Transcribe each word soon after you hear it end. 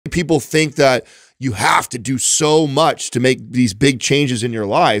People think that you have to do so much to make these big changes in your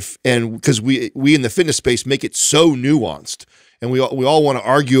life. And because we in the fitness space make it so nuanced. And we all want to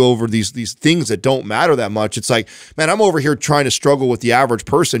argue over these things that don't matter that much. It's like, man, I'm over here trying to struggle with the average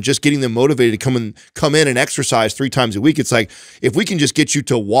person, just getting them motivated to come in and exercise 3 times a week. It's like, if we can just get you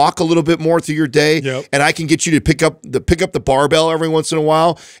to walk a little bit more through your day, and I can get you to pick up the barbell every once in a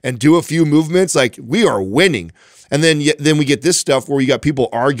while and do a few movements, like, we are winning. And then we get this stuff where you got people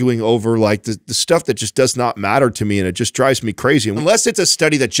arguing over like the stuff that just does not matter to me, and it just drives me crazy. Unless it's a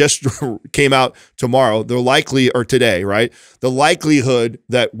study that just came out tomorrow, or today, right? The likelihood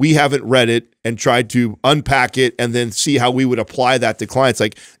that we haven't read it and tried to unpack it and then see how we would apply that to clients,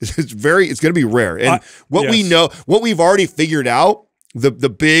 like, it's going to be rare. And what we know, what we've already figured out, the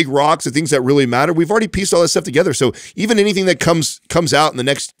big rocks, the things that really matter, we've already pieced all this stuff together. So even anything that comes out in the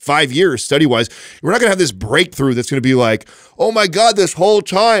next 5 years, study-wise, we're not going to have this breakthrough that's going to be like, oh my God, this whole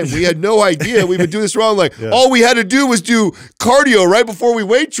time we had no idea. We've been doing this wrong. Like, all we had to do was do cardio right before we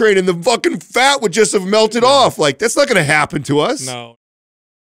weight train, and the fucking fat would just have melted off. Like, that's not going to happen to us. No.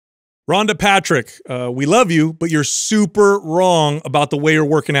 Rhonda Patrick, we love you, but you're super wrong about the way you're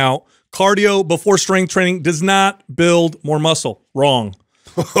working out. Cardio before strength training does not build more muscle. Wrong.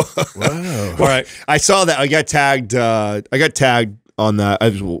 Wow. All right. I saw that. I got tagged on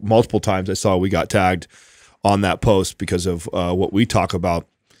that multiple times. I saw we got tagged on that post because of what we talk about.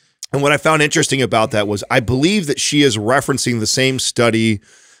 And what I found interesting about that was I believe that she is referencing the same study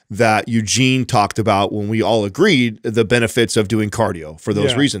that Eugene talked about when we all agreed the benefits of doing cardio for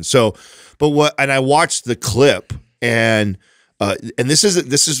those reasons. So, and I watched the clip, and this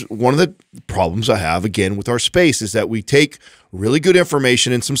is one of the problems I have, again, with our space, is that we take really good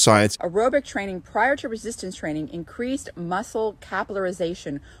information and some science. Aerobic training prior to resistance training increased muscle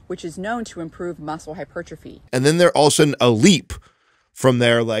capillarization, which is known to improve muscle hypertrophy. And then there also a leap from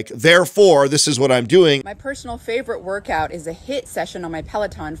there, like, therefore, this is what I'm doing. My personal favorite workout is a HIIT session on my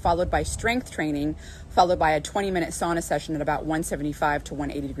Peloton, followed by strength training, followed by a 20-minute sauna session at about 175 to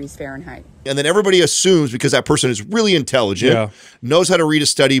 180 degrees Fahrenheit. And then everybody assumes, because that person is really intelligent, knows how to read a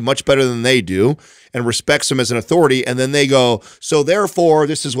study much better than they do, and respects them as an authority, and then they go, so therefore,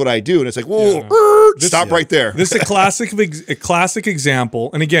 this is what I do. And it's like, whoa, stop right there. This is a classic example.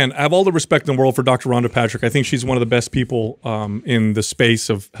 And again, I have all the respect in the world for Dr. Rhonda Patrick. I think she's one of the best people in the space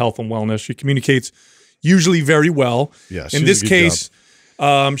of health and wellness. She communicates usually very well. Yeah, in this case,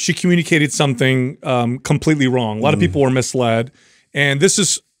 she communicated something completely wrong. A lot of people were misled. And this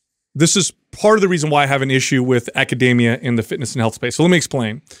is part of the reason why I have an issue with academia in the fitness and health space. So let me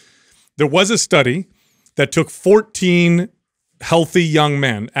explain. There was a study that took 14 healthy young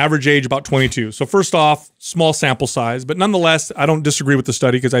men, average age about 22. So first off, small sample size, but nonetheless, I don't disagree with the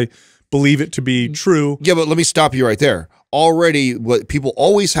study because I believe it to be true. Yeah, but let me stop you right there. Already, what people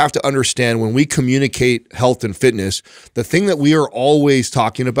always have to understand when we communicate health and fitness, the thing that we are always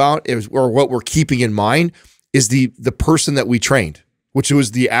talking about is, or what we're keeping in mind, is the person that we trained, which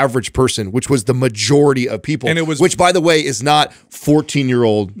was the average person, which was the majority of people. And it was, which, by the way, is not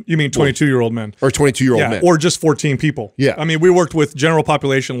 14-year-old. You mean 22-year-old men. Or 22-year-old men. Or just 14 people. Yeah. I mean, we worked with general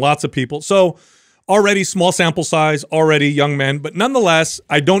population, lots of people. So already small sample size, already young men. But nonetheless,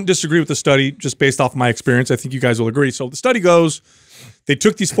 I don't disagree with the study just based off my experience. I think you guys will agree. So the study goes, they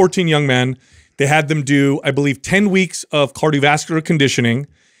took these 14 young men. They had them do, I believe, 10 weeks of cardiovascular conditioning.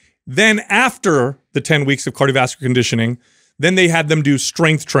 Then after the 10 weeks of cardiovascular conditioning, then they had them do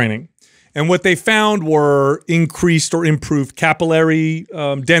strength training. And what they found were increased or improved capillary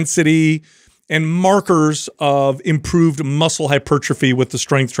density and markers of improved muscle hypertrophy with the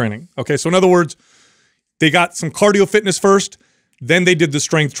strength training. Okay, so in other words, they got some cardio fitness first, then they did the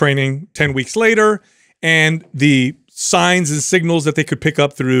strength training 10 weeks later, and the signs and signals that they could pick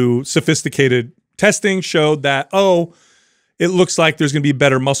up through sophisticated testing showed that, oh, it looks like there's going to be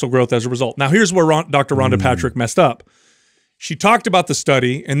better muscle growth as a result. Now, here's where Dr. Rhonda Patrick messed up. She talked about the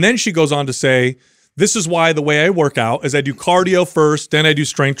study, and then she goes on to say, this is why the way I work out is I do cardio first, then I do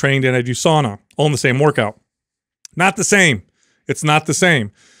strength training, then I do sauna, all in the same workout. Not the same. It's not the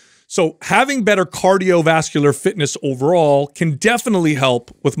same. So having better cardiovascular fitness overall can definitely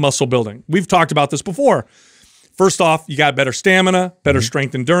help with muscle building. We've talked about this before. First off, you got better stamina, better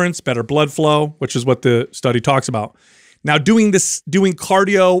strength endurance, better blood flow, which is what the study talks about. Now doing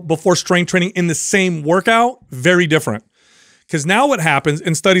cardio before strength training in the same workout, very different. Because now what happens,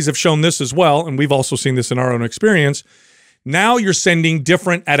 and studies have shown this as well, and we've also seen this in our own experience, now you're sending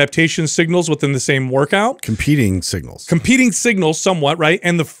different adaptation signals within the same workout. Competing signals. Competing signals somewhat, right?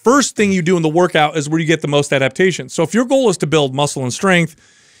 And the first thing you do in the workout is where you get the most adaptation. So if your goal is to build muscle and strength,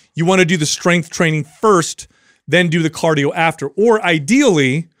 you want to do the strength training first, then do the cardio after. Or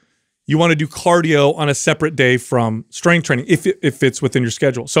ideally, you want to do cardio on a separate day from strength training if it's within your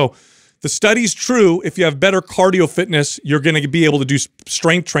schedule. So the study's true. If you have better cardio fitness, you're going to be able to do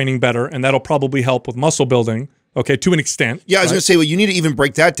strength training better, and that'll probably help with muscle building, okay, to an extent. Yeah, I was going to say, well, you need to even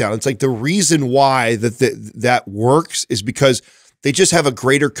break that down. It's like the reason why that works is because they just have a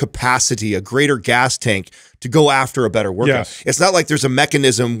greater capacity, a greater gas tank to go after a better workout. Yes. It's not like there's a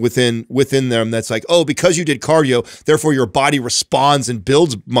mechanism within them that's like, oh, because you did cardio, therefore your body responds and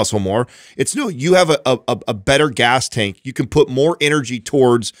builds muscle more. It's no, you have a better gas tank. You can put more energy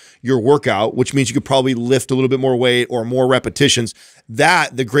towards your workout, which means you could probably lift a little bit more weight or more repetitions.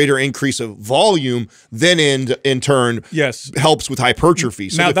 That, the greater increase of volume, then in turn helps with hypertrophy.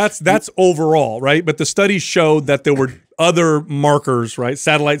 So now that's overall, right? But the study showed that there were other markers, right?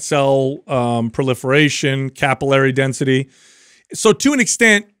 Satellite cell proliferation, capillary density. So to an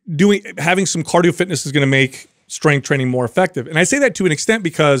extent, having some cardio fitness is going to make strength training more effective. And I say that to an extent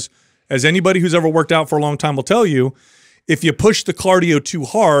because, as anybody who's ever worked out for a long time will tell you, if you push the cardio too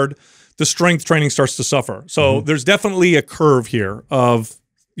hard, the strength training starts to suffer. So there's definitely a curve here of,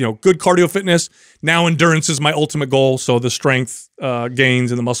 good cardio fitness. Now endurance is my ultimate goal. So the strength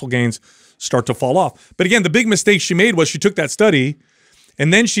gains and the muscle gains start to fall off. But again, the big mistake she made was she took that study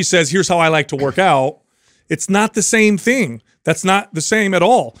and then she says, here's how I like to work out. It's not the same thing. That's not the same at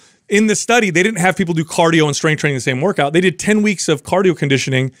all. In the study, they didn't have people do cardio and strength training in the same workout. They did 10 weeks of cardio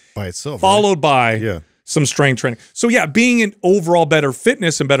conditioning by itself, followed by some strength training. So yeah, being in overall better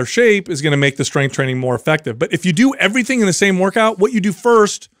fitness and better shape is going to make the strength training more effective. But if you do everything in the same workout, what you do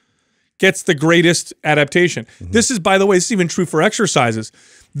first gets the greatest adaptation. This is, by the way, this is even true for exercises.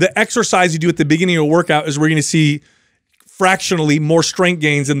 The exercise you do at the beginning of a workout is where you're going to see fractionally more strength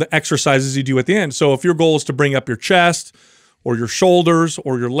gains than the exercises you do at the end. So if your goal is to bring up your chest or your shoulders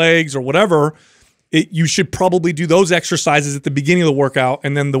or your legs or whatever, you should probably do those exercises at the beginning of the workout,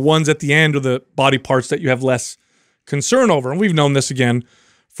 and then the ones at the end are the body parts that you have less concern over. And we've known this again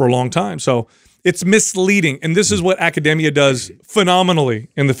for a long time. So it's misleading. And this is what academia does phenomenally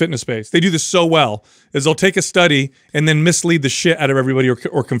in the fitness space. They do this so well, is they'll take a study and then mislead the shit out of everybody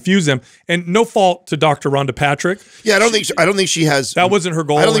or confuse them. And no fault to Dr. Rhonda Patrick. Yeah, I don't think she has. That wasn't her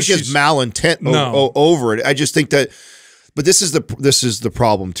goal. I don't think she has malintent over it. I just think that. But this is the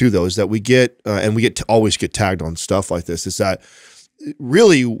problem too, though, is that we get and we always get tagged on stuff like this. Is that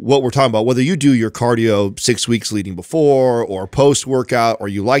really what we're talking about? Whether you do your cardio 6 weeks leading before or post workout, or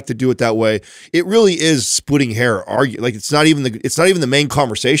you like to do it that way, it really is splitting hair. Like it's not even the main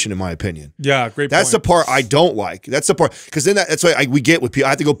conversation, in my opinion. Yeah, great. That's point. the part I don't like. That's the part, because then that's why we get with people.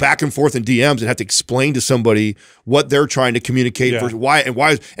 I have to go back and forth in DMs and have to explain to somebody what they're trying to communicate versus why.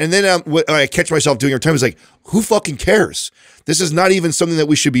 And then I catch myself doing it every time. It's like, who fucking cares? This is not even something that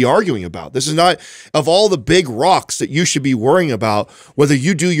we should be arguing about. This is not, of all the big rocks that you should be worrying about, whether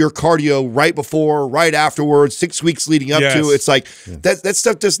you do your cardio right before, right afterwards, 6 weeks leading up to, it's like that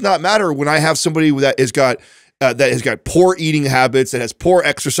stuff does not matter when I have somebody that has got poor eating habits, that has poor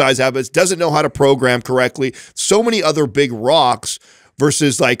exercise habits, doesn't know how to program correctly. So many other big rocks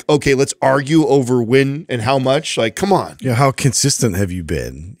versus like, okay, let's argue over when and how much. Like, come on. Yeah, how consistent have you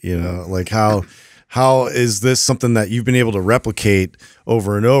been? Like how is this something that you've been able to replicate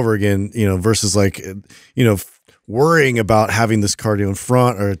over and over again, versus like, worrying about having this cardio in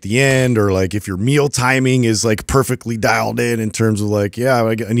front or at the end, or like if your meal timing is like perfectly dialed in terms of like,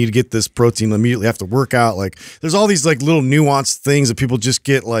 I need to get this protein immediately after workout. Like there's all these like little nuanced things that people just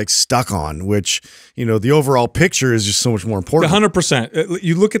get like stuck on, which, the overall picture is just so much more important. 100%.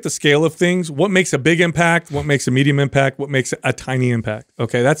 You look at the scale of things, what makes a big impact, what makes a medium impact, what makes a tiny impact.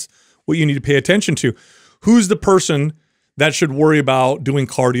 Okay, that's what you need to pay attention to. Who's the person that should worry about doing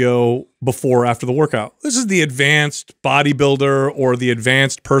cardio before or after the workout? This is the advanced bodybuilder or the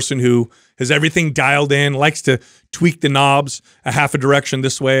advanced person who has everything dialed in, likes to tweak the knobs a half a direction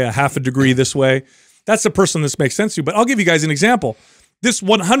this way, a half a degree this way. That's the person this makes sense to. But I'll give you guys an example. This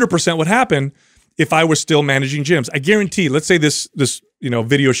 100% would happen if I was still managing gyms. I guarantee, let's say this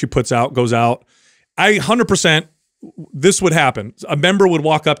video she puts out goes out, 100% this would happen. A member would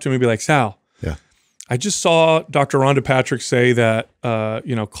walk up to me and be like, Sal, I just saw Dr. Rhonda Patrick say that,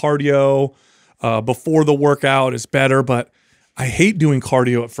 cardio before the workout is better, but I hate doing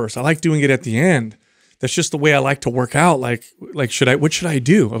cardio at first. I like doing it at the end. That's just the way I like to work out. Like, what should I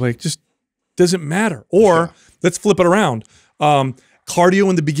do? I'm like, just doesn't matter. Or let's flip it around. Cardio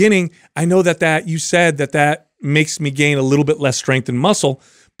in the beginning, I know that you said that makes me gain a little bit less strength and muscle,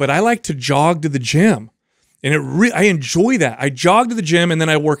 but I like to jog to the gym. And I enjoy that. I jog to the gym and then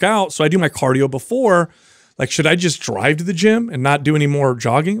I work out. So I do my cardio before. Like, should I just drive to the gym and not do any more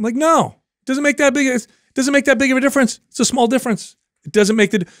jogging? I'm like, no, it doesn't make that big of a difference. It's a small difference. It doesn't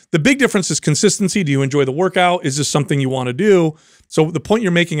make the big difference is consistency. Do you enjoy the workout? Is this something you want to do? So the point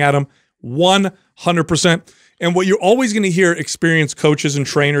you're making, Adam, 100%. And what you're always going to hear experienced coaches and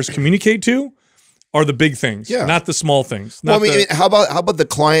trainers communicate to are the big things, not the small things. Well, I mean, how about the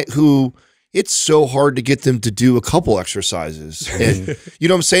client who it's so hard to get them to do a couple exercises, and you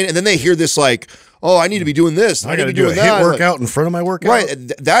know what I'm saying? And then they hear this like, oh, I need to be doing this. I got to do a HIIT workout in front of my workout.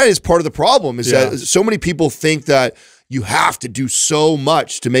 Right. That is part of the problem is that so many people think that you have to do so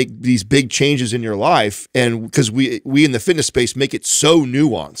much to make these big changes in your life. And because we in the fitness space make it so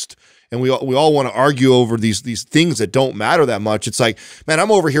nuanced. And we all want to argue over these things that don't matter that much. It's like, man, I'm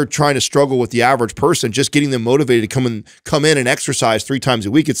over here trying to struggle with the average person, just getting them motivated to come in and exercise 3 times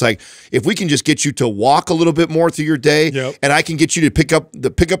a week. It's like, if we can just get you to walk a little bit more through your day, and I can get you to pick up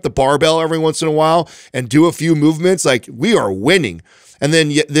the barbell every once in a while and do a few movements, like we are winning. And then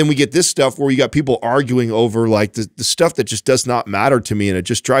we get this stuff where you got people arguing over like the stuff that just does not matter to me, and it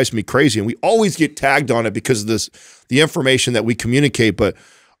just drives me crazy. And we always get tagged on it because of the information that we communicate, but.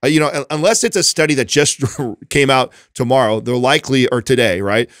 You know, unless it's a study that just came out tomorrow, or today,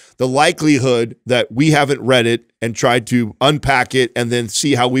 right? The likelihood that we haven't read it and tried to unpack it and then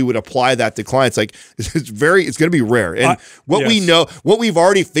see how we would apply that to clients, like it's going to be rare. And we know, what we've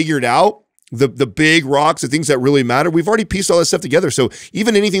already figured out, the big rocks, the things that really matter, we've already pieced all that stuff together. So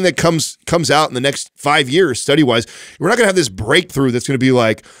even anything that comes out in the next 5 years, study-wise, we're not going to have this breakthrough that's going to be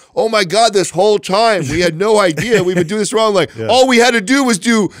like, oh my God, this whole time we had no idea we've been doing this wrong. Like all we had to do was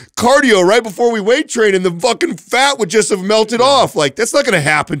do cardio right before we weight train, and the fucking fat would just have melted off. Like that's not going to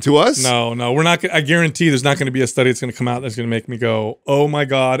happen to us. No, we're not. I guarantee there's not going to be a study that's going to come out that's going to make me go, oh my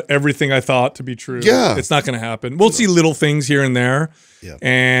God, everything I thought to be true. Yeah, it's not going to happen. We'll see little things here and there,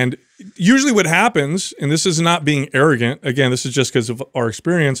 and usually what happens, and this is not being arrogant, again, this is just because of our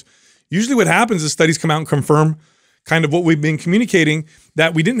experience, usually what happens is studies come out and confirm kind of what we've been communicating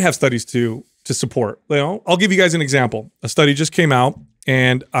that we didn't have studies to support. You know, I'll give you guys an example. A study just came out,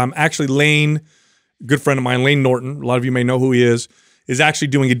 and actually Lane, a good friend of mine, Lane Norton, a lot of you may know who he is actually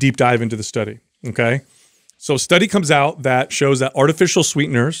doing a deep dive into the study, okay? So a study comes out that shows that artificial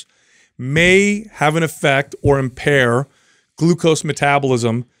sweeteners may have an effect or impair glucose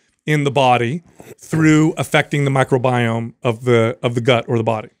metabolism in the body through affecting the microbiome of the gut or the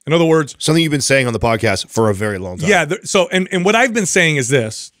body. In other words, something you've been saying on the podcast for a very long time. Yeah. So and what I've been saying is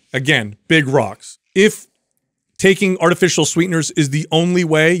this, again, big rocks. If taking artificial sweeteners is the only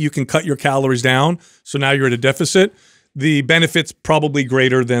way you can cut your calories down, so now you're at a deficit, the benefit's probably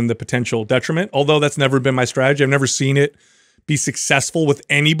greater than the potential detriment. Although that's never been my strategy. I've never seen it be successful with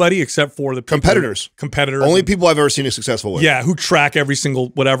anybody except for the competitors. Only people I've ever seen it successful with. Yeah, who track every single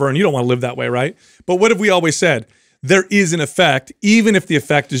whatever, and you don't want to live that way, right? But what have we always said? There is an effect, even if the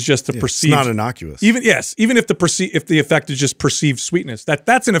effect is just perceived. It's not innocuous. Even if the effect is just perceived sweetness,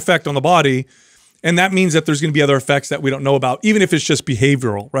 that's an effect on the body, and that means that there's going to be other effects that we don't know about, even if it's just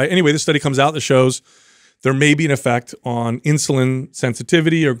behavioral, right? Anyway, this study comes out that shows there may be an effect on insulin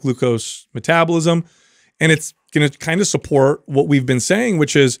sensitivity or glucose metabolism, and it's going to kind of support what we've been saying,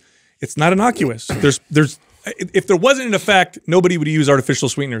 which is it's not innocuous. If there wasn't an effect, nobody would use artificial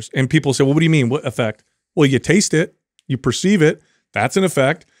sweeteners. And people say, well, what do you mean? What effect? Well, you taste it, you perceive it. That's an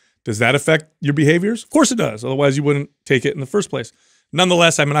effect. Does that affect your behaviors? Of course it does. Otherwise, you wouldn't take it in the first place.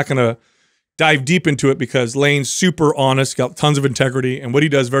 Nonetheless, I'm not going to dive deep into it because Lane's super honest, got tons of integrity, and what he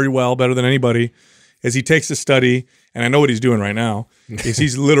does very well, better than anybody, is he takes a study, and I know what he's doing right now, is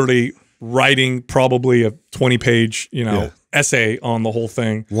he's literally writing probably a 20-page, essay on the whole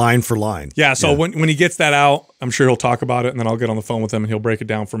thing. Line for line. Yeah, so when he gets that out, I'm sure he'll talk about it, and then I'll get on the phone with him, and he'll break it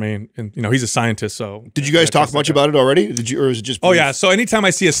down for me. And he's a scientist, so. Did you guys talk much about it already? Or is it just brief? Oh, yeah. So anytime I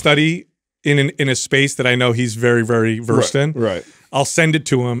see a study in a space that I know he's very, very versed in, I'll send it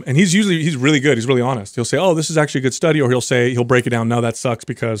to him, and he's really good. He's really honest. He'll say, oh, this is actually a good study, or he'll break it down, no, that sucks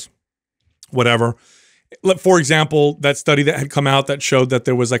because whatever. For example, that study that had come out that showed that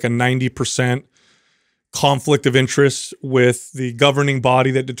there was like a 90% conflict of interest with the governing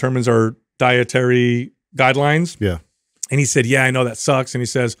body that determines our dietary guidelines. Yeah. And he said, yeah, I know that sucks. And he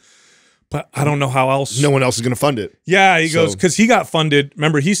says, but I don't know how else. No one else is going to fund it. Yeah, he goes, because he got funded.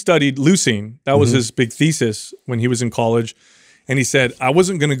 Remember, he studied leucine. That was his big thesis when he was in college. And he said, I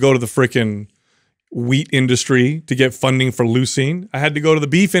wasn't going to go to the frickin' wheat industry to get funding for leucine. I had to go to the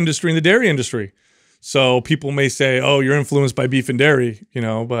beef industry and the dairy industry. So people may say, oh, you're influenced by beef and dairy,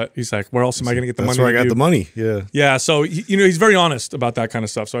 but he's like, where else am I going to get the money? That's where I got the money. Yeah. Yeah. So, he's very honest about that kind of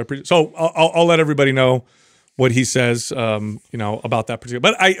stuff. So I'll let everybody know what he says, about that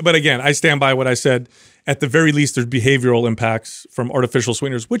particular, but again, I stand by what I said. At the very least, there's behavioral impacts from artificial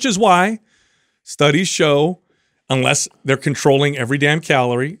sweeteners, which is why studies show unless they're controlling every damn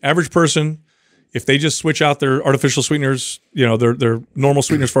calorie. Average person, if they just switch out their artificial sweeteners, you know, their normal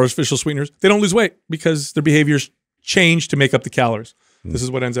sweeteners for artificial sweeteners, they don't lose weight because their behaviors change to make up the calories. This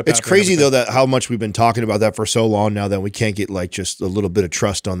is what ends up happening. It's crazy though that how much we've been talking about that for so long now that we can't get like just a little bit of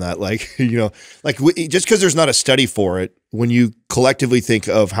trust on that. Like, you know, like just because there's not a study for it, when you collectively think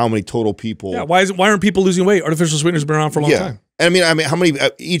of how many total people. Yeah, why aren't people losing weight? Artificial sweeteners have been around for a long time. And I mean, how many?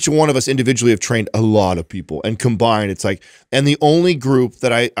 Each one of us individually have trained a lot of people, and combined, it's like. And the only group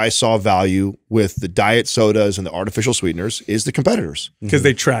that I saw value with the diet sodas and the artificial sweeteners is the competitors, because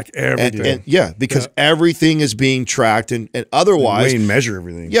they track everything. And because everything is being tracked, and otherwise, and measure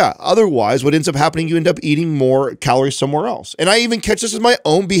everything. Yeah, otherwise, what ends up happening, you end up eating more calories somewhere else. And I even catch this as my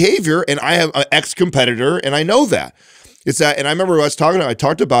own behavior, and I have an ex-competitor, and I know that. It's that, and I remember I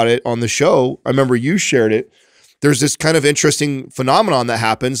talked about it on the show. I remember you shared it. There's this kind of interesting phenomenon that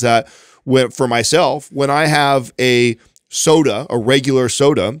happens that for myself, when I have a soda, a regular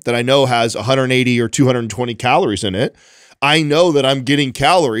soda that I know has 180 or 220 calories in it, I know that I'm getting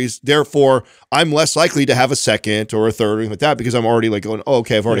calories. Therefore, I'm less likely to have a second or a third or anything like that because I'm already like going, oh,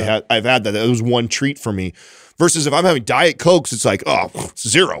 okay, I've had that. That was one treat for me. Versus if I'm having Diet Cokes, it's like, oh,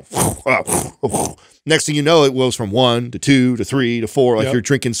 0. Next thing you know, it goes from 1 to 2 to 3 to 4. Like you're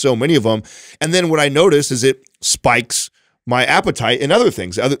drinking so many of them. And then what I notice is it spikes my appetite in other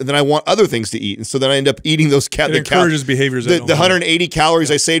things. Then I want other things to eat. And so then I end up eating those It encourages behaviors. The 180 calories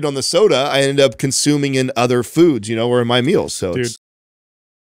I saved on the soda, I end up consuming in other foods, you know, or in my meals. So dude.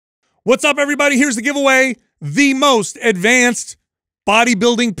 What's up, everybody? Here's the giveaway. The most advanced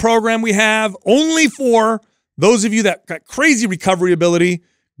bodybuilding program we have, only for those of you that got crazy recovery ability,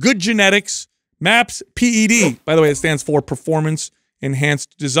 good genetics, MAPS PED. By the way, it stands for Performance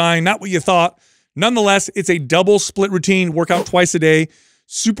Enhanced Design. Not what you thought. Nonetheless, it's a double split routine, workout twice a day,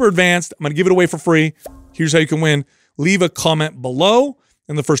 super advanced. I'm going to give it away for free. Here's how you can win. Leave a comment below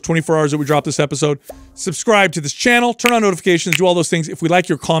in the first 24 hours that we drop this episode. Subscribe to this channel, turn on notifications, do all those things. If we like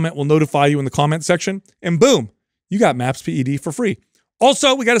your comment, we'll notify you in the comment section. And boom, you got MAPS PED for free.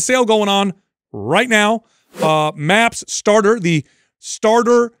 Also, we got a sale going on right now. MAPS Starter, the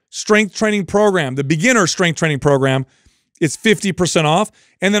Starter Strength Training Program, the Beginner Strength Training Program, it's 50% off.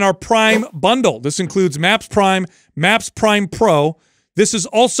 And then our Prime Bundle. This includes MAPS Prime, MAPS Prime Pro. This is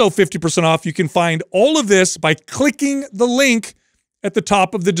also 50% off. You can find all of this by clicking the link at the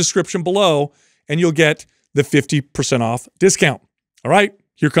top of the description below, and you'll get the 50% off discount. All right,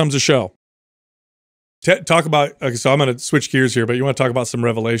 here comes the show. Talk about, okay, so I'm going to switch gears here, but you want to talk about some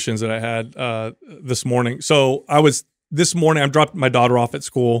revelations that I had this morning. So this morning, I'm dropping my daughter off at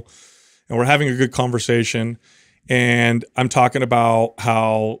school, and we're having a good conversation. And I'm talking about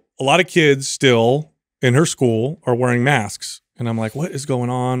how a lot of kids still in her school are wearing masks. And I'm like, what is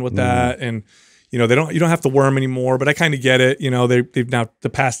going on with that? And, you know, you don't have to wear them anymore, but I kind of get it. You know, they've now, the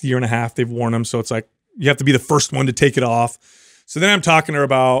past year and a half, they've worn them. So it's like, you have to be the first one to take it off. So then I'm talking to her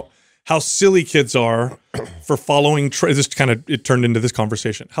about how silly kids are for following trends. It turned into this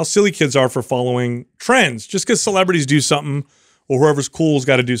conversation. How silly kids are for following trends. Just because celebrities do something or whoever's cool's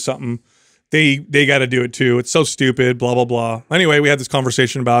got to do something, they got to do it too. It's so stupid, blah, blah, blah. Anyway, we had this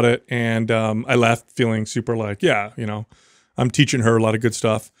conversation about it, and I left feeling super like, yeah, you know, I'm teaching her a lot of good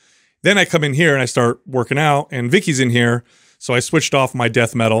stuff. Then I come in here and I start working out, and Vicky's in here. So I switched off my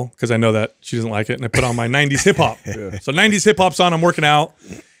death metal because I know that she doesn't like it, and I put on my 90s hip hop. So 90s hip hop's on, I'm working out,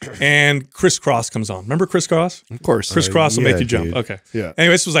 and Crisscross comes on. Remember Crisscross? Of course. Crisscross will make you jump. Dude. Okay. Yeah.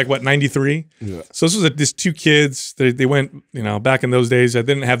 Anyway, this was like, what, 93? Yeah. So this was these two kids. They went, you know, back in those days, I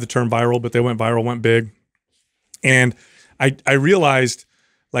didn't have the term viral, but they went viral, went big. And I realized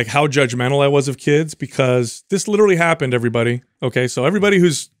like how judgmental I was of kids, because this literally happened, everybody. Okay, so everybody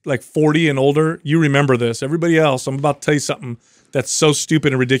who's like 40 and older, you remember this. Everybody else, I'm about to tell you something that's so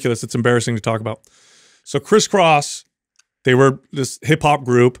stupid and ridiculous, it's embarrassing to talk about. So Crisscross, they were this hip-hop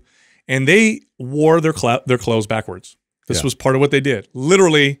group, and they wore their clothes backwards. This was part of what they did.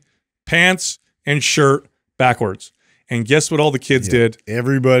 Literally, pants and shirt backwards. And guess what all the kids did?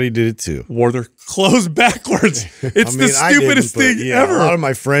 Everybody did it too. Wore their clothes backwards. It's the stupidest thing ever. A lot of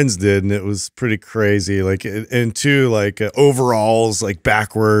my friends did, and it was pretty crazy. Like, and two, like overalls, like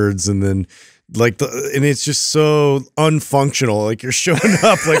backwards, and then like and it's just so unfunctional. Like you're showing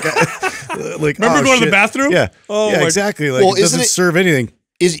up like, like remember going to the bathroom? Yeah. Oh, yeah, exactly. Like it doesn't serve anything.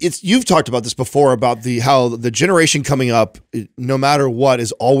 You've talked about this before about how the generation coming up, no matter what,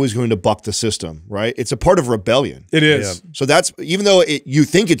 is always going to buck the system, right? It's a part of rebellion. It is. Yeah. So that's, even though you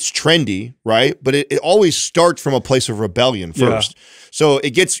think it's trendy, right? But it always starts from a place of rebellion first. Yeah. So it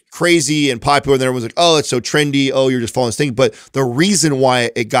gets crazy and popular, and then everyone's like, oh, it's so trendy. Oh, you're just following this thing. But the reason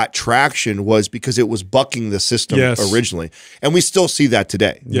why it got traction was because it was bucking the system originally. And we still see that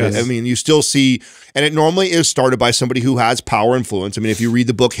today. Yes. I mean, you still see, and it normally is started by somebody who has power influence. I mean, if you read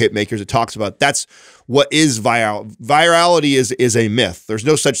the book Hitmakers, it talks about that's what is viral. Virality is a myth. There's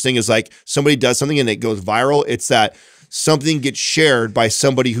no such thing as like somebody does something and it goes viral. It's that something gets shared by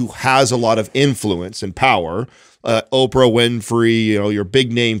somebody who has a lot of influence and power. Oprah Winfrey, you know, your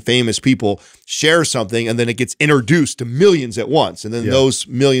big name, famous people share something, and then it gets introduced to millions at once, and then those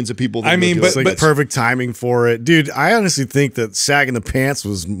millions of people. I mean, but perfect timing for it, dude. I honestly think that sagging the pants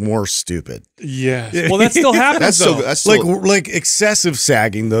was more stupid. Yes. Well, that still happens. That's still, like excessive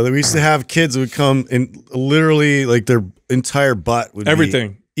sagging though. We used to have kids who would come and literally like their entire butt would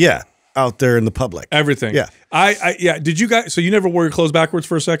be, out there in the public. Everything. Yeah. Yeah. Did you guys, so you never wore your clothes backwards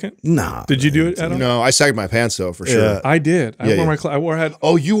for a second? No. Did you do it at all? No, I sagged my pants though, for sure. I did. I wore my clothes.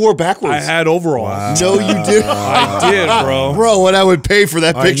 Oh, you wore backwards? I had overalls. Wow. No, you did. I did, bro. Bro, what I would pay for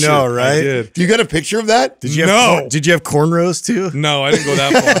that picture. I know, right? I did. You got a picture of that? Did you have cornrows too? No, I didn't go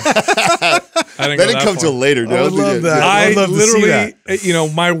that far. That didn't come till later. I would love that. I literally, you know,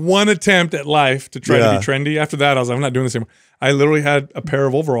 my one attempt at life to try to be trendy. After that, I was like, I'm not doing this anymore. I literally had a pair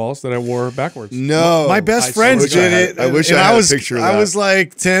of overalls that I wore backwards. No, my best friends did it. I wish I had a picture of that. I was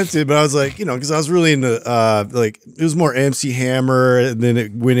like tempted, but I was like, you know, because I was really into like it was more MC Hammer, and then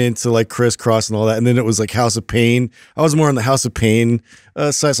it went into like Crisscross and all that, and then it was like House of Pain. I was more on the House of Pain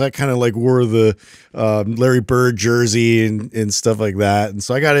side, so I kind of like wore the Larry Bird jersey and stuff like that, and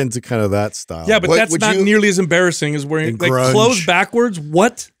so I got into kind of that style. Yeah, but that's not nearly as embarrassing as wearing like clothes backwards.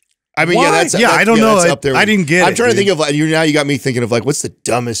 What? I mean, I don't know. Up there. I didn't get it. I'm trying to think of like now you got me thinking of like what's the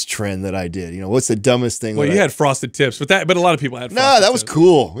dumbest trend that I did? You know, what's the dumbest thing? Well, you had frosted tips, but a lot of people had. No, that was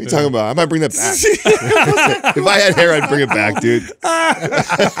cool. What are you talking about? I might bring that back. If I had hair, I'd bring it back, dude.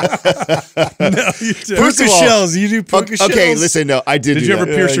 No, you did. Puka shells. You do puka shells. Okay, listen. No, I did. Did you ever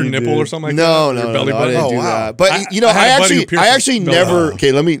pierce your nipple or something like that? No, I didn't do that. But you know, I actually never.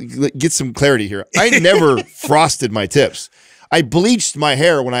 Okay, let me get some clarity here. I never frosted my tips. I bleached my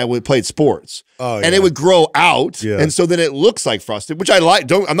hair when I played sports, and it would grow out, and so then it looks like frosted, which I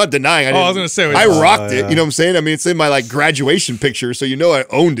like. I'm not denying. I was gonna say I rocked it. You know what I'm saying? I mean, it's in my like graduation picture, so you know I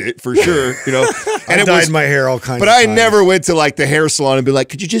owned it for sure. You know, and I dyed my hair all kinds. But I never went to like the hair salon and be like,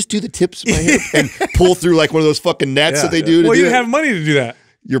 "Could you just do the tips of my hair and pull through like one of those fucking nets that they do?" Well, you have money to do that.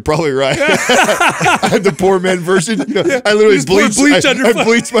 You're probably right. I had the poor man version. You know, I literally bleached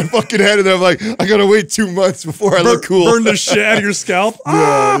my fucking head, and then I'm like, I gotta wait 2 months before I look cool. Burn the shit out of your scalp.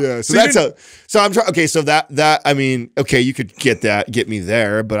 Yeah. So that's So I'm trying. Okay, so that I mean, okay, you could get me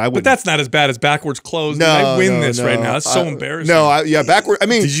there, but I would. But that's not as bad as backwards clothes. No, I win this right now. That's so embarrassing. No, backward. I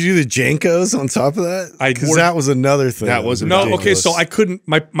mean, did you do the Jankos on top of that? Because that was another thing. That was no. Okay, so I couldn't.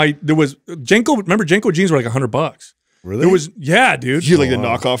 There was Janko. Remember, Janko jeans were like $100. Really? There was, dude. You like the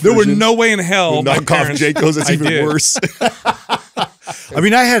knockoff version? There were no way in hell. The knockoff Jankos, that's even worse. I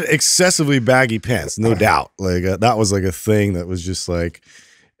mean, I had excessively baggy pants, no doubt. Like that was like a thing that was just like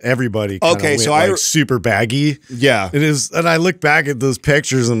everybody. Okay, so like super baggy. Yeah, it is. And I look back at those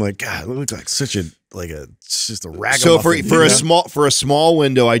pictures, and I'm like, God, it looked like such a just a ragamuffin. So for a small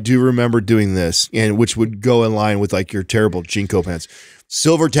window, I do remember doing this, and which would go in line with like your terrible Jinko pants.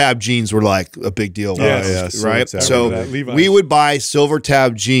 Silver tab jeans were like a big deal, right? So we would buy silver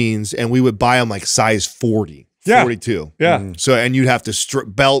tab jeans, and we would buy them like size 40, 42. Yeah. So and you'd have to strap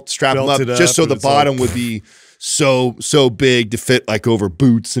them up just so the bottom would be so big to fit like over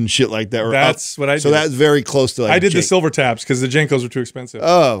boots and shit like that. That's what I did. So that's very close to like I did the silver tabs because the Jankos were too expensive.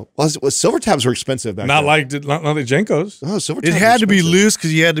 Oh, well, silver tabs were expensive back then. Not the Jankos. Oh, silver tabs. It had to be loose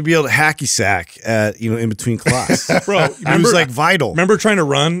because you had to be able to hacky sack at in between class. Bro, it was like vital. Remember trying to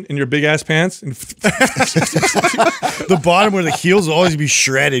run in your big ass pants? And the bottom where the heels will always be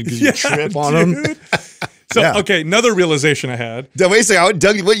shredded because you trip on them. So okay, another realization I had. Wait a second,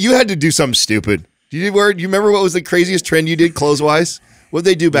 Doug, you had to do something stupid. You remember what was the craziest trend you did clothes-wise? What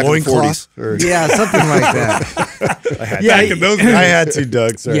did they do back in the 40s? Yeah, something like that. I had to,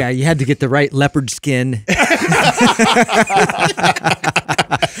 Doug. Sorry. Yeah, you had to get the right leopard skin.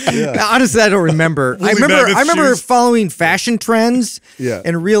 Now, honestly, I don't remember. I remember following fashion trends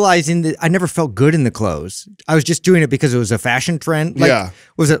and realizing that I never felt good in the clothes. I was just doing it because it was a fashion trend. Like,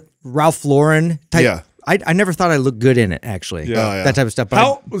 was it Ralph Lauren type I never thought I looked good in it, actually. Yeah. That type of stuff.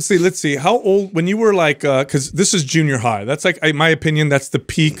 But let's see. How old, when you were like, because this is junior high. That's like, in my opinion, that's the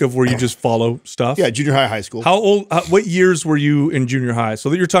peak of where you just follow stuff. Yeah, junior high, high school. How old, what years were you in junior high? So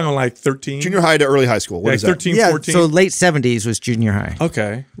that you're talking like 13? Junior high to early high school. What is 13, yeah, 14? so late 70s was junior high.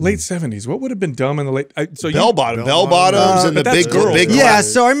 Okay. Late 70s. What would have been dumb in the late? Bell bottoms and the big girls, big. right? Yeah,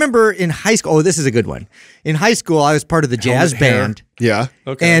 so I remember in high school, oh, this is a good one. In high school, I was part of the jazz band. Yeah.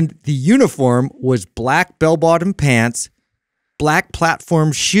 Okay. And the uniform was black bell-bottom pants, black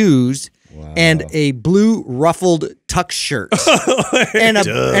platform shoes, and a blue ruffled tux shirt, and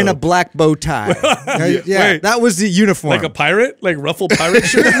a black bow tie. Wait. That was the uniform. Like a pirate? Like ruffled pirate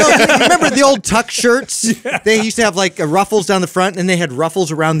shirt? No, remember the old tux shirts? Yeah. They used to have like ruffles down the front, and they had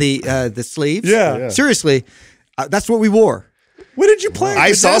ruffles around the sleeves. Yeah. Seriously, that's what we wore. What did you play?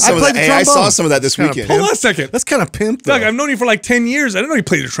 I saw some of that. I saw some of that this weekend. Hold on a second. That's kind of pimp, though. Doug, I've known you for like 10 years. I didn't know you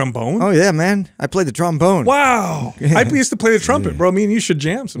played the trombone. Oh, yeah, man. I played the trombone. Wow. I used to play the trumpet, bro. Me and you should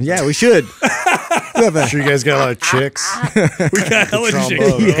jam sometime. Yeah, we should. Sure you guys got a lot of chicks. We got hella chicks,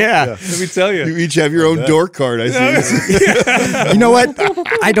 bro. Yeah. Let me tell you. You each have your own door card, I see. You know what?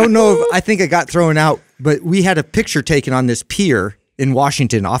 I don't know. I think I got thrown out, but we had a picture taken on this pier in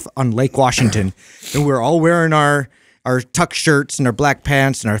Washington, off on Lake Washington, and we were all wearing our tuck shirts and our black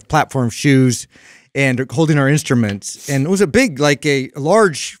pants and our platform shoes and holding our instruments. And it was a big, like a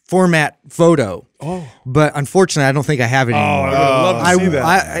large format photo. Oh. But unfortunately, I don't think I have it anymore. I would have loved to see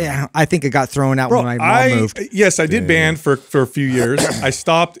that. I think it got thrown out when my mom moved. Yes, I did band for a few years. I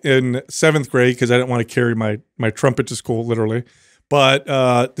stopped in 7th grade because I didn't want to carry my trumpet to school, literally. But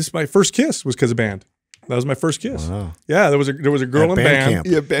this is my first kiss was because of band. That was my first kiss. Wow. Yeah, there was a girl in band. Camp.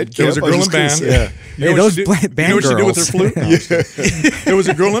 Yeah, band camp. There was a girl in band. Yeah. Hey, those band you know what she did with her girls. flute? There was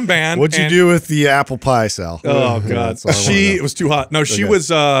a girl in band. What'd you do with the apple pie, Sal? Oh God, it was too hot. No, she was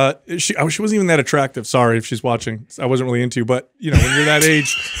she wasn't even that attractive. Sorry if she's watching. I wasn't really into, but you know when you're that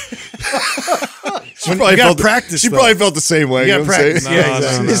age. She probably felt the same way. You gotta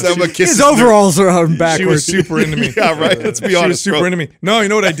practice. His overalls are on backwards. She was super into me. Yeah, right. Let's be honest. She was super into me. No, you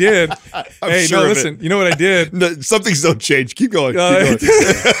know what I did? Hey, sure no, listen. You know what I did? No, some things don't change. Keep going. I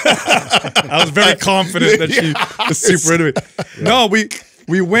was very confident that she was super into me. No,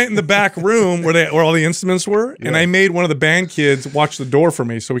 we went in the back room where all the instruments were, and I made one of the band kids watch the door for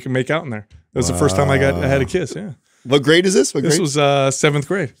me so we can make out in there. That was the first time I had a kiss. Yeah. What grade is this? This was 7th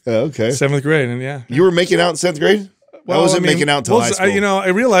grade. Oh, okay. 7th grade, and yeah. You were making out in 7th grade? I wasn't making out until high school. I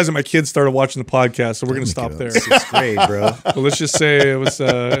realized that my kids started watching the podcast, so we're going to stop there. 6th grade, bro. But let's just say it was,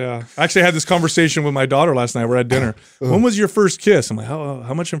 yeah. I actually had this conversation with my daughter last night. We're at dinner. When was your first kiss? I'm like,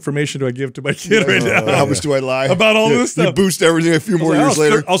 how much information do I give to my kid right now? How much do I lie? About all this stuff. You boost everything a few more years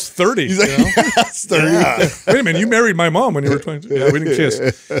later. I was 30. He's like, that's 30. Yeah. Wait a minute, you married my mom when you were 22. Yeah, we didn't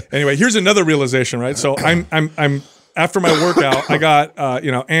kiss. Anyway, here's another realization, right? So I'm after my workout, I got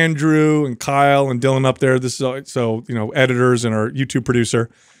Andrew and Kyle and Dylan up there. This is so editors and our YouTube producer,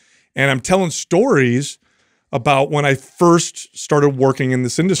 and I'm telling stories about when I first started working in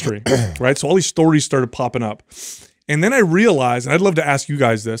this industry, right? So all these stories started popping up, and then I realized, and I'd love to ask you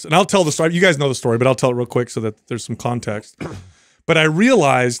guys this, and I'll tell the story. You guys know the story, but I'll tell it real quick so that there's some context. But I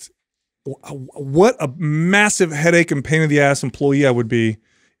realized what a massive headache and pain in the ass employee I would be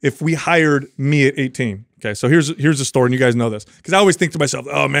if we hired me at 18. Okay, so here's the story, and you guys know this. Because I always think to myself,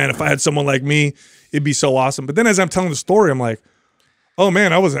 oh man, if I had someone like me, it'd be so awesome. But then as I'm telling the story, I'm like, oh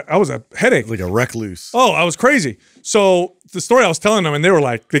man, I was a headache. Like a recluse. Oh, I was crazy. So the story I was telling them, and they were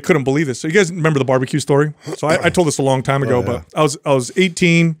like, they couldn't believe this. So you guys remember the barbecue story? So I told this a long time ago, but I was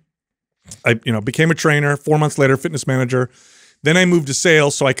 18. I became a trainer. 4 months later, fitness manager. Then I moved to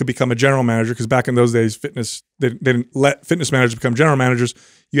sales so I could become a general manager, because back in those days, they didn't let fitness managers become general managers.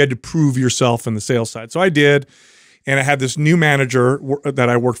 You had to prove yourself in the sales side. So I did, and I had this new manager that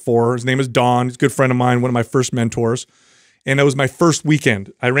I worked for. His name is Don. He's a good friend of mine, one of my first mentors. And it was my first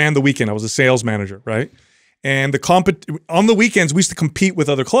weekend. I ran the weekend. I was a sales manager, right? And on the weekends, we used to compete with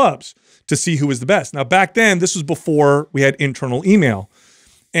other clubs to see who was the best. Now, back then, this was before we had internal email.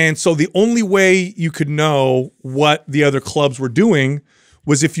 And so the only way you could know what the other clubs were doing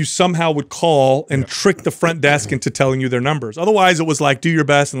was if you somehow would call and trick the front desk into telling you their numbers. Otherwise, it was like, do your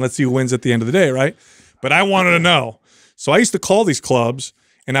best and let's see who wins at the end of the day, right? But I wanted to know. So I used to call these clubs,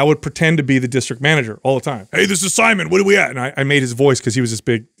 and I would pretend to be the district manager all the time. Hey, this is Simon. What are we at? And I made his voice because he was this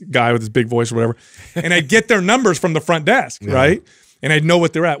big guy with this big voice or whatever. And I'd get their numbers from the front desk, right? And I'd know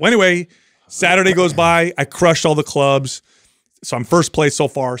what they're at. Well, anyway, Saturday goes by. I crushed all the clubs. So I'm first place so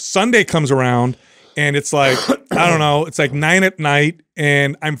far. Sunday comes around, and it's like, I don't know, it's like 9 at night,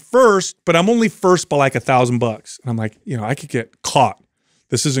 and I'm first, but I'm only first by like $1,000. And I'm like, I could get caught.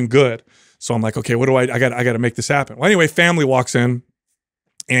 This isn't good. So I'm like, okay, what do I got to make this happen. Well, anyway, family walks in,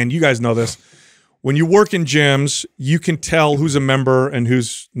 and you guys know this. When you work in gyms, you can tell who's a member and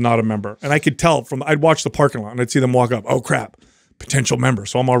who's not a member. And I could tell I'd watch the parking lot and I'd see them walk up. Oh crap, potential member.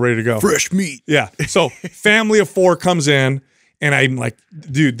 So I'm all ready to go. Fresh meat. Yeah. So family of 4 comes in, and I'm like,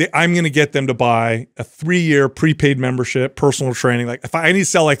 dude, I'm going to get them to buy a 3-year prepaid membership, personal training. Like if I need to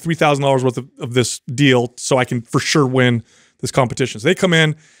sell like $3,000 worth of this deal so I can for sure win this competition. So they come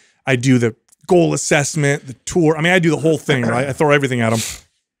in, I do the goal assessment, the tour. I mean, I do the whole thing, right? I throw everything at them.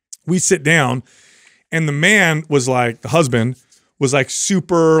 We sit down, and the man was like, the husband was like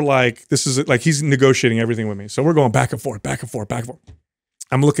super like, this is like, he's negotiating everything with me. So we're going back and forth, back and forth, back and forth.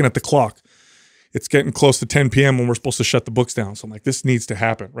 I'm looking at the clock. It's getting close to 10 p.m. when we're supposed to shut the books down. So I'm like, this needs to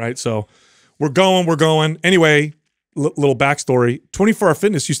happen, right? So we're going. Anyway, little backstory, 24 Hour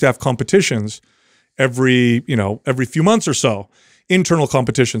Fitness used to have competitions every few months or so, internal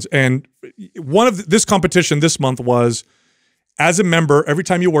competitions. And one of this competition this month was, as a member, every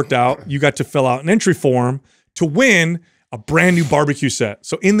time you worked out, you got to fill out an entry form to win a brand new barbecue set.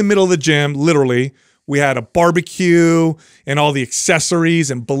 So in the middle of the gym, literally, we had a barbecue and all the accessories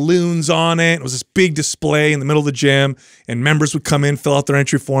and balloons on it. It was this big display in the middle of the gym, and members would come in, fill out their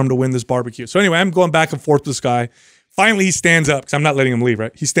entry form to win this barbecue. So anyway, I'm going back and forth with this guy. Finally, he stands up because I'm not letting him leave,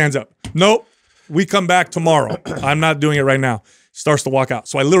 right? He stands up. Nope, we come back tomorrow. I'm not doing it right now. Starts to walk out.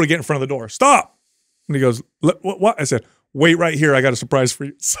 So I literally get in front of the door. Stop. And he goes, what? I said, wait right here. I got a surprise for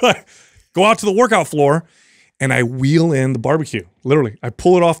you. So I go out to the workout floor, and I wheel in the barbecue. Literally, I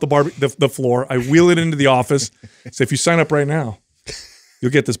pull it off the floor. I wheel it into the office. So if you sign up right now,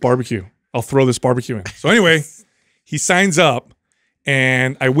 you'll get this barbecue. I'll throw this barbecue in. So anyway, he signs up,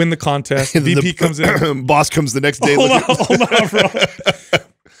 and I win the contest. VP comes in. Boss comes the next day. Hold on, bro.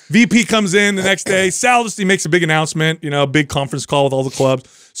 VP comes in the next day. Sal, he makes a big announcement, a big conference call with all the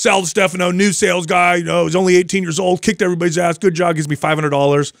clubs. Sal Stefano, new sales guy, he's only 18 years old, kicked everybody's ass. Good job, gives me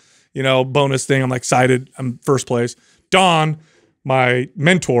 $500. Bonus thing. I'm like excited. I'm first place. Don, my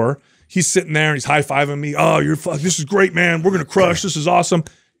mentor, he's sitting there and he's high-fiving me. Oh, this is great, man. We're going to crush. This is awesome.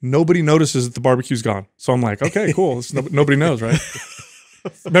 Nobody notices that the barbecue's gone. So I'm like, okay, cool. Nobody knows, right?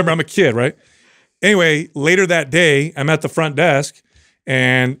 Remember, I'm a kid, right? Anyway, later that day, I'm at the front desk,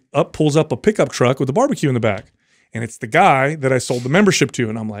 and pulls up a pickup truck with a barbecue in the back. And it's the guy that I sold the membership to.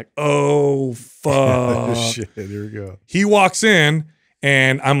 And I'm like, oh, fuck. Shit, here we go. He walks in,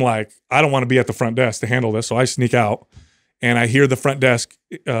 and I'm like, I don't want to be at the front desk to handle this. So I sneak out, and I hear the front desk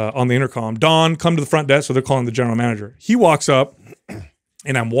on the intercom, Don, come to the front desk. So they're calling the general manager. He walks up,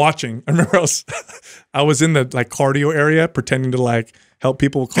 and I'm watching. I remember I was in the cardio area pretending to help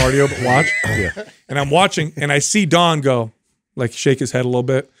people with cardio, but watch. Yeah. And I'm watching, and I see Don go, shake his head a little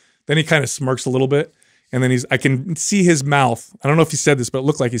bit. Then he kind of smirks a little bit. And then I can see his mouth. I don't know if he said this, but it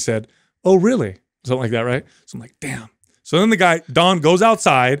looked like he said, oh, really? Something like that, right? So I'm like, damn. So then Don goes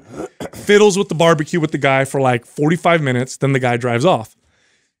outside, fiddles with the barbecue with the guy for 45 minutes. Then the guy drives off.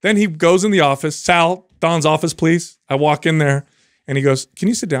 Then he goes in the office. Sal, Don's office, please. I walk in there, and he goes, can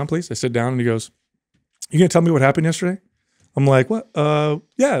you sit down, please? I sit down, and he goes, you going to tell me what happened yesterday? I'm like, what?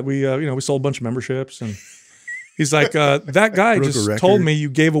 Yeah, we sold a bunch of memberships, and he's like, that guy just told me you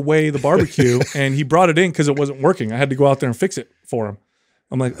gave away the barbecue, and he brought it in because it wasn't working. I had to go out there and fix it for him.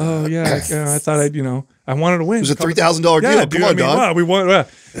 I'm like, oh, yeah, I thought I wanted to win. It was a $3,000 deal. Yeah, Come on, Don. Wow, we won.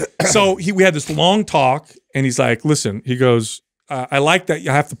 So we had this long talk, and he's like, listen, he goes, I like that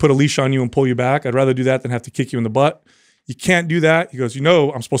you have to put a leash on you and pull you back. I'd rather do that than have to kick you in the butt. You can't do that. He goes,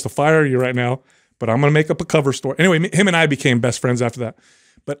 I'm supposed to fire you right now, but I'm going to make up a cover story. Anyway, him and I became best friends after that.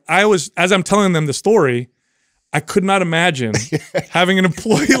 But as I'm telling them the story, I could not imagine having an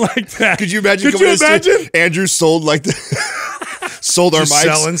employee like that. Could you imagine? Andrew sold sold our mics,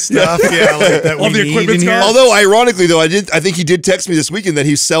 selling stuff. Yeah, that all the equipment's gone. Although ironically, though, I think he did text me this weekend that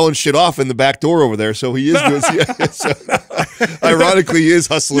he's selling shit off in the back door over there. So he is doing. So, ironically, he is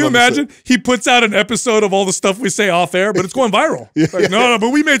hustling. Can you imagine? He puts out an episode of all the stuff we say off air, but it's going viral. No,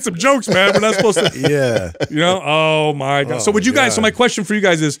 but we made some jokes, man. We're not supposed to. Yeah. Oh my god. So would you guys? So my question for you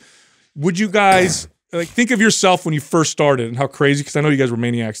guys is, would you guys? Think of yourself when you first started and how crazy, because I know you guys were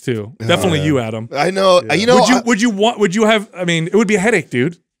maniacs too. Definitely you, Adam. I know. Yeah. Would you have, it would be a headache,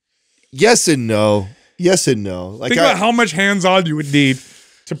 dude. Yes and no. Yes and no. Think about how much hands-on you would need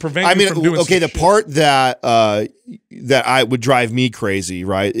to prevent you from doing okay, the shit. part that I would drive me crazy,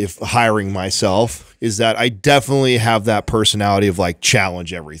 right, if hiring myself, is that I definitely have that personality of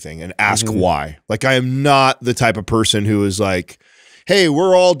challenge everything and ask why. I am not the type of person who is hey,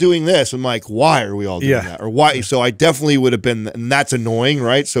 we're all doing this. I'm like, why are we all doing that? Or why? So I definitely would have been, and that's annoying,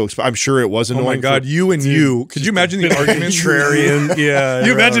 right? So I'm sure it was annoying. Oh my God, you and you. Could you imagine the arguments? Contrarian. Yeah.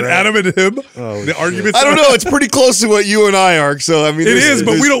 You imagine Adam and him? Oh, the arguments. I don't know. It's pretty close to what you and I are. So I mean, it is,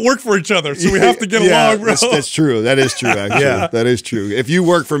 but we don't work for each other, so we have to get along, bro. That's true. That is true, actually. That is true. If you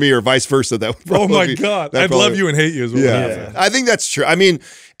work for me or vice versa, that would probably oh my God, I'd love you and hate you as well. Yeah, I think that's true. I mean,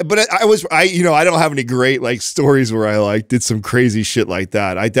 but I I don't have any great like stories where I like did some crazy shit like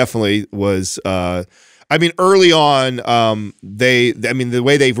that. I definitely was. I mean, early on, the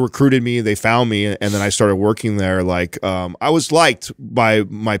way they've recruited me, they found me, and then I started working there. Like, I was liked by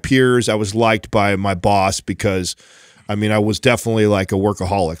my peers. I was liked by my boss because, I mean, I was definitely like a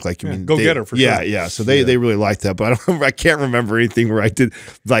workaholic. Like, I mean, go getter for sure. Yeah. So they really liked that, but I can't remember anything where I did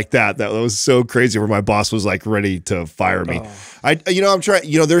like that. That was so crazy where my boss was like ready to fire me. I'm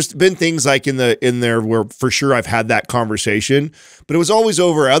trying. There's been things like in there where for sure I've had that conversation, but it was always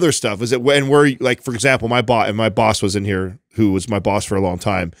over other stuff. Is it when we're like, for example, my boss was in here, who was my boss for a long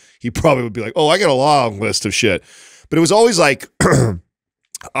time. He probably would be like, "Oh, I got a long list of shit," but it was always like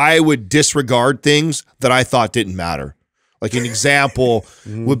I would disregard things that I thought didn't matter. Like an example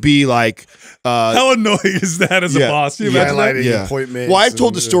would be like, how annoying is that as a boss? You imagine that? Appointments. Well, I've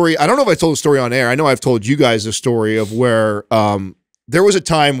told the story. I don't know if I told the story on air. I know I've told you guys the story of where there was a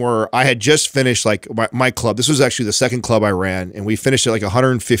time where I had just finished like my club. This was actually the second club I ran, and we finished at like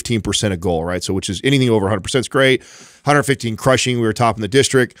 115% a goal, right? So which is anything over 100% is great. 115 crushing. We were top in the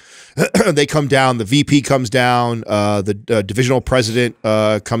district. They come down. The VP comes down. The divisional president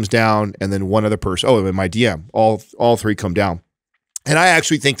comes down, and then one other person. Oh, and my DM. All three come down, and I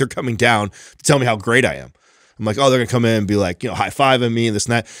actually think they're coming down to tell me how great I am. I'm like, oh, they're going to come in and be like, high-fiving me and this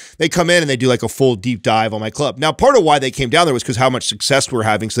and that. They come in and they do like a full deep dive on my club. Now, part of why they came down there was because how much success we were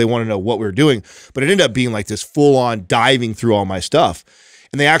having, so they want to know what we were doing. But it ended up being like this full-on diving through all my stuff.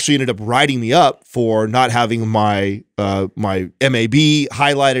 And they actually ended up writing me up for not having my my MAB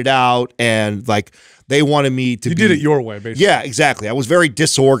highlighted out, and like they wanted me to. You did it your way, basically. Yeah, exactly. I was very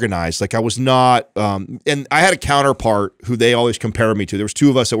disorganized. Like I was not, and I had a counterpart who they always compared me to. There was two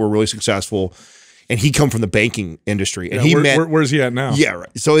of us that were really successful. And he come from the banking industry, and where's he at now? Yeah, right.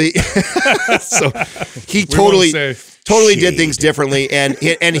 So he, he totally did things differently, and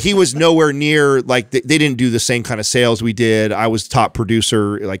he was nowhere near like they didn't do the same kind of sales we did. I was top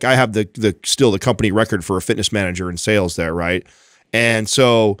producer. Like I have still the company record for a fitness manager in sales there, right? And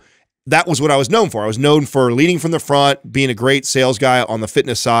so that was what I was known for. I was known for leading from the front, being a great sales guy on the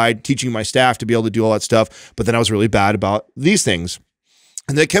fitness side, teaching my staff to be able to do all that stuff. But then I was really bad about these things,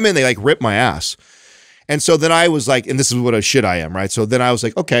 and they come in, they like rip my ass. And so then I was like, and this is what a shit I am, right? So then I was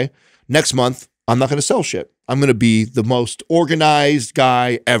like, okay, next month, I'm not going to sell shit. I'm going to be the most organized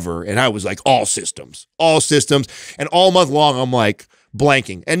guy ever. And I was like, all systems. And all month long, I'm like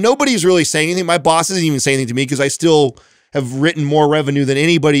blanking. And nobody's really saying anything. My boss isn't even saying anything to me because I still have written more revenue than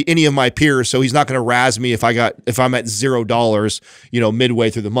any of my peers. So he's not going to razz me if I'm at $0, midway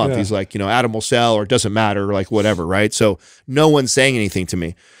through the month. Yeah. He's like, Adam will sell, or it doesn't matter, or like whatever, right? So no one's saying anything to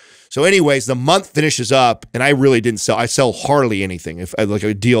me. So anyways, the month finishes up, and I really didn't sell. I sell hardly anything. If like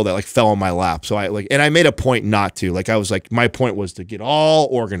a deal that like fell on my lap. So I made a point not to. Like I was like, my point was to get all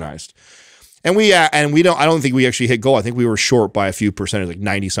organized. And I don't think we actually hit goal. I think we were short by a few percentage, like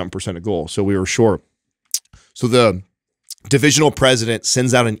 90-something% of goal. So we were short. So the divisional president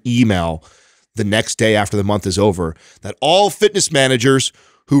sends out an email the next day after the month is over that all fitness managers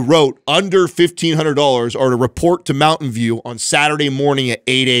who wrote under $1,500 are to report to Mountain View on Saturday morning at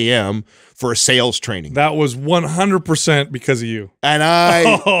 8 a.m. for a sales training. That was 100% because of you. And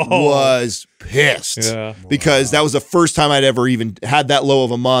I was pissed because that was the first time I'd ever even had that low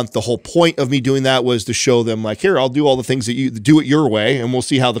of a month. The whole point of me doing that was to show them like, here, I'll do all the things that you do it your way, and we'll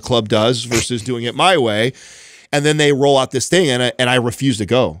see how the club does versus doing it my way. And then they roll out this thing, and I refused to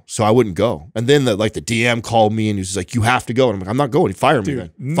go, so I wouldn't go. And then the DM called me, and he was like, "You have to go." And I'm like, "I'm not going. Fire me,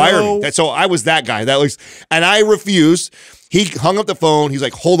 then. Fire me." So I was that guy. And I refused. He hung up the phone. He's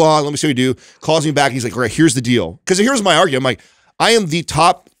like, "Hold on, let me see what you do." Calls me back. He's like, "All right, here's the deal." Because here's my argument. I'm like, I am the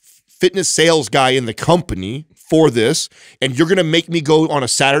top fitness sales guy in the company for this, and you're going to make me go on a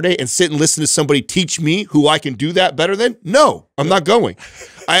Saturday and sit and listen to somebody teach me who I can do that better than? No, I'm not going.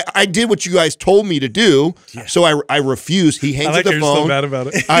 I did what you guys told me to do, so I refused. He hangs up the phone. You're still mad about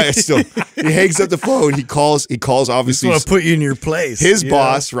it. He hangs up the phone. He calls. Obviously, want to put you in your place. His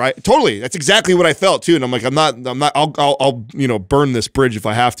boss, right? Totally. That's exactly what I felt too. And I'm like, I'm not. I'll burn this bridge if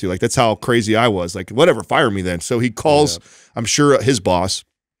I have to. Like that's how crazy I was. Like whatever, fire me then. So he calls. I'm sure his boss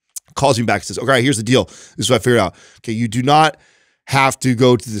calls me back and says, "Okay, here's the deal. This is what I figured out. Okay, you do not have to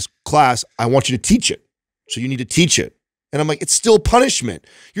go to this class. I want you to teach it. So you need to teach it." And I'm like, it's still punishment.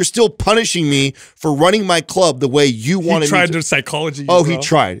 You're still punishing me for running my club the way you wanted me to. He tried to psychology you, Oh, bro. he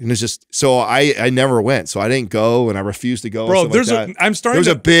tried. And it's just, so I never went. So I didn't go and I refused to go. Bro, there's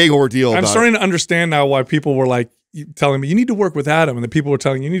a big ordeal. I'm starting to understand now why people were like telling me, you need to work with Adam. And the people were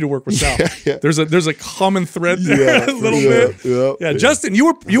telling you need to work with Sal. Yeah. There's a common thread there a little bit. Yeah. Justin, you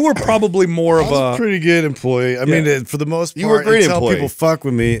were probably more of a pretty good employee. I mean, for the most part, you were a great employee. People fuck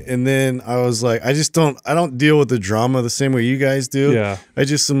with me, and then I was like, I don't deal with the drama the same way you guys do. Yeah. I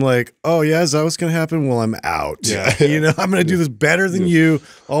just am like, oh yeah, is that what's gonna happen? Well, I'm out. Yeah. You know, I'm gonna do this better than you,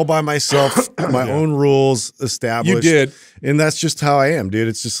 all by myself, my own rules established. You did. And that's just how I am, dude.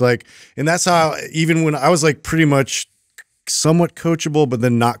 It's just like, and that's how, even when I was like pretty much somewhat coachable, but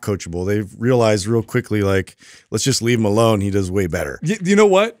then not coachable, they realized real quickly, like, let's just leave him alone. He does way better. You know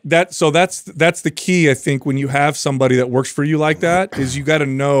what? That's the key, I think, when you have somebody that works for you like that, is you got to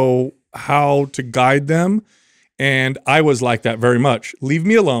know how to guide them. And I was like that very much. Leave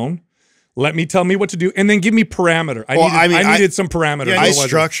me alone. Let me tell me what to do, and then give me parameter. I needed some parameters. Yeah,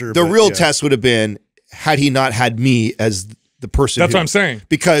 structure. The real test would have been had he not had me as the person. That's what I'm saying.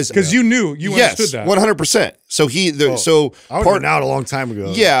 Because you knew, you understood that. 100%. So I would have been out a long time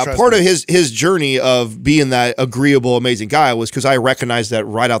ago. Yeah, part of his journey of being that agreeable, amazing guy was because I recognized that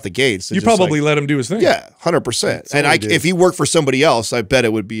right out the gates. You probably let him do his thing. Yeah, 100%. And if he worked for somebody else, I bet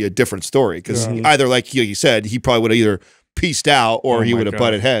it would be a different story. Because either, like you said, he probably would have either pieced out or he would have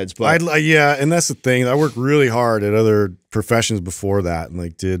butted heads. But yeah, and that's the thing. I worked really hard at other professions before that, and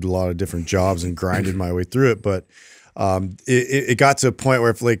like did a lot of different jobs and grinded my way through it. But it got to a point where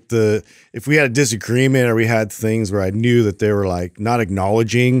if we had a disagreement or we had things where I knew that they were like not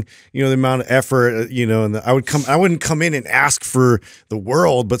acknowledging, you know, the amount of effort, you know, and I wouldn't come in and ask for the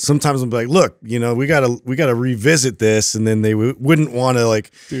world, but sometimes I'd be like, look, you know, we gotta revisit this, and then they wouldn't want to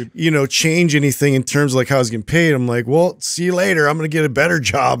like, you know, change anything in terms of like how I was getting paid. I'm like, well, see you later. I'm gonna get a better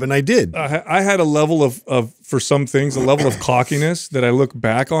job, and I did. I had a level of for some things, a level of cockiness that I look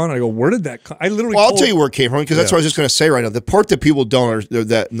back on. I go, where did that? I literally. Well, I'll tell you where it came from, because that's what I was just going to say right now. The part that people don't,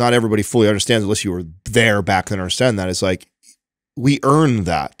 that not everybody fully understands, unless you were there back then, understand that, is like, we earned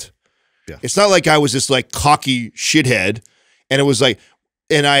that. Yeah. It's not like I was this like cocky shithead, and it was like,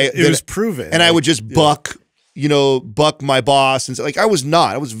 it was proven, and I would just buck my boss, and like I was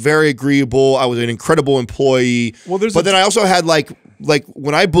not. I was very agreeable. I was an incredible employee. Well, but then I also had like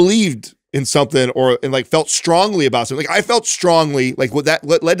when I believed in something and like felt strongly about something. Like I felt strongly, like what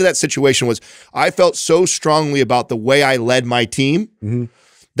led to that situation was I felt so strongly about the way I led my team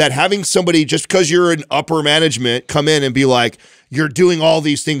that having somebody, just because you're in upper management, come in and be like, you're doing all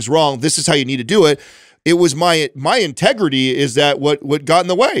these things wrong, this is how you need to do it. It was my integrity is that what got in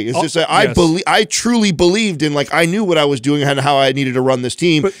the way. It's just that I truly believed in, like, I knew what I was doing and how I needed to run this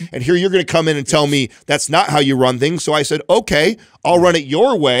team. And here you're going to come in and tell me that's not how you run things. So I said, okay, I'll run it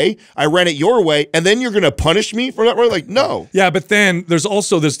your way. I ran it your way. And then you're going to punish me for that? Like, no. Yeah, but then there's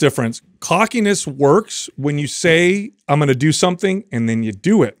also this difference. Cockiness works when you say, I'm going to do something, and then you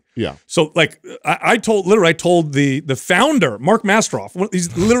do it. Yeah. So like I told the founder, Mark Mastroff,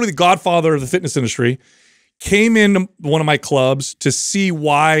 he's literally the godfather of the fitness industry, came into one of my clubs to see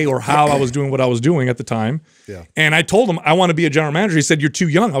why or how I was doing what I was doing at the time. Yeah. And I told him, I want to be a general manager. He said, you're too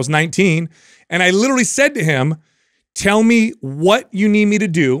young. I was 19. And I literally said to him, tell me what you need me to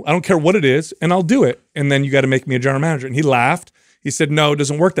do. I don't care what it is, and I'll do it. And then you got to make me a general manager. And he laughed. He said, no, it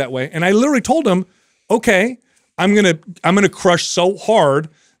doesn't work that way. And I literally told him, okay, I'm gonna crush so hard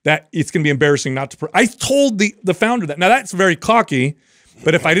that it's going to be embarrassing not to. I told the founder that. Now that's very cocky,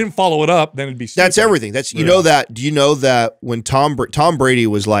 but if I didn't follow it up, then it'd be stupid. That's everything. That's know that. Do you know that when Tom Brady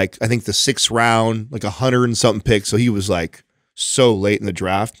was like, I think the 6th round, like 100 and something pick, so he was like so late in the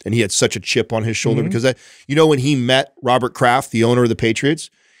draft, and he had such a chip on his shoulder because that. You know when he met Robert Kraft, the owner of the Patriots,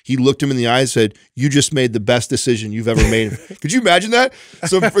 he looked him in the eye and said, "You just made the best decision you've ever made." Could you imagine that?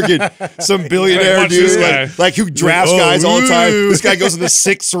 Some billionaire dude like who drafts guys all the time. This guy goes in the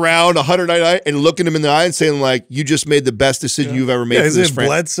 6th round, 199, and looking him in the eye and saying, like, "You just made the best decision you've ever made." Yeah, for this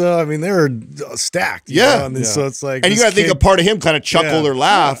Bledsoe. I mean, they were stacked. So it's like, and you got to think a part of him kind of chuckle or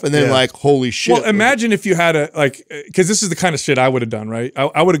laugh, and then like, "Holy shit!" Well, imagine if you had because this is the kind of shit I would have done, right?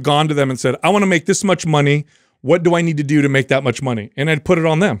 I would have gone to them and said, "I want to make this much money. What do I need to do to make that much money?" And I'd put it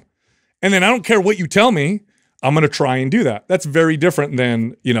on them. And then I don't care what you tell me, I'm going to try and do that. That's very different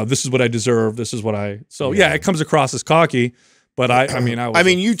than, this is what I deserve. This is what yeah, it comes across as cocky, but I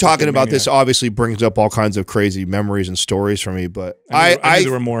mean, you talking about this obviously brings up all kinds of crazy memories and stories for me, but I knew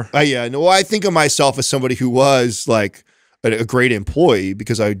there were more. I think of myself as somebody who was like a great employee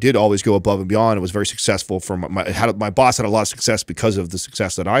because I did always go above and beyond. It was very successful for my boss had a lot of success because of the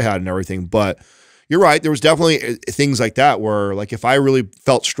success that I had and everything. But you're right. There was definitely things like that where, like, if I really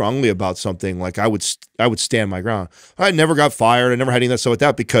felt strongly about something, like I would stand my ground. I never got fired. I never had any of that stuff like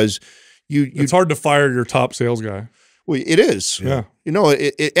that because it's hard to fire your top sales guy. Well, it is. Yeah. You know,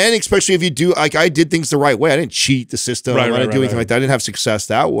 and especially if you do, like, I did things the right way. I didn't cheat the system. I didn't do anything like that. I didn't have success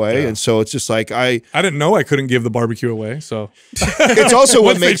that way. Yeah. And so it's just like I didn't know I couldn't give the barbecue away. So it's also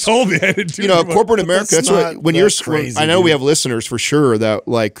what makes, they told me I didn't do corporate America. That's what, when you're crazy, I know we have listeners for sure that,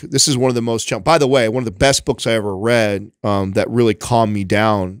 like, this is one of the most, by the way, one of the best books I ever read that really calmed me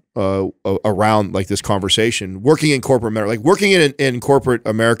down around, like, this conversation. Working in corporate America, like working in corporate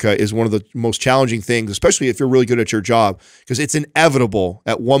America is one of the most challenging things, especially if you're really good at your job, because it's inevitable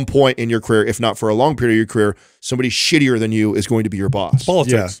at one point in your career, if not for a long period of your career, somebody shittier than you is going to be your boss. It's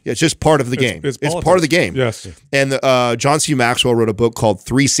politics. Yeah, it's just part of the game. It's part of the game. Yes. And John C. Maxwell wrote a book called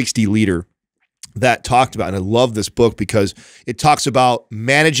 360 Leader that talked about, and I love this book because it talks about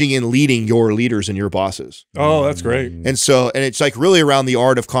managing and leading your leaders and your bosses. Oh, that's great. And it's like really around the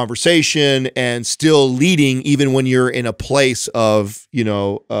art of conversation and still leading even when you're in a place of,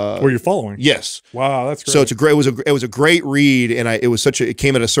 where you're following. Yes. Wow, that's great. So it was a great read, and it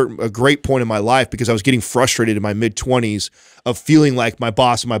came at a great point in my life because I was getting frustrated in my mid-20s of feeling like my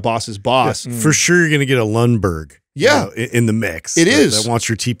boss and my boss's boss. Yeah. For sure you're going to get a Lundberg. Yeah, in the mix. It is. That wants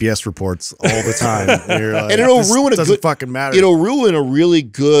your TPS reports all the time. And, you're like, and it'll ruin doesn't fucking matter. It'll ruin a really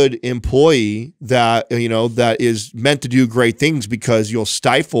good employee that that is meant to do great things because you'll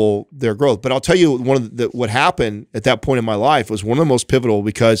stifle their growth. But I'll tell you, what happened at that point in my life was one of the most pivotal,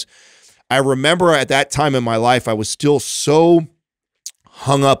 because I remember at that time in my life I was still so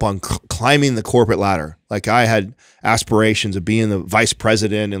hung up on climbing the corporate ladder. Like, I had aspirations of being the vice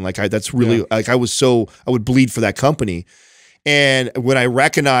president, and I would bleed for that company. And when I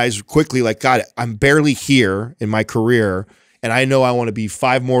recognized quickly, like, God, I'm barely here in my career, and I know I want to be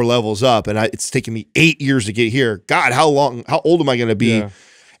 5 more levels up, and it's taken me 8 years to get here. God, how old am I going to be? Yeah.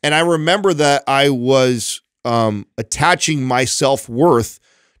 And I remember that I was attaching my self-worth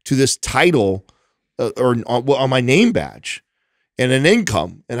to this title on my name badge and an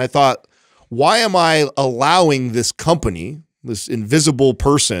income. And I thought, why am I allowing this company, this invisible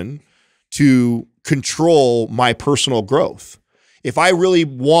person, to control my personal growth? If I really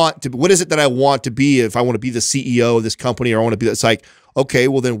want to, what is it that I want to be? If I want to be the CEO of this company, or I want to be, it's like, okay,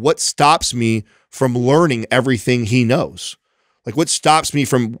 well then what stops me from learning everything he knows? Like, what stops me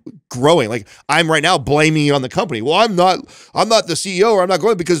from growing? Like, I'm right now blaming it on the company. Well, I'm not the CEO, or I'm not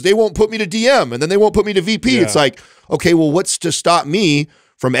going because they won't put me to DM, and then they won't put me to VP. Yeah. It's like, okay, well, what's to stop me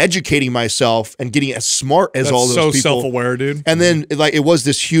from educating myself and getting as smart as all those people? So self-aware, dude. And then, like, it was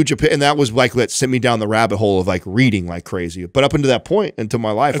this huge, and that was like what sent me down the rabbit hole of, like, reading like crazy. But up until that point, into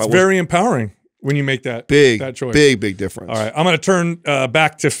my life, it's very empowering when you make that choice. Big difference. All right, I'm going to turn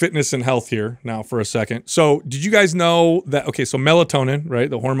back to fitness and health here now for a second. So, did you guys know that? Okay, so melatonin, right,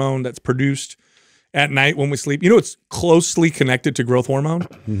 the hormone that's produced at night when we sleep, it's closely connected to growth hormone.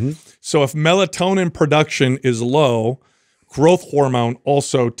 Mm-hmm. So, if melatonin production is low, growth hormone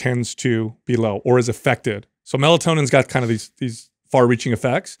also tends to be low or is affected. So melatonin's got kind of these far-reaching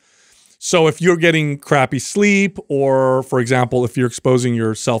effects. So if you're getting crappy sleep, or, for example, if you're exposing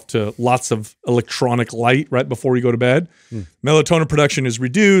yourself to lots of electronic light right before you go to bed, melatonin production is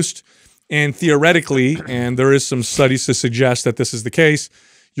reduced. And theoretically, and there is some studies to suggest that this is the case,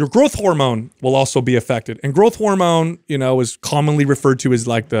 your growth hormone will also be affected. And growth hormone, is commonly referred to as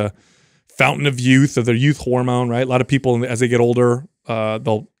like the fountain of youth, or the youth hormone, right? A lot of people, as they get older,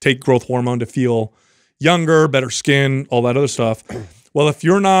 they'll take growth hormone to feel younger, better skin, all that other stuff. Well, if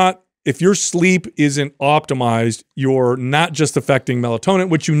your sleep isn't optimized, you're not just affecting melatonin,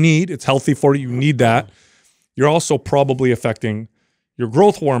 which you need. It's healthy for you. You need that. You're also probably affecting your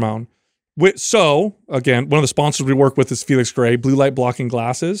growth hormone. So, again, one of the sponsors we work with is Felix Gray, blue light blocking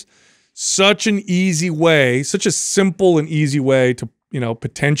glasses. Such an easy way, such a simple and easy way to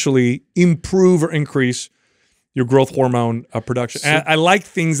potentially improve or increase your growth hormone production. And I like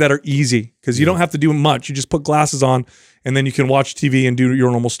things that are easy because you don't have to do much. You just put glasses on, and then you can watch TV and do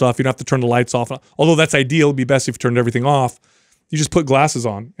your normal stuff. You don't have to turn the lights off. Although that's ideal. It'd be best if you turned everything off. You just put glasses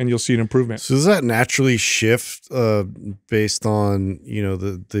on, and you'll see an improvement. So does that naturally shift based on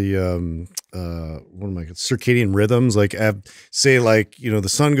circadian rhythms? Like, say, like, the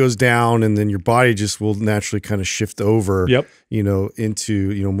sun goes down, and then your body just will naturally kind of shift over,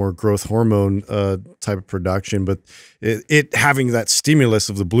 into more growth hormone type of production. But it having that stimulus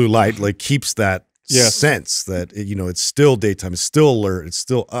of the blue light like keeps that. Yes. Sense that it's still daytime, it's still alert, it's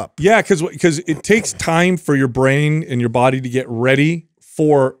still up. Yeah, because it takes time for your brain and your body to get ready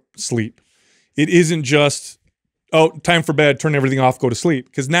for sleep. It isn't just oh, time for bed, turn everything off, go to sleep.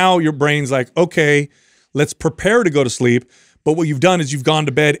 Because now your brain's like, okay, let's prepare to go to sleep. But what you've done is you've gone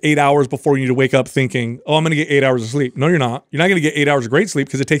to bed 8 hours before you need to wake up thinking, oh, I'm going to get 8 hours of sleep. No, you're not. You're not going to get 8 hours of great sleep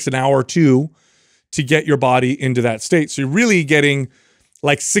because it takes an hour or two to get your body into that state. So you're really getting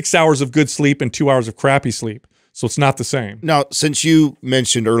like 6 hours of good sleep and 2 hours of crappy sleep. So it's not the same. Now, since you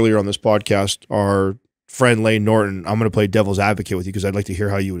mentioned earlier on this podcast, our friend Lane Norton, I'm going to play devil's advocate with you because I'd like to hear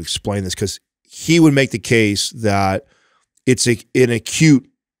how you would explain this, because he would make the case that it's an acute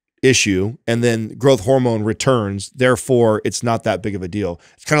issue and then growth hormone returns. Therefore, it's not that big of a deal.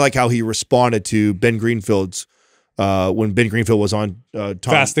 It's kind of like how he responded to Ben Greenfield's when Ben Greenfield was on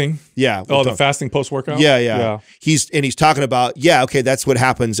fasting. Yeah. Oh, the fasting post-workout? Yeah. He's talking about, okay, that's what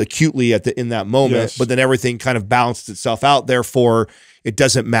happens acutely in that moment, yes. but then everything kind of balanced itself out. Therefore, it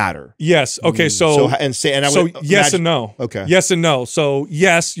doesn't matter. Yes. Okay. So yes and no. Okay. Yes and no. So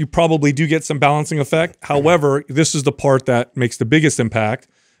yes, you probably do get some balancing effect. However, this is the part that makes the biggest impact,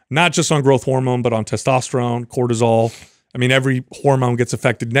 not just on growth hormone, but on testosterone, cortisol. I mean, every hormone gets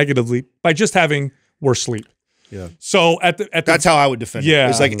affected negatively by just having worse sleep. Yeah. So that's how I would defend it.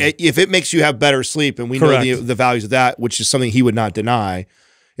 It's like if it makes you have better sleep, and we Correct. know the values of that, which is something he would not deny.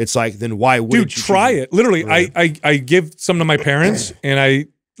 It's like, then why wouldn't you try it? Literally, right. I give some to my parents, and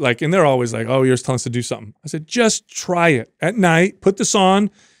and they're always like, "Oh, you're just telling us to do something." I said, "Just try it at night. Put this on,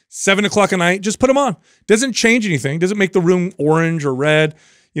 7 o'clock at night. Just put them on. Doesn't change anything. Doesn't make the room orange or red,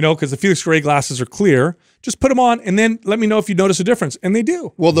 because the Felix Gray glasses are clear. Just put them on, and then let me know if you notice a difference." And they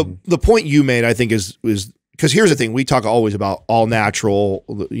do. Well, the point you made, I think, is because here's the thing: we talk always about all natural,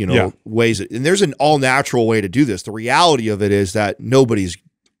 ways, and there's an all natural way to do this. The reality of it is that nobody's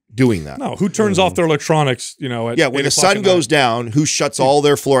doing that. No, who turns off their electronics, at when the sun goes down, who shuts all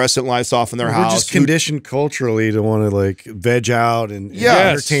their fluorescent lights off in their house? We're just conditioned culturally to want to veg out and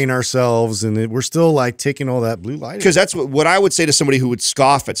entertain ourselves, and we're still taking all that blue light. Because that's what I would say to somebody who would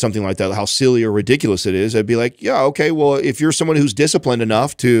scoff at something like that, how silly or ridiculous it is. I'd be like, yeah, okay, well, if you're someone who's disciplined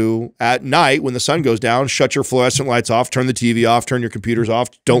enough to, at night when the sun goes down, shut your fluorescent lights off, turn the TV off, turn your computers off,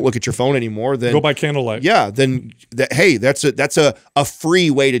 don't look at your phone anymore, then go by candlelight. Yeah, then that's a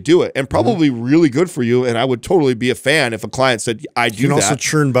free way to do it, and probably really good for you. And I would totally be a fan if a client said, I do that. You can also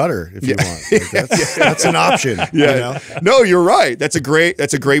churn butter if you want. That's an option. Yeah. No, you're right. That's a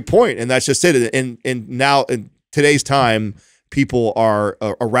great point. And that's just it. And now in today's time, people are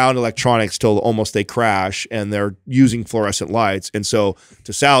around electronics till almost they crash, and they're using fluorescent lights. And so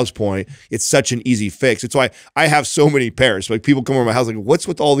to Sal's point, it's such an easy fix. It's why I have so many pairs. Like, people come over my house like, what's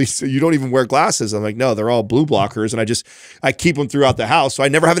with all these? You don't even wear glasses. I'm like, no, they're all blue blockers. And I keep them throughout the house. So I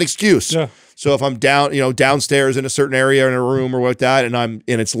never have an excuse. Yeah. So if I'm downstairs in a certain area in a room or what that, and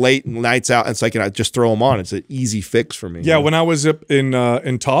it's late and lights out, and it's like, I just throw them on. It's an easy fix for me. Yeah. When I was up in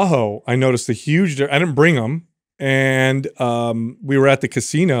Tahoe, I noticed a huge, I didn't bring them. And we were at the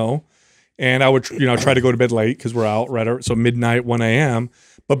casino, and I would try to go to bed late because we're out so midnight, 1 a.m.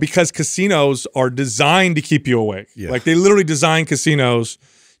 But because casinos are designed to keep you awake, like they literally design casinos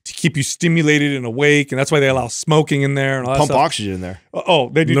to keep you stimulated and awake, and that's why they allow smoking in there and all that pump stuff. Oxygen in there. Oh,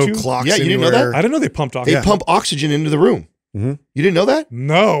 they do no too? Clocks yeah, you anywhere. didn't know that? I didn't know they pumped oxygen. They pump oxygen into the room. You didn't know that?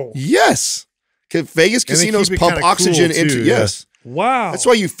 No. Yes. Vegas casinos pump oxygen into yes. Wow. That's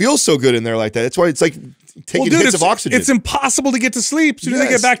why you feel so good in there like that. That's why it's like taking hits of oxygen. It's impossible to get to sleep as soon as I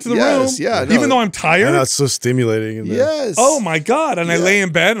get back to the room. Yeah, even though I'm tired. I know, it's so stimulating in there. Yes. Oh my God. And I lay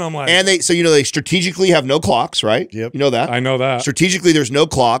in bed and I'm like. And they strategically have no clocks, right? Yep. You know that? I know that. Strategically, there's no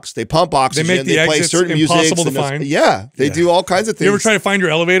clocks. They pump oxygen. They make the play exits certain music. impossible to find. Yeah. They do all kinds of things. You ever try to find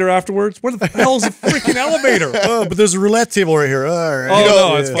your elevator afterwards? Where the hell is the freaking elevator? Oh, but there's a roulette table right here. All right.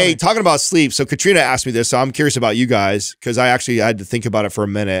 No, it's funny. Hey, talking about sleep. So Katrina asked me this, so I'm curious about you guys, because I had to think about it for a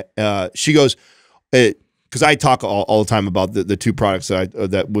minute. She goes, because I talk all the time about the two products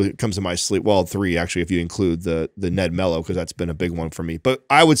that comes to my sleep. Well, three actually, if you include the Ned Mellow, because that's been a big one for me. But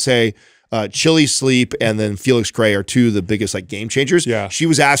I would say Chili Sleep and then Felix Gray are two of the biggest game changers. Yeah. She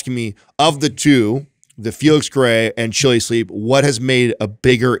was asking me, of the two, the Felix Gray and Chili Sleep, what has made a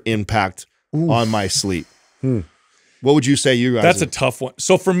bigger impact on my sleep? What would you say, you guys? That's a tough one.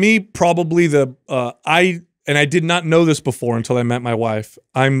 So for me, probably I did not know this before until I met my wife.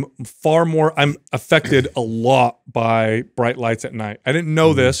 I'm affected a lot by bright lights at night. I didn't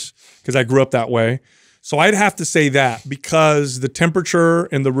know this because I grew up that way. So I'd have to say that, because the temperature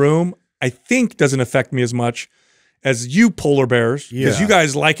in the room, I think, doesn't affect me as much as you polar bears, because you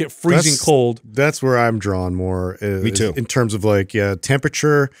guys like it freezing cold. That's where I'm drawn more. Me too. In terms of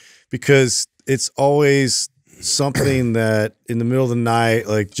temperature, because it's always something that in the middle of the night,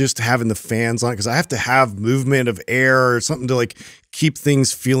 like just having the fans on, because I have to have movement of air or something to like keep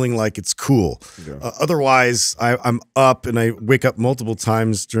things feeling like it's cool. Yeah. Otherwise, I'm up and I wake up multiple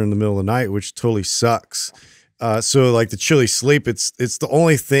times during the middle of the night, which totally sucks. So like the chilly sleep, it's the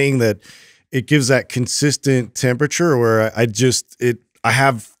only thing that it gives that consistent temperature where I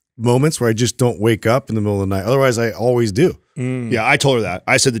have moments where I just don't wake up in the middle of the night. Otherwise, I always do. Yeah, I told her that.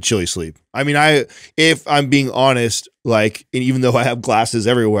 I said the chilly sleep. I mean, if I'm being honest, like, and even though I have glasses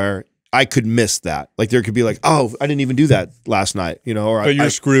everywhere, I could miss that. Like, there could be like, oh, I didn't even do that last night, you know? Or but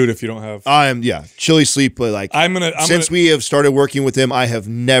you're screwed if you don't have. Chilly sleep. But like, since we have started working with him, I have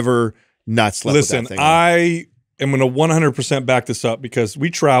never not slept with that thing. I am going to 100% back this up because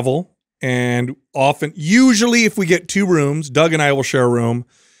we travel, and usually if we get 2 rooms, Doug and I will share a room,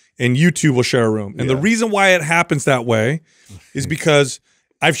 and you two will share a room. And the reason why it happens that way is because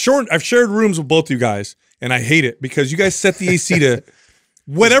I've shared rooms with both you guys, and I hate it because you guys set the AC to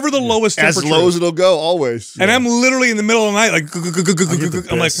whatever the lowest temperature. As low as it'll go, always. And I'm literally in the middle of the night, like,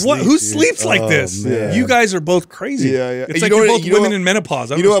 I'm like, what? Who sleeps like this? Man. You guys are both crazy. Yeah. It's like you're both women in menopause.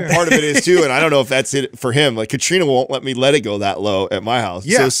 You know what part of it is too, and I don't know if that's it for him. Like Katrina won't let me let it go that low at my house.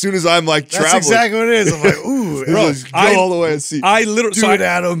 Yeah. So as soon as I'm like traveling, that's exactly what it is. I'm like, ooh, bro, go all the way and see. I literally do it,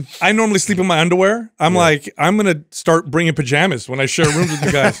 Adam. I normally sleep in my underwear. I'm like, I'm gonna start bringing pajamas when I share rooms with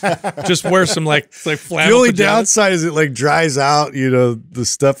you guys. Just wear some like flannel. The only pajamas. downside is it like dries out, the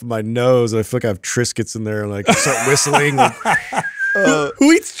stuff in my nose, and I feel like I have Triscuits in there, and like I start whistling.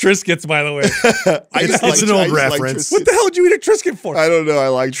 Who eats Triscuits, by the way? It's an old reference. What the hell did you eat a Triscuit for? I don't know. I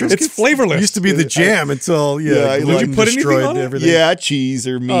like Triscuits. It's flavorless. It used to be the jam until did you put anything on it? Everything. Yeah, cheese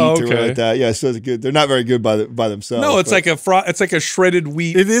or meat or like that. Yeah, so it's good. They're not very good by themselves. No, it's like a shredded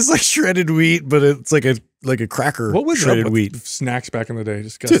wheat. It is like shredded wheat, but it's like a cracker. What was shredded up with wheat snacks back in the day?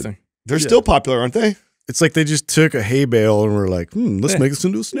 Disgusting. They're still popular, aren't they? It's like they just took a hay bale and were like, let's make this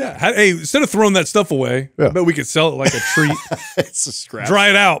into a snack. Yeah. Hey, instead of throwing that stuff away, I bet we could sell it like a treat. It's a scrap. Dry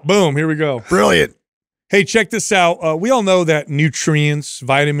it out. Boom. Here we go. Brilliant. Hey, check this out. We all know that nutrients,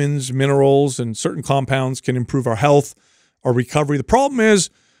 vitamins, minerals, and certain compounds can improve our health, our recovery. The problem is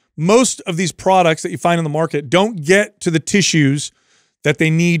most of these products that you find in the market don't get to the tissues that they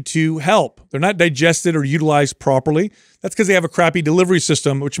need to help. They're not digested or utilized properly. That's because they have a crappy delivery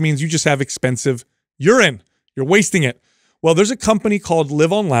system, which means you just have expensive urine. You're wasting it. Well, there's a company called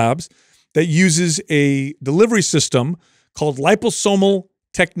Live On Labs that uses a delivery system called liposomal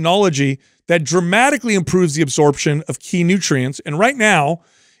technology that dramatically improves the absorption of key nutrients. And right now,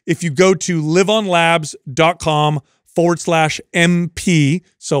 if you go to liveonlabs.com/MP,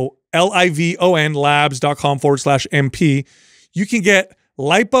 so LIVON labs.com/MP, you can get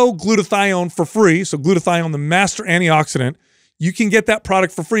lipoglutathione for free. So glutathione, the master antioxidant, you can get that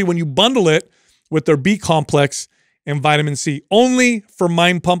product for free when you bundle it with their B complex and vitamin C, only for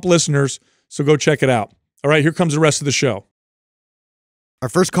Mind Pump listeners. So go check it out. All right, here comes the rest of the show. Our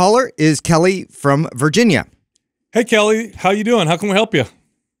first caller is Kelly from Virginia. Hey, Kelly, how you doing? How can we help you?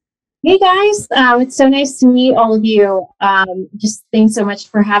 Hey, guys. It's so nice to meet all of you. Just thanks so much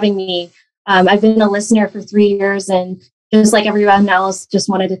for having me. I've been a listener for 3 years, and just like everyone else, just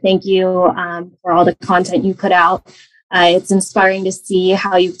wanted to thank you for all the content you put out. It's inspiring to see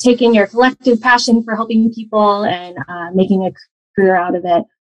how you've taken your collective passion for helping people and making a career out of it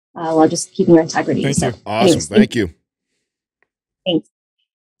while just keeping your integrity. Thank you. Awesome. Anyways, thank you. Thanks.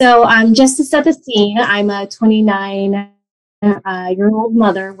 So just to set the scene, I'm a 29-year-old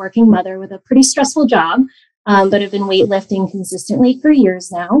mother, working mother with a pretty stressful job, but have been weightlifting consistently for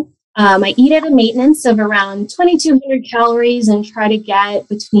years now. I eat at a maintenance of around 2,200 calories and try to get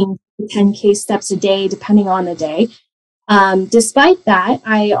between 10K steps a day, depending on the day. Despite that,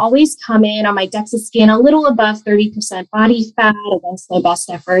 I always come in on my DEXA scan a little above 30% body fat against my best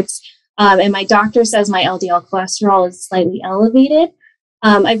efforts. And my doctor says my LDL cholesterol is slightly elevated.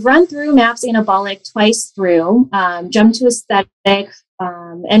 I've run through MAPS Anabolic twice through, jumped to aesthetic,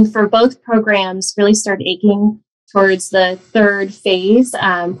 and for both programs really started aching towards the third phase,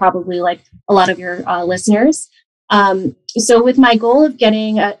 probably like a lot of your listeners. So with my goal of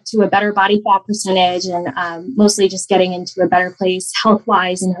getting to a better body fat percentage and mostly just getting into a better place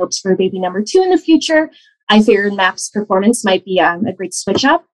health-wise in hopes for baby number 2 in the future, I figured MAPS Performance might be a great switch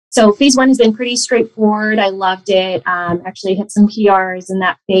up. So phase 1 has been pretty straightforward. I loved it. Actually hit some PRs in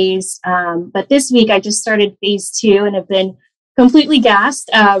that phase. But this week I just started phase 2 and have been completely gassed.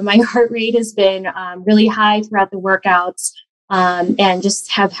 My heart rate has been really high throughout the workouts. And just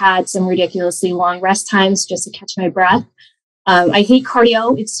have had some ridiculously long rest times just to catch my breath. I hate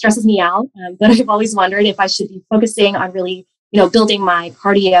cardio. It stresses me out. But I've always wondered if I should be focusing on really building my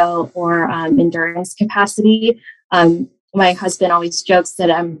cardio or endurance capacity. My husband always jokes that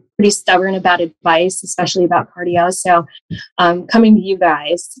I'm pretty stubborn about advice, especially about cardio. So coming to you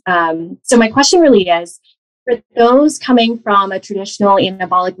guys. So my question really is, for those coming from a traditional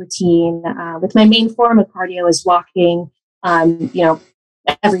anabolic routine, with my main form of cardio is walking,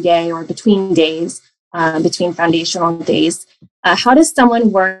 every day or between days, between foundational days, how does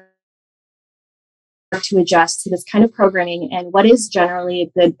someone work to adjust to this kind of programming, and what is generally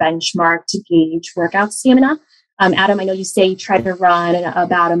a good benchmark to gauge workout stamina? Adam, I know you say you try to run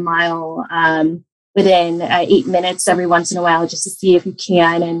about a mile within 8 minutes every once in a while just to see if you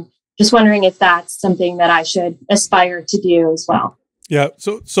can, and just wondering if that's something that I should aspire to do as well. Yeah,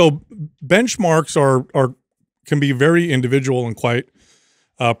 so benchmarks are can be very individual and quite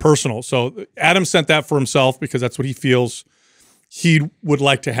personal. So Adam sent that for himself because that's what he feels he would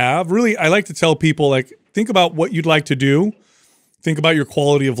like to have. Really, I like to tell people, like, think about what you'd like to do. Think about your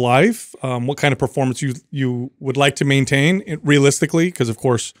quality of life, what kind of performance you would like to maintain realistically, because, of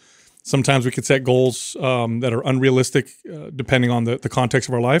course, sometimes we could set goals that are unrealistic depending on the context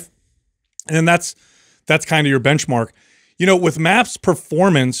of our life. And then that's kind of your benchmark. With MAPS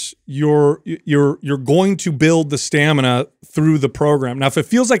performance, you're going to build the stamina through the program. Now, if it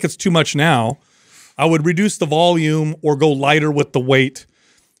feels like it's too much now, I would reduce the volume or go lighter with the weight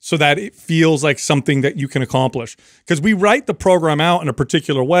so that it feels like something that you can accomplish. Because we write the program out in a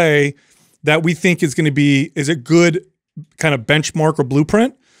particular way that we think is a good kind of benchmark or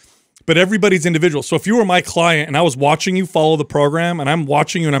blueprint, but everybody's individual. So if you were my client and I was watching you follow the program and I'm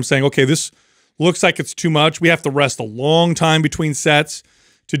watching you and I'm saying, okay, this looks like it's too much. We have to rest a long time between sets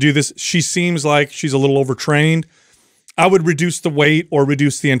to do this. She seems like she's a little overtrained. I would reduce the weight or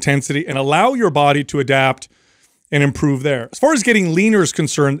reduce the intensity and allow your body to adapt and improve there. As far as getting leaner is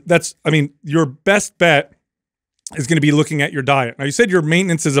concerned, your best bet is going to be looking at your diet. Now, you said your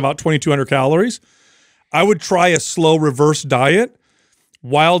maintenance is about 2,200 calories. I would try a slow reverse diet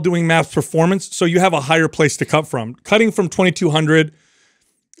while doing MAPS performance so you have a higher place to cut from. Cutting from 2,200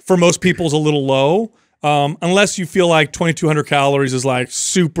 for most people is a little low, unless you feel like 2,200 calories is like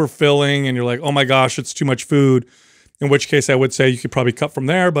super filling and you're like, oh my gosh, it's too much food. In which case I would say you could probably cut from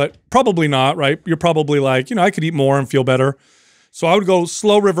there, but probably not, right? You're probably like, I could eat more and feel better. So I would go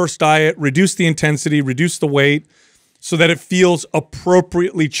slow reverse diet, reduce the intensity, reduce the weight so that it feels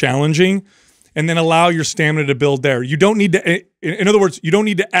appropriately challenging, and then allow your stamina to build there. You don't need to, in other words, you don't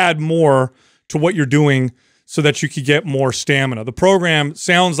need to add more to what you're doing so that you could get more stamina. The program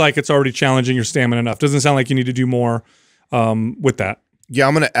sounds like it's already challenging your stamina enough. Doesn't sound like you need to do more with that. Yeah,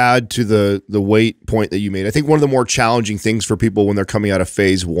 I'm going to add to the weight point that you made. I think one of the more challenging things for people when they're coming out of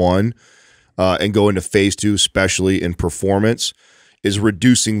phase 1 and go into phase 2, especially in performance, is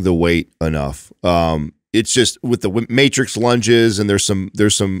reducing the weight enough. It's just with the matrix lunges, and there's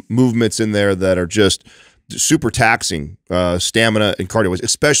some movements in there that are just super taxing stamina and cardio,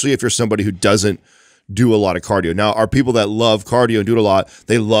 especially if you're somebody who doesn't do a lot of cardio. Now, our people that love cardio and do it a lot,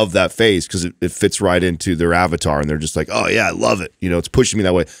 they love that phase because it fits right into their avatar, and they're just like, oh yeah, I love it. It's pushing me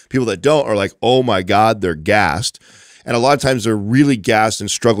that way. People that don't are like, oh my God, they're gassed. And a lot of times they're really gassed and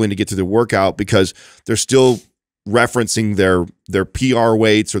struggling to get through the workout because they're still referencing their PR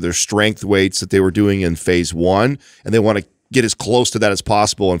weights or their strength weights that they were doing in phase 1, and they want to get as close to that as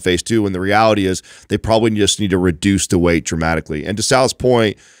possible in phase 2. And the reality is they probably just need to reduce the weight dramatically. And to Sal's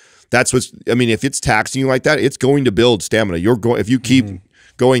point, if it's taxing you like that, it's going to build stamina. If you keep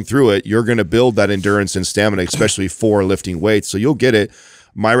going through it, you're going to build that endurance and stamina, especially for lifting weights. So you'll get it.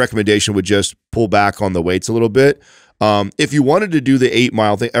 My recommendation would just pull back on the weights a little bit. If you wanted to do the 8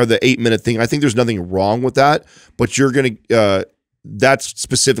 mile thing or the 8-minute thing, I think there's nothing wrong with that, but you're going to, that's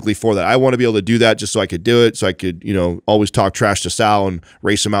specifically for that. I want to be able to do that just so I could do it. So I could, always talk trash to Sal and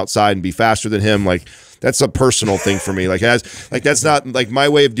race him outside and be faster than him. Like, that's a personal thing for me. That's not like my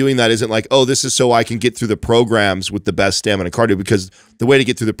way of doing that isn't like, oh, this is so I can get through the programs with the best stamina and cardio, because the way to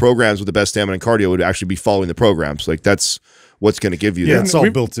get through the programs with the best stamina and cardio would actually be following the programs. Like, that's what's going to give you that. Yeah, it's all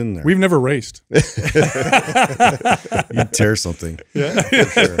built in there. We've never raced. You'd tear something. Yeah. For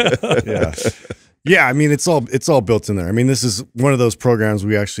sure. Yeah. Yeah, it's all built in there. This is one of those programs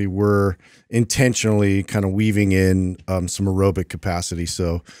we actually were intentionally kind of weaving in some aerobic capacity.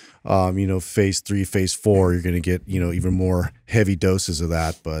 So, phase 3, phase 4, you're going to get, even more heavy doses of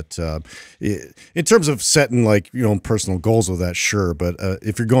that. But in terms of setting personal goals with that, sure. But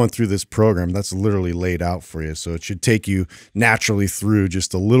if you're going through this program, that's literally laid out for you. So it should take you naturally through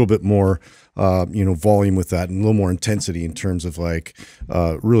just a little bit more volume with that and a little more intensity in terms of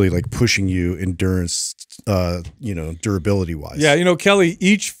really pushing you endurance, durability wise. Yeah. Kelly,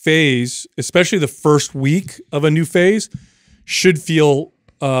 each phase, especially the first week of a new phase, should feel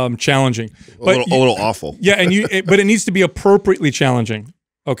challenging. But a little awful. Yeah, and but it needs to be appropriately challenging.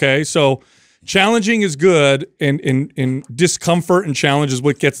 Okay, so challenging is good, and discomfort and challenge is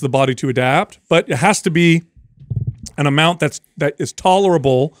what gets the body to adapt. But it has to be an amount that is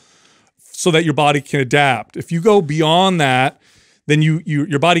tolerable, so that your body can adapt. If you go beyond that, then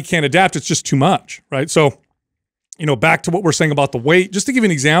your body can't adapt. It's just too much, right? So, back to what we're saying about the weight. Just to give you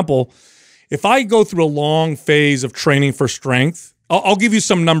an example, if I go through a long phase of training for strength, I'll give you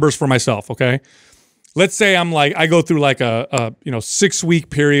some numbers for myself. Okay, let's say I go through like a 6-week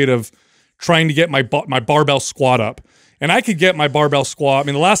period of trying to get my barbell squat up. And I could get my barbell squat. I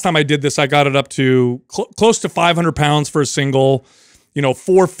mean, the last time I did this, I got it up to close to 500 pounds for a single,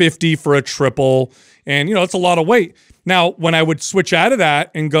 450 for a triple. And, it's a lot of weight. Now, when I would switch out of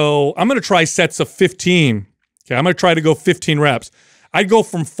that and go, I'm going to try sets of 15. Okay, I'm going to try to go 15 reps. I'd go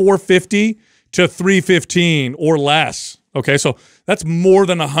from 450 to 315 or less. Okay, so that's more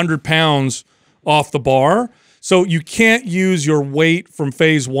than 100 pounds off the bar. So you can't use your weight from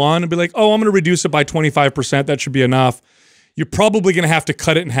phase one and be like, oh, I'm going to reduce it by 25%. That should be enough. You're probably going to have to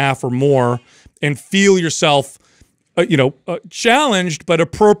cut it in half or more and feel yourself, challenged, but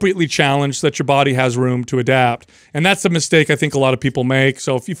appropriately challenged so that your body has room to adapt. And that's a mistake I think a lot of people make.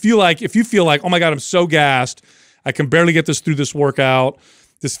 So if you feel like, oh my God, I'm so gassed, I can barely get this through this workout,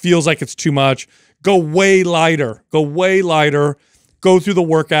 this feels like it's too much, go way lighter, go through the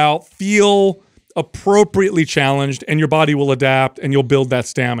workout, feel appropriately challenged, and your body will adapt and you'll build that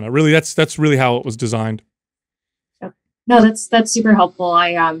stamina. Really, that's really how it was designed. No, that's super helpful.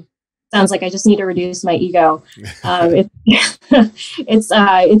 Sounds like I just need to reduce my ego.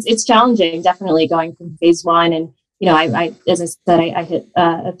 It's challenging, definitely, going from phase one. And, I as I said, I hit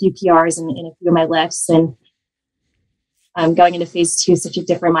a few PRs in a few of my lifts, and going into phase two is such a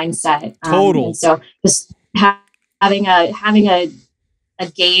different mindset. And so just having a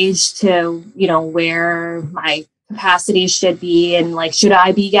gauge to, where my capacity should be, and like, should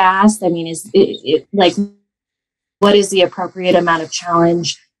I be gassed? I mean, is it like, what is the appropriate amount of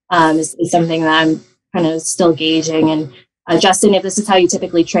challenge? Is something that I'm kind of still gauging. And Justin, if this is how you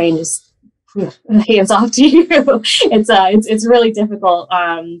typically train, just hands off to you. It's really difficult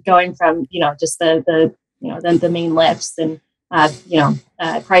going from just the main lifts and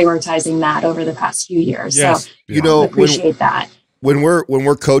prioritizing that over the past few years. Yes. So I appreciate that. When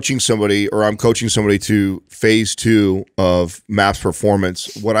we're coaching somebody, or I'm coaching somebody to phase two of MAPS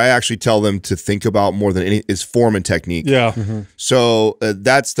performance, what I actually tell them to think about more than any is form and technique. Yeah. Mm-hmm. So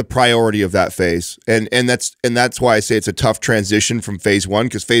that's the priority of that phase, and that's why I say it's a tough transition from phase one,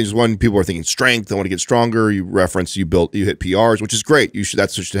 because phase one people are thinking strength, they want to get stronger. You hit PRs, which is great.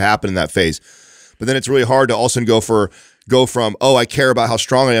 That's what should happen in that phase. But then it's really hard to also go from, oh, I care about how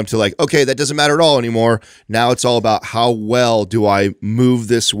strong I am, to like, okay, that doesn't matter at all anymore. Now it's all about how well do I move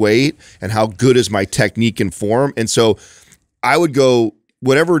this weight and how good is my technique and form. And so I would go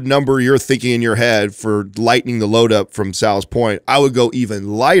whatever number you're thinking in your head for lightening the load up from Sal's point, I would go even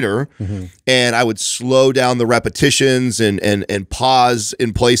lighter, and I would slow down the repetitions and pause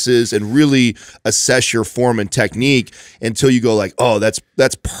in places and really assess your form and technique until you go like, oh, that's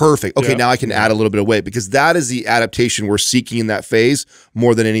perfect. Okay, now I can add a little bit of weight, because that is the adaptation we're seeking in that phase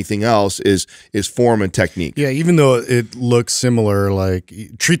more than anything else is form and technique. Yeah, even though it looks similar, like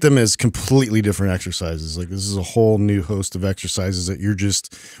treat them as completely different exercises. Like this is a whole new host of exercises that you're just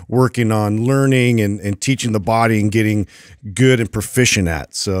working on learning and teaching the body and getting good and proficient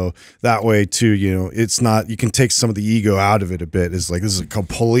at. So that way too, it's not, you can take some of the ego out of it a bit. It's like, this is a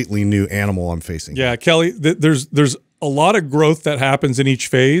completely new animal I'm facing. Yeah, Kelly, there's a lot of growth that happens in each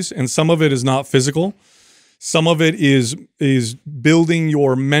phase, and some of it is not physical. Some of it is building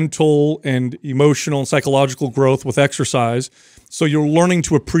your mental and emotional and psychological growth with exercise. So you're learning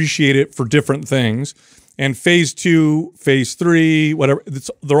to appreciate it for different things. And phase two, phase three, whatever,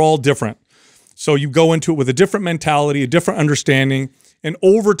 they're all different. So you go into it with a different mentality, a different understanding. And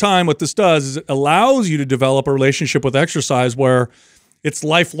over time, what this does is it allows you to develop a relationship with exercise where it's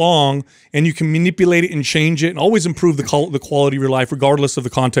lifelong, and you can manipulate it and change it and always improve the quality of your life, regardless of the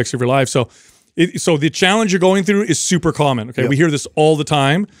context of your life. So the challenge you're going through is super common. Okay, We hear this all the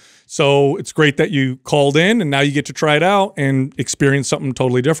time. So it's great that you called in, and now you get to try it out and experience something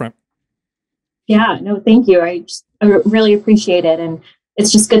totally different. Yeah, no, thank you. I really appreciate it. And it's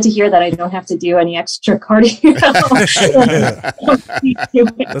just good to hear that I don't have to do any extra cardio.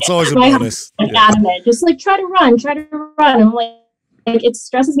 That's always a bonus. Adamant, just like try to run. I'm like, it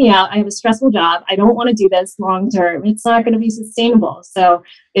stresses me out. I have a stressful job. I don't want to do this long term. It's not going to be sustainable. So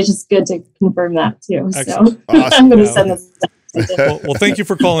it's just good to confirm that too. Excellent. So I'm going to send this. Well, thank you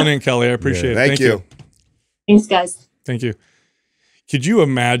for calling in, Kelly. I appreciate it. Thank you. Thanks, guys. Thank you. Could you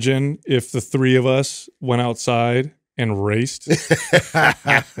imagine if the three of us went outside and raced?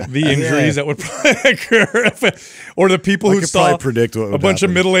 The injuries that would probably occur, or the people who saw predict what would a bunch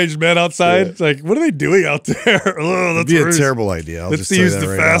of middle-aged men outside. It's like, what are they doing out there? Oh, It'd be a terrible idea. Let's use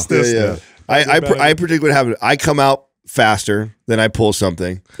the fastest. Yeah. I predict what happened. I come out faster, then I pull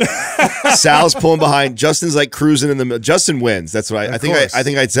something. Sal's pulling behind. Justin's like cruising in the middle. Justin wins. That's what I think. I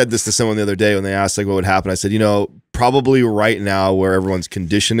think I said this to someone the other day when they asked like what would happen. I said, probably right now where everyone's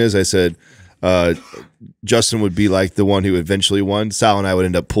condition is, I said, Justin would be like the one who eventually won. Sal and I would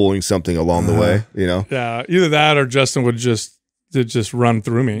end up pulling something along the way. Yeah, either that or Justin would just run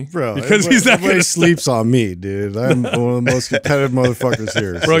through me, bro. Because he's not going to sleeps on me, dude. I'm one of the most competitive motherfuckers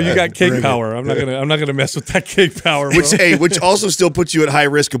here. Bro, you got cake power. I'm not gonna mess with that cake power. Bro. Which also still puts you at high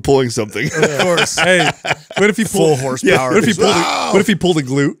risk of pulling something. Of course. Hey, what if he full horsepower? Yeah, what if he pulled a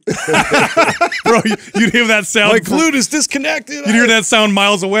glute? Bro, you'd hear that sound. My glute is disconnected. You'd hear that sound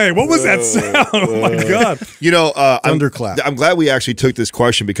miles away. What was that sound? Oh my god! Thunderclap. I'm glad we actually took this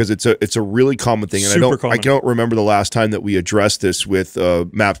question because it's a really common thing, and I don't remember the last time that we addressed this with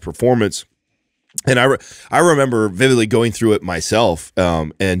MAPS Performance. And I remember vividly going through it myself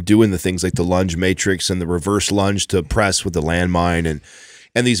and doing the things like the lunge matrix and the reverse lunge to press with the landmine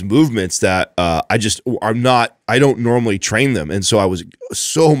and these movements that I don't normally train them, and so I was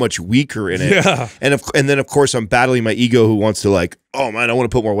so much weaker in it. Yeah. And then of course I'm battling my ego who wants to like, oh man, I want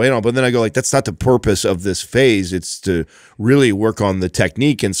to put more weight on, but then I go like, that's not the purpose of this phase. It's to really work on the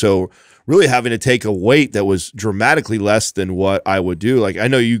technique, and so really having to take a weight that was dramatically less than what I would do. Like I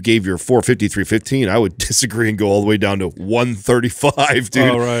know you gave your 450, 315. I would disagree and go all the way down to 135, dude.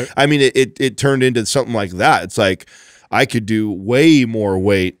 Oh, right. I mean, it turned into something like that. It's like I could do way more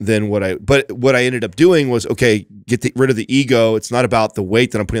weight than but what I ended up doing was, okay, get rid of the ego. It's not about the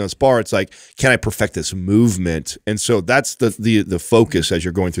weight that I'm putting on this bar. It's like, can I perfect this movement? And so that's the focus as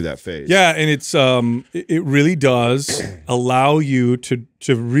you're going through that phase. Yeah, and it's it really does allow you to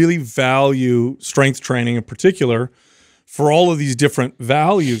really value strength training in particular for all of these different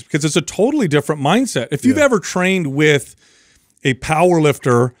values, because it's a totally different mindset. If you've ever trained with a power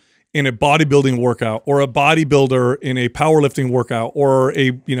lifter in a bodybuilding workout, or a bodybuilder in a powerlifting workout, or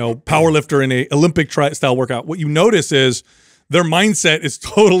a powerlifter in a Olympic style workout, what you notice is their mindset is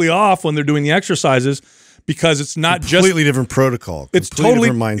totally off when they're doing the exercises, because it's not completely different protocol. It's totally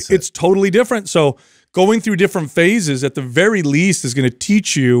different mindset. It's totally different. So going through different phases at the very least is going to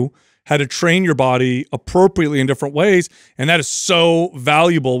teach you how to train your body appropriately in different ways, and that is so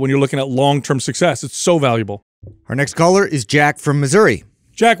valuable when you're looking at long-term success. It's so valuable. Our next caller is Jack from Missouri.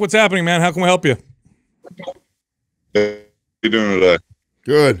 Jack, what's happening, man? How can we help you? How you doing today?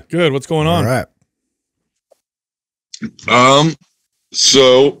 Good. Good. What's going on? All right.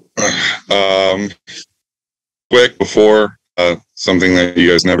 So, quick before something that you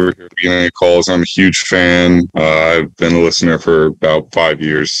guys never hear at the beginning of calls. I'm a huge fan. I've been a listener for about 5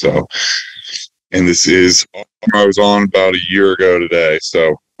 years. So, and this is I was on about a year ago today.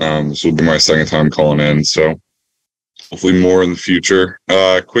 So, this will be my second time calling in. So, hopefully more in the future.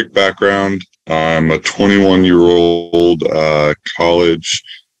 Quick background. I'm a 21-year-old college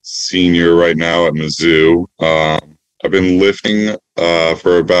senior right now at Mizzou. I've been lifting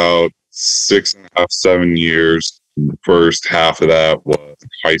for about 6.5, 7 years. The first half of that was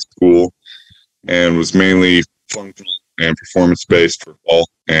high school and was mainly functional and performance-based for ball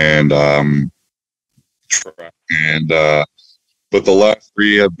and track. But the last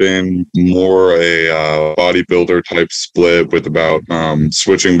 3 have been more a bodybuilder type split, with about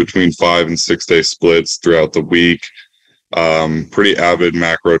switching between 5 and 6 day splits throughout the week. Pretty avid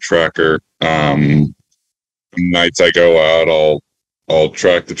macro tracker. Nights I go out, I'll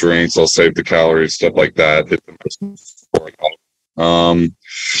track the drinks, I'll save the calories, stuff like that. Hit the most before I go.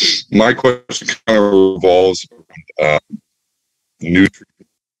 My question kind of revolves around nutrition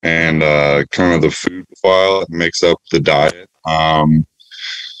and kind of the food profile that makes up the diet.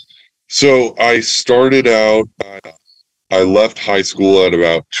 So I started out, I left high school at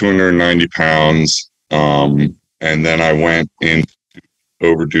about 290 pounds. And then I went into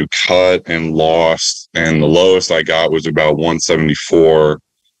overdue cut and lost. And the lowest I got was about 174.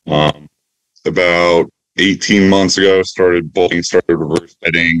 About 18 months ago, started bulking, started reverse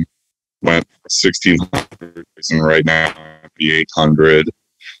dieting, went 1600, and right now I'm at the 800.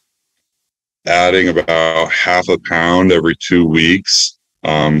 Adding about half a pound every 2 weeks.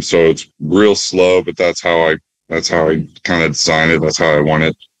 So it's real slow, but that's how I kind of designed it. That's how I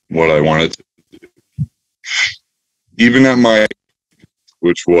want what I wanted to do. Even at my,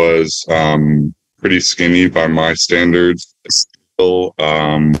 which was pretty skinny by my standards, still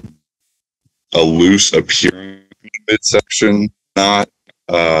a loose appearance midsection, not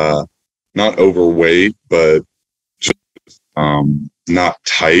not overweight, but just not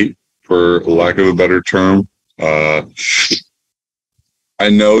tight, for lack of a better term. I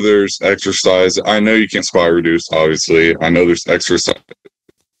know there's exercise. I know you can't spot reduce, obviously. I know there's exercise,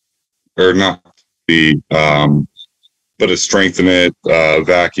 or not the, but to strengthen it,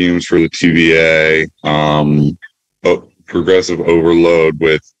 vacuums for the TVA, progressive overload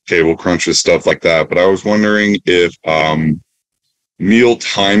with cable crunches, stuff like that. But I was wondering if meal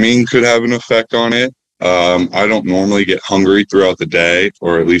timing could have an effect on it. I don't normally get hungry throughout the day,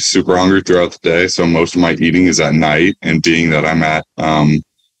 or at least super hungry throughout the day. So most of my eating is at night, and being that I'm at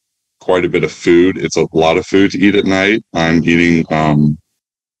quite a bit of food, it's a lot of food to eat at night. I'm eating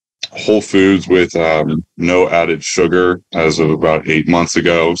whole foods with no added sugar as of about 8 months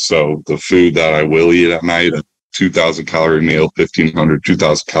ago. So the food that I will eat at night, a 2,000 calorie meal, 1,500,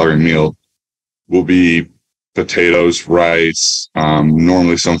 2,000 calorie meal, will be potatoes, rice,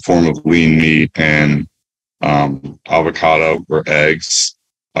 normally some form of lean meat, and avocado or eggs.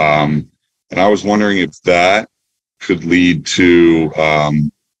 And I was wondering if that could lead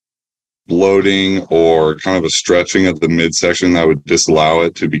to bloating or kind of a stretching of the midsection that would disallow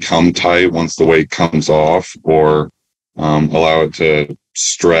it to become tight once the weight comes off, or allow it to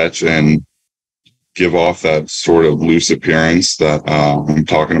stretch and give off that sort of loose appearance that I'm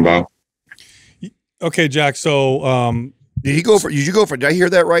talking about. Okay, Jack. So did you go for? Did I hear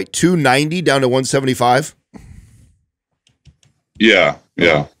that right? 290 down to 175. Yeah.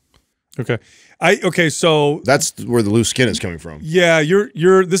 Okay. So that's where the loose skin is coming from. Yeah,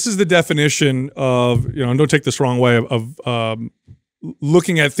 you're. This is the definition of, and don't take this the wrong way, of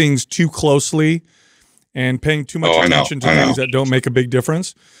looking at things too closely and paying too much attention to things that don't make a big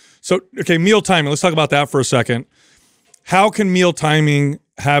difference. So, okay, meal timing. Let's talk about that for a second. How can meal timing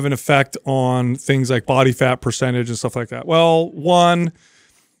have an effect on things like body fat percentage and stuff like that? Well, one,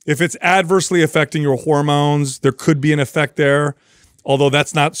 if it's adversely affecting your hormones, there could be an effect there, although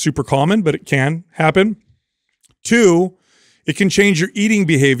that's not super common, but it can happen. Two, it can change your eating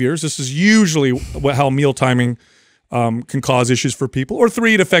behaviors. This is usually how meal timing can cause issues for people. Or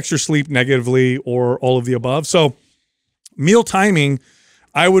three, it affects your sleep negatively, or all of the above. So meal timing,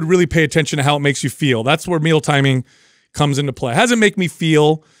 I would really pay attention to how it makes you feel. That's where meal timing comes into play. How does it make me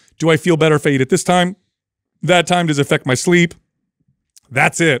feel? Do I feel better if I eat at this time? That time? Does it affect my sleep?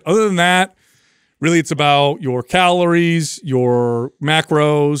 That's it. Other than that, really it's about your calories, your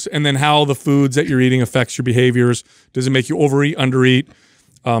macros, and then how the foods that you're eating affects your behaviors. Does it make you overeat, undereat,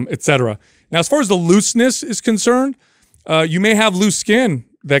 etc. Now, as far as the looseness is concerned, you may have loose skin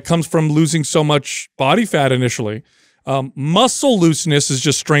that comes from losing so much body fat initially. Muscle looseness is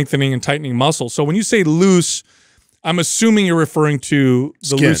just strengthening and tightening muscle. So when you say loose, I'm assuming you're referring to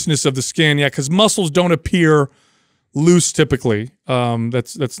the looseness of the skin. Yeah, because muscles don't appear loose typically.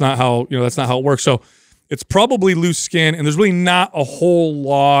 That's not how it works. So it's probably loose skin, and there's really not a whole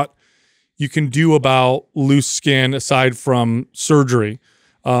lot you can do about loose skin aside from surgery.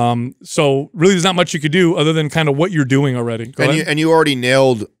 So really there's not much you could do other than kind of what you're doing already. And you already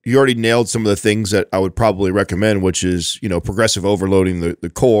nailed some of the things that I would probably recommend, which is, progressive overloading the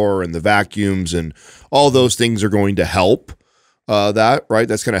core and the vacuums, and all those things are going to help that, right?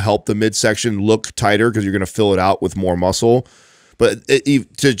 That's going to help the midsection look tighter because you're going to fill it out with more muscle. But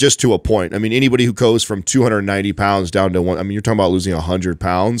just to a point, I mean, anybody who goes from 290 pounds down to you're talking about losing 100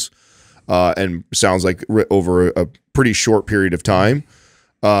 pounds, and sounds like over a pretty short period of time.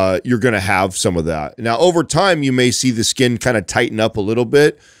 You're going to have some of that. Now, over time, you may see the skin kind of tighten up a little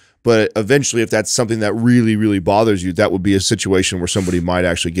bit, but eventually, if that's something that really, really bothers you, that would be a situation where somebody might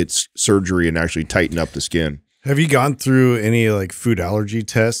actually get surgery and actually tighten up the skin. Have you gone through any like food allergy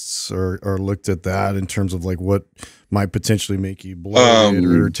tests or looked at that in terms of like what might potentially make you bloated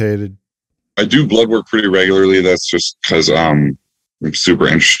or irritated? I do blood work pretty regularly. That's just because I'm super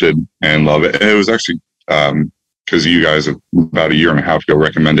interested and love it. And it was actually because you guys about a year and a half ago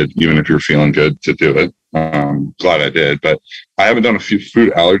recommended, even if you're feeling good, to do it. Glad I did, but I haven't done a few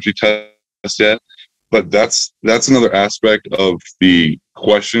food allergy tests yet. But that's another aspect of the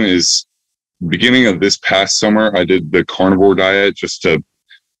question. Is beginning of this past summer, I did the carnivore diet just to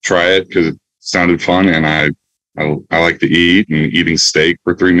try it because it sounded fun, and I like to eat, and eating steak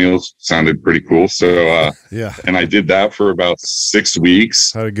for 3 meals sounded pretty cool. So yeah, and I did that for about 6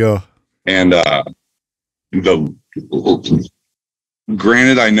 weeks. How'd it go? And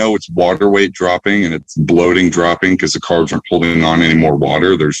granted, I know it's water weight dropping and it's bloating dropping because the carbs aren't holding on any more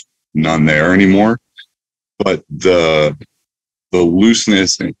water. There's none there anymore. But the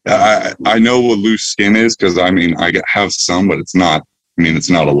looseness, I know what loose skin is because I have some, but it's not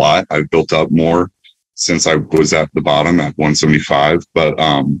a lot. I've built up more since I was at the bottom at 175. But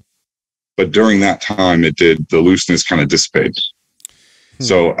during that time, the looseness kind of dissipated.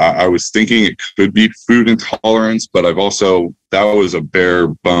 So I was thinking it could be food intolerance, but that was a bare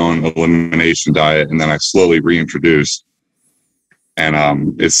bone elimination diet. And then I slowly reintroduced.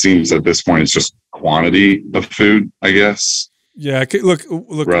 And it seems at this point, it's just quantity of food, I guess. Yeah. Look,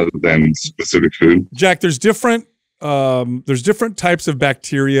 rather than specific food. Jack, there's different types of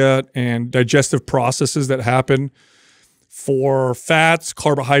bacteria and digestive processes that happen for fats,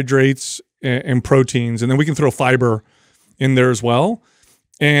 carbohydrates, and proteins. And then we can throw fiber in there as well.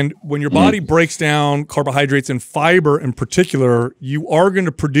 And when your body breaks down carbohydrates and fiber in particular, you are going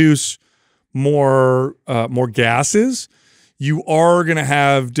to produce more gases. You are going to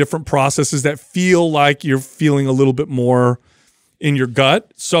have different processes that feel like you're feeling a little bit more in your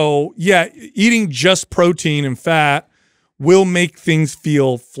gut. So yeah, eating just protein and fat will make things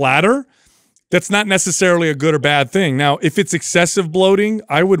feel flatter. That's not necessarily a good or bad thing. Now, if it's excessive bloating,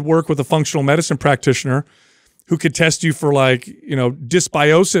 I would work with a functional medicine practitioner who could test you for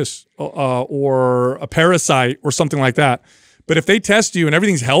dysbiosis or a parasite or something like that. But if they test you and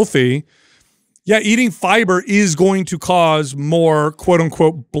everything's healthy, yeah, eating fiber is going to cause more quote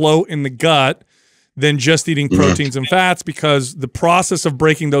unquote bloat in the gut than just eating proteins and fats, because the process of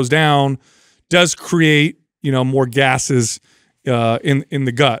breaking those down does create, more gases in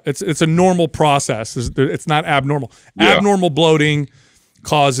the gut. It's a normal process. It's not abnormal. Yeah. Abnormal bloating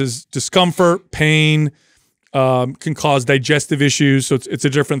causes discomfort, pain, can cause digestive issues. So it's a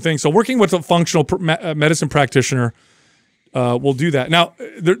different thing. So working with a functional medicine practitioner will do that. Now,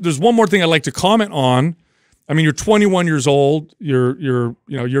 there's one more thing I'd like to comment on. I mean, you're 21 years old. You're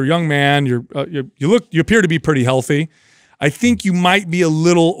a young man. You appear to be pretty healthy. I think you might be a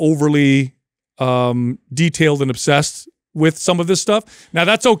little overly detailed and obsessed with some of this stuff. Now,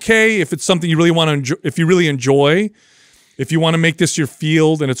 that's okay if it's something you really want to enjoy, if you really enjoy, if you want to make this your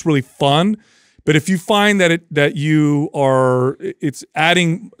field and it's really fun. But if you find that it's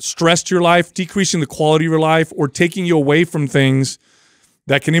adding stress to your life, decreasing the quality of your life, or taking you away from things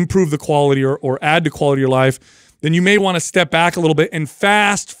that can improve the quality or add to quality of your life, then you may want to step back a little bit and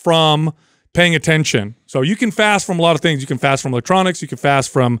fast from paying attention. So you can fast from a lot of things. You can fast from electronics. You can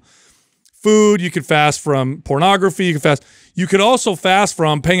fast from food. You can fast from pornography. You could also fast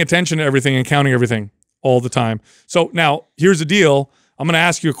from paying attention to everything and counting everything all the time. So now here's the deal. I'm going to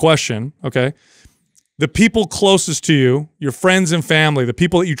ask you a question, okay? The people closest to you, your friends and family, the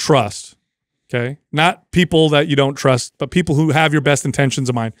people that you trust, okay? Not people that you don't trust, but people who have your best intentions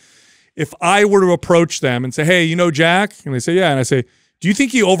in mind. If I were to approach them and say, hey, Jack? And they say, yeah. And I say, do you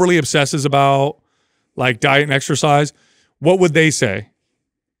think he overly obsesses about diet and exercise? What would they say?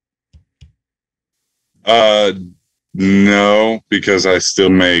 No, because I still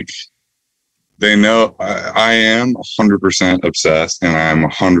they know I am 100% obsessed, and I'm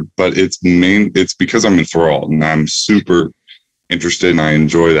 100, but it's because I'm enthralled and I'm super interested and I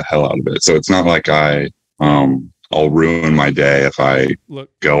enjoy the hell out of it. So it's not like I'll ruin my day if I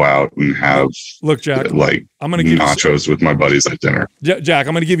go out and have Jack, I'm gonna give nachos with my buddies at dinner. Jack,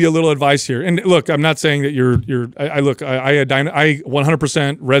 I'm going to give you a little advice here. And look, I'm not saying that I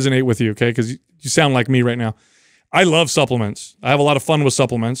 100% resonate with you, okay? Because you sound like me right now. I love supplements. I have a lot of fun with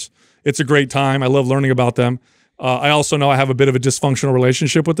supplements. It's a great time. I love learning about them. I also know I have a bit of a dysfunctional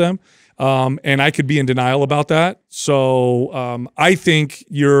relationship with them, and I could be in denial about that. So I think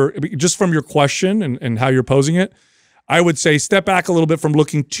just from your question and how you're posing it, I would say step back a little bit from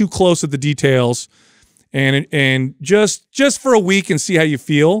looking too close at the details, and just for a week and see how you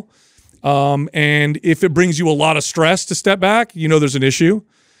feel. And if it brings you a lot of stress to step back, there's an issue.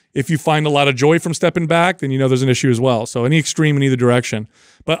 If you find a lot of joy from stepping back, then there's an issue as well. So any extreme in either direction.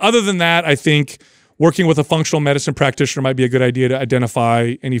 But other than that, I think working with a functional medicine practitioner might be a good idea to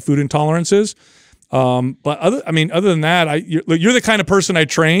identify any food intolerances. But other than that, you're the kind of person I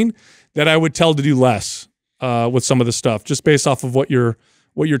train that I would tell to do less with some of the stuff, just based off of what you're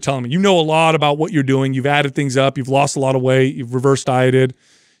telling me. You know a lot about what you're doing. You've added things up. You've lost a lot of weight. You've reverse dieted.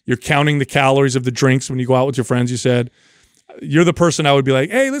 You're counting the calories of the drinks when you go out with your friends, you said. You're the person I would be like,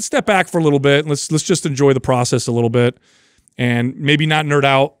 hey, let's step back for a little bit. And let's just enjoy the process a little bit and maybe not nerd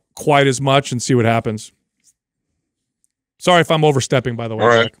out quite as much and see what happens. Sorry if I'm overstepping, by the way. All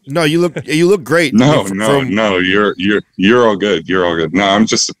right. No, you look great. No, you're all good. You're all good. No,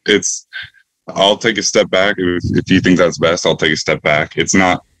 I'll take a step back. If you think that's best, I'll take a step back. It's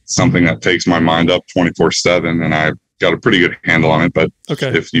not something that takes my mind up 24/7, and I've got a pretty good handle on it. But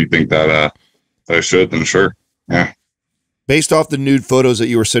okay, if you think that I should, then sure. Yeah. Based off the nude photos that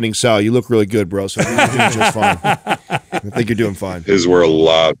you were sending Sal, you look really good, bro. So I think you're doing just fine. I think you're doing fine. His were a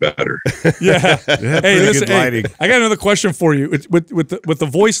lot better. Yeah. Hey, listen, good lighting. I got another question for you. With the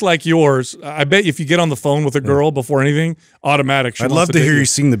voice like yours, I bet if you get on the phone with a girl before anything, automatic. I'd love to hear you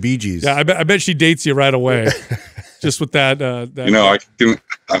sing the Bee Gees. Yeah, I bet she dates you right away. Just with that.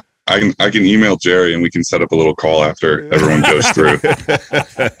 I can email Jerry and we can set up a little call after everyone goes through.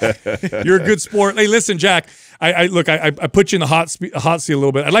 You're a good sport. Hey, listen, Jack. I put you in the hot seat a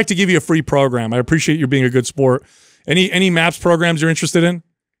little bit. I'd like to give you a free program. I appreciate you being a good sport. Any MAPS programs you're interested in?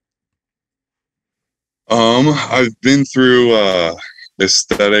 I've been through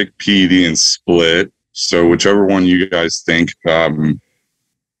aesthetic, PED, and split. So whichever one you guys think, I'll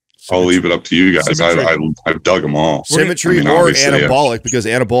leave it up to you guys. I've dug them all. Symmetry or anabolic, because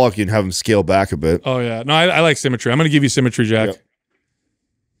anabolic you can have them scale back a bit. Oh yeah, no, I like symmetry. I'm going to give you symmetry, Jack. Yep.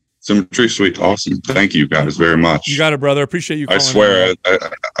 Symmetry, sweet, awesome. Thank you guys very much. You got it, brother. Appreciate you. I swear,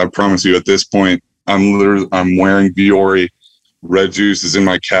 I promise you. At this point, I'm wearing Viore. Red juice is in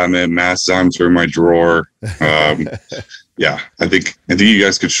my cabinet. Masszymes are in my drawer. Yeah, I think you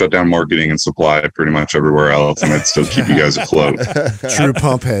guys could shut down marketing and supply pretty much everywhere else, and I'd still keep you guys afloat. True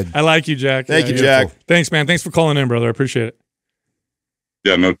pump head. I like you, Jack. Thank you, Jack. Thanks, man. Thanks for calling in, brother. I appreciate it.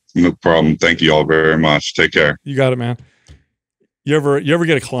 Yeah, no problem. Thank you all very much. Take care. You got it, man. You ever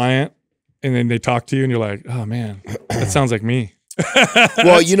get a client and then they talk to you and you're like, oh man, that sounds like me.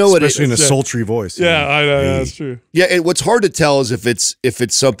 Well, you know what? Especially in a sultry voice. Yeah, I know. Hey. That's true. Yeah, what's hard to tell is if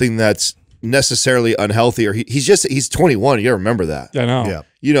it's something that's necessarily unhealthy, or he's 21. You gotta remember that. I know. Yeah.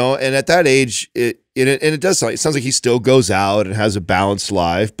 You know, and at that age, it sounds like he still goes out and has a balanced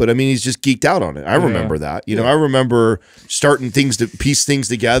life, but I mean, he's just geeked out on it. I remember that. You know, I remember starting to piece things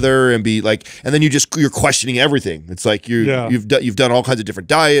together and be like, and then you're questioning everything. It's like you've done all kinds of different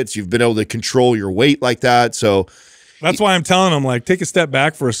diets. You've been able to control your weight like that. So that's why I'm telling him, like, take a step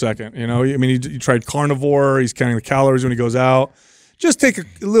back for a second. You know, I mean, he tried carnivore. He's counting the calories when he goes out. Just take a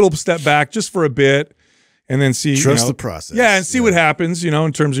little step back just for a bit and then see. Trust the process. Yeah, and see what happens,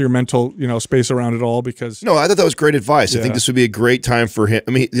 in terms of your mental, space around it all. Because no, I thought that was great advice. I think this would be a great time for him.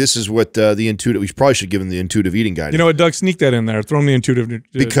 I mean, this is what the intuitive. We probably should give him the intuitive eating guide. You know what, Doug? Sneak that in there. Throw him the intuitive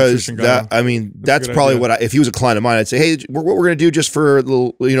because guide. That's probably what if he was a client of mine, I'd say, hey, what we're going to do just for a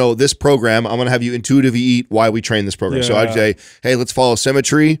little, this program, I'm going to have you intuitively eat why we train this program. Yeah. So I'd say, hey, let's follow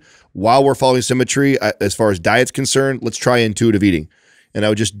symmetry. While we're following symmetry, as far as diet's concerned, let's try intuitive eating. And I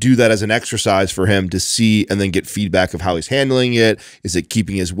would just do that as an exercise for him to see and then get feedback of how he's handling it. Is it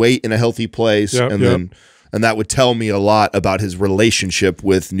keeping his weight in a healthy place? And that would tell me a lot about his relationship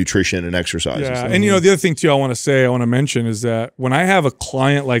with nutrition and exercise. Yeah. And the other thing too I want to mention is that when I have a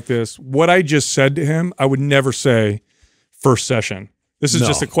client like this, what I just said to him, I would never say first session. This is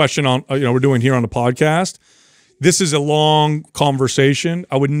just a question on we're doing here on the podcast. This is a long conversation.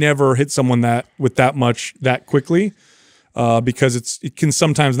 I would never hit someone that quickly. Because it can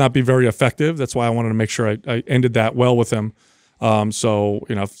sometimes not be very effective. That's why I wanted to make sure I ended that well with him. So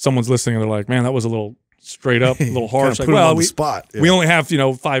if someone's listening and they're like, man, that was a little straight up, a little harsh. Like, well, we only have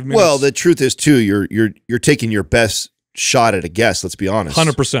 5 minutes. Well, the truth is too, you're taking your best shot at a guess. Let's be honest,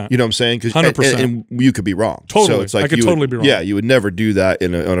 100%. You know what I'm saying? 100%, and you could be wrong. Totally, so it's like I could totally be wrong. Yeah, you would never do that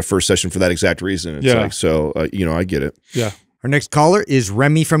on a first session for that exact reason. It's like, so I get it. Yeah. Our next caller is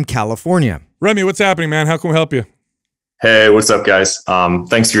Remy from California. Remy, what's happening, man? How can we help you? Hey, what's up, guys?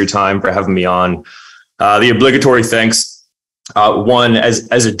 Thanks for your time, for having me on. The obligatory thanks. One,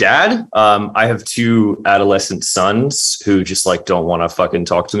 as a dad, I have 2 adolescent sons who just don't want to fucking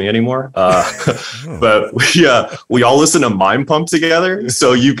talk to me anymore. But we all listen to Mind Pump together.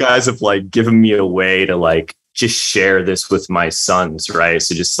 So you guys have given me a way to just share this with my sons, right?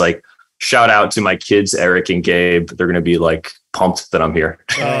 So just shout out to my kids, Eric and Gabe. They're going to be pumped that I'm here.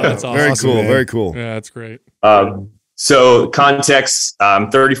 Oh, that's awesome. Very cool. Man. Very cool. Yeah, that's great. So context, I'm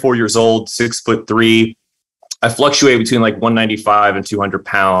 34 years old, 6'3". I fluctuate between 195 and 200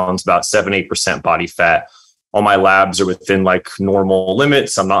 pounds, about 7-8% body fat. All my labs are within normal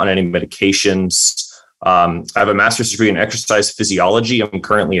limits. I'm not on any medications. I have a master's degree in exercise physiology. I'm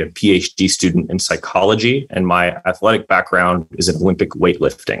currently a PhD student in psychology, and my athletic background is in Olympic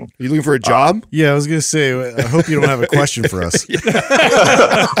weightlifting. Are you looking for a job? Yeah, I was going to say, I hope you don't have a question for us.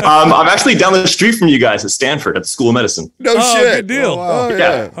 I'm actually down the street from you guys at Stanford at the School of Medicine. No shit. Good deal. Oh, wow.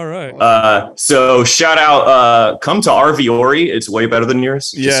 Yeah. All right. So shout out, come to our Viore. It's way better than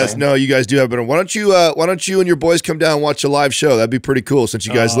yours. Yes. No, you guys do have better. Why don't you and your boys come down and watch a live show? That'd be pretty cool since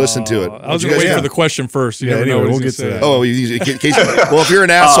you guys listen to it. I was going to wait for the question first. You never know what we'll get to that. Oh, well, if you're an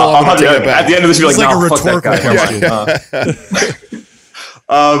asshole, I'm going to take it back. At the end of this, you're it's like, a no, fuck rhetorical that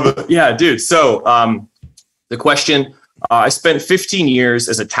guy. Yeah, dude. So the question, I spent 15 years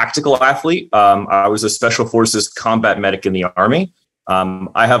as a tactical athlete. I was a special forces combat medic in the Army.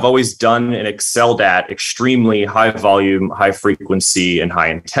 I have always done and excelled at extremely high volume, high frequency, and high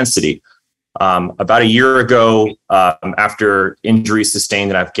intensity. About a year ago, after injuries sustained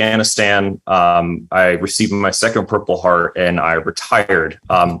in Afghanistan, I received my second Purple Heart and I retired.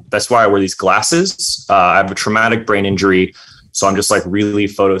 That's why I wear these glasses. I have a traumatic brain injury, so I'm just like really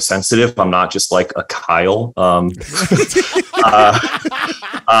photosensitive. I'm not just like a Kyle. I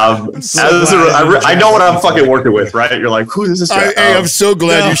know what I'm fucking working with, right? You're like, who is this guy? Hey, I'm so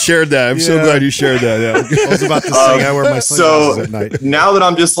glad you shared that. I'm so glad you shared that. Yeah. I was about to say, I wear my sunglasses at night. Now that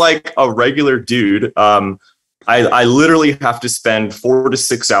I'm just like a regular dude, I literally have to spend 4 to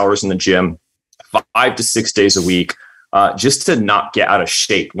 6 hours in the gym, 5 to 6 days a week, just to not get out of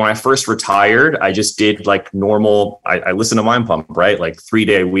shape. When I first retired, I just did like normal. I listened to Mind Pump, right? Like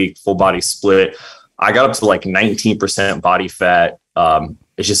 3-day a week, full body split. I got up to like 19% body fat.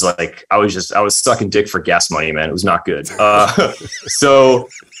 It's just like I was sucking dick for gas money, man. It was not good. So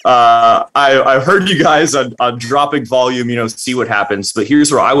I heard you guys on dropping volume, see what happens. But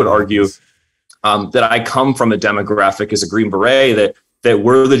here's where I would argue that I come from a demographic as a Green Beret that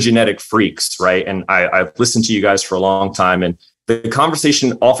we're the genetic freaks, right? And I've listened to you guys for a long time, and the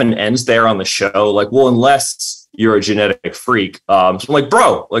conversation often ends there on the show. Like, well, unless you're a genetic freak. So I'm like,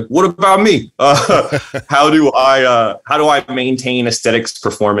 bro, like, what about me? How do I maintain aesthetics,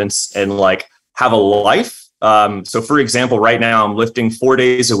 performance, and like have a life? So for example, right now I'm lifting 4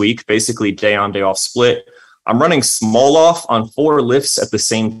 days a week, basically day on, day off split. I'm running small off on 4 lifts at the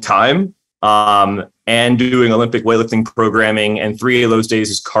same time. And doing Olympic weightlifting programming, and 3 of those days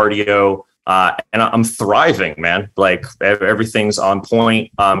is cardio. And I'm thriving, man. Like everything's on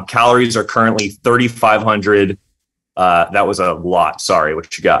point. Calories are currently 3,500. That was a lot. Sorry,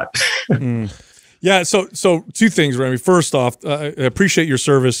 what you got? Yeah. So 2 things, Remy. First off, I appreciate your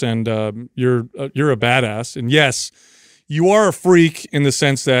service, and you're a badass. And yes, you are a freak in the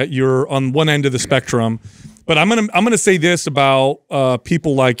sense that you're on one end of the spectrum. But I'm gonna say this about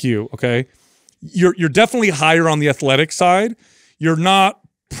people like you. Okay, you're definitely higher on the athletic side. You're not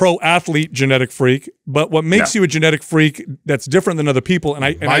pro athlete genetic freak, but what makes you a genetic freak that's different than other people, and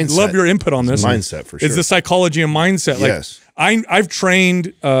I love your input on this. Mindset for sure. Is the psychology and mindset. Like, yes. I've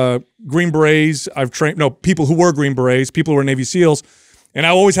trained Green Berets. I've trained people who were Green Berets, people who were Navy SEALs, and I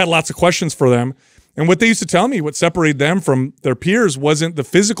always had lots of questions for them. And what they used to tell me, what separated them from their peers wasn't the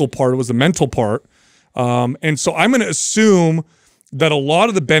physical part, it was the mental part. And so I'm going to assume that a lot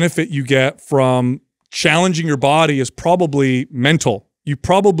of the benefit you get from challenging your body is probably mental. You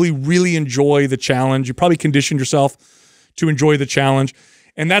probably really enjoy the challenge. You probably conditioned yourself to enjoy the challenge.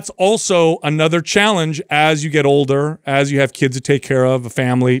 And that's also another challenge as you get older, as you have kids to take care of, a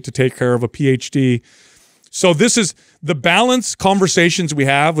family to take care of, a PhD. So this is the balance conversations we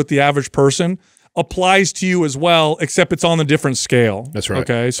have with the average person applies to you as well, except it's on a different scale. That's right.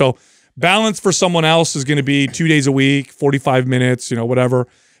 Okay. So balance for someone else is going to be 2 days a week, 45 minutes, whatever.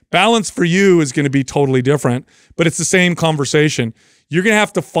 Balance for you is going to be totally different, but it's the same conversation. You're going to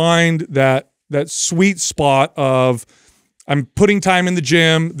have to find that sweet spot of, I'm putting time in the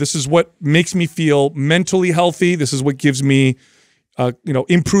gym. This is what makes me feel mentally healthy. This is what gives me,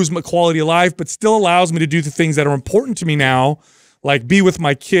 improves my quality of life, but still allows me to do the things that are important to me now, like be with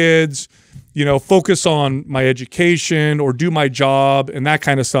my kids, focus on my education or do my job and that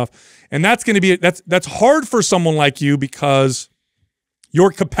kind of stuff. And that's going to be, that's hard for someone like you because your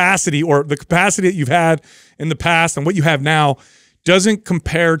capacity or the capacity that you've had in the past and what you have now doesn't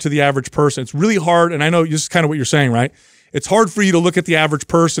compare to the average person. It's really hard. And I know this is kind of what you're saying, right? It's hard for you to look at the average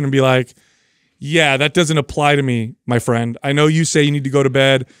person and be like, yeah, that doesn't apply to me, my friend. I know you say you need to go to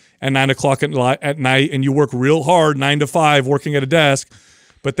bed at 9 o'clock at night and you work real hard, 9 to 5, working at a desk,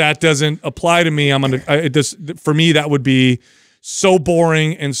 but that doesn't apply to me. For me, that would be so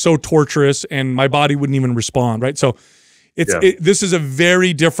boring and so torturous, and my body wouldn't even respond, right? So this is a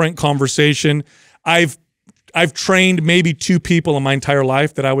very different conversation. I've trained maybe 2 people in my entire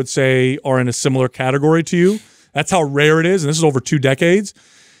life that I would say are in a similar category to you. That's how rare it is, and this is over 2 decades.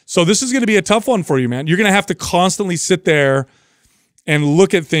 So this is going to be a tough one for you, man. You're going to have to constantly sit there and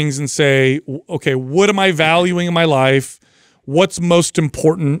look at things and say, okay, what am I valuing in my life? What's most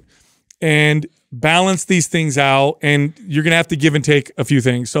important? And balance these things out, and you're going to have to give and take a few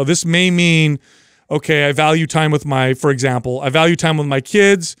things. So this may mean, okay, I value time with for example, I value time with my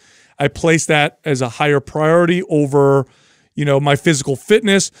kids. I place that as a higher priority over, my physical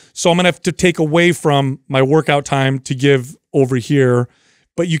fitness. So I'm going to have to take away from my workout time to give over here.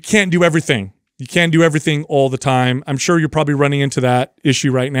 But you can't do everything. You can't do everything all the time. I'm sure you're probably running into that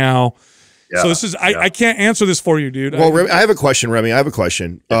issue right now. So this is I can't answer this for you, dude. Well, Remy, I have a question, Remy. I have a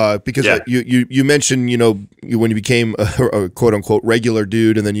question because you mentioned when you became a quote unquote regular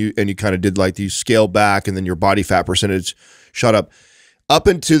dude, and then you kind of did like you scale back, and then your body fat percentage shot up. Up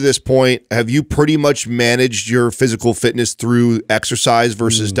until this point, have you pretty much managed your physical fitness through exercise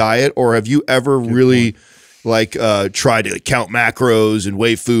versus diet, or have you ever really tried to count macros and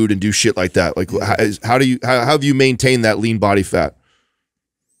weigh food and do shit like that? Like how have you maintained that lean body fat?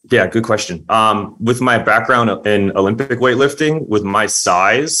 Yeah, good question. With my background in Olympic weightlifting, with my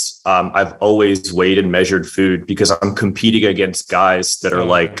size, I've always weighed and measured food because I'm competing against guys that are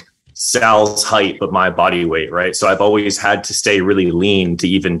like Sal's height, but my body weight, right? So I've always had to stay really lean to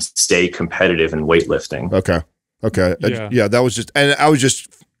even stay competitive in weightlifting. Okay. Yeah, that was just, and I was just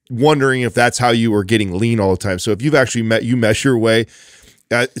wondering if that's how you were getting lean all the time. So if you've actually measure your way,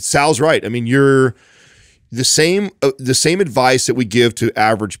 Sal's right. I mean, you're the same advice that we give to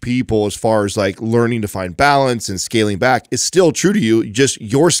average people as far as like learning to find balance and scaling back is still true to you. Just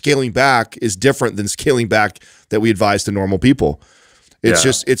your scaling back is different than scaling back that we advise to normal people. It's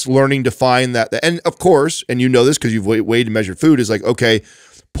just, it's learning to find that. And of course, and you know this because you've weighed and measured food, is like, okay,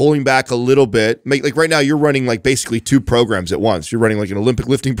 pulling back a little bit. Like right now you're running like basically 2 programs at once. You're running like an Olympic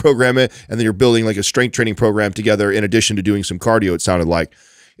lifting program and then you're building like a strength training program together in addition to doing some cardio, it sounded like.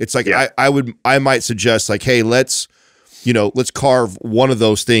 It's like, I might suggest like, hey, let's carve one of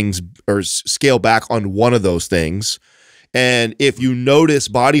those things or scale back on one of those things. And if you notice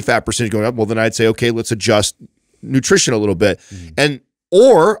body fat percentage going up, well, then I'd say, okay, let's adjust nutrition a little bit.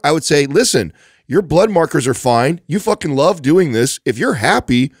 Or I would say, listen, your blood markers are fine. You fucking love doing this. If you're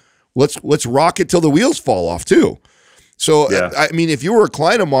happy, let's rock it till the wheels fall off too. So, I mean, if you were a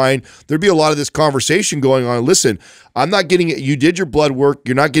client of mine, there'd be a lot of this conversation going on. Listen, I'm not getting it. You did your blood work.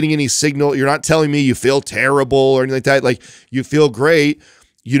 You're not getting any signal. You're not telling me you feel terrible or anything like that. Like you feel great,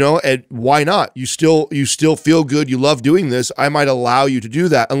 and why not? You still feel good. You love doing this. I might allow you to do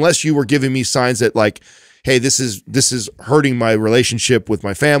that unless you were giving me signs that like, hey, this is hurting my relationship with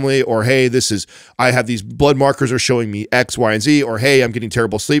my family, or hey, I have these blood markers are showing me X, Y, and Z, or hey, I'm getting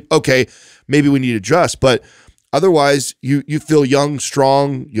terrible sleep. Okay, maybe we need to adjust. But otherwise, you feel young,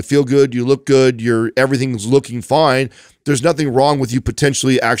 strong, you feel good, you look good, everything's looking fine. There's nothing wrong with you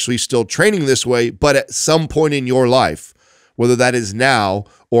potentially actually still training this way, but at some point in your life, whether that is now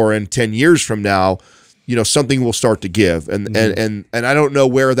or in 10 years from now, something will start to give. And I don't know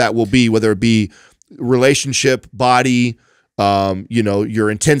where that will be, whether it be relationship, body,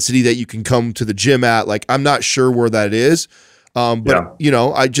 your intensity that you can come to the gym at. Like, I'm not sure where that is.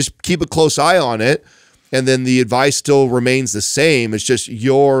 I just keep a close eye on it. And then the advice still remains the same. It's just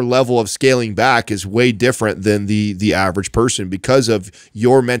your level of scaling back is way different than the average person because of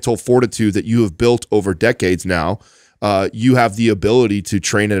your mental fortitude that you have built over decades now. You have the ability to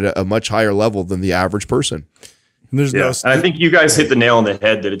train at a much higher level than the average person. And there's and I think you guys hit the nail on the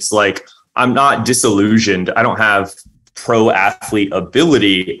head that it's like, I'm not disillusioned. I don't have pro athlete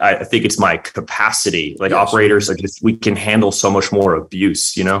ability. I think it's my capacity. Like operators are we can handle so much more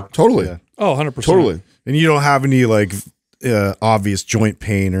abuse, Totally. Yeah. Oh, 100%. Totally. And you don't have any like obvious joint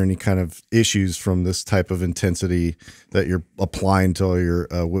pain or any kind of issues from this type of intensity that you're applying to all your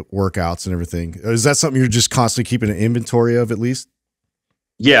workouts and everything. Is that something you're just constantly keeping an inventory of at least?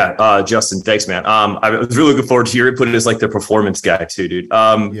 Yeah, Justin, thanks, man. I was really looking forward to your input as like the performance guy too,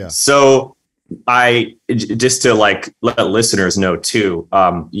 dude. So I just to like let listeners know too,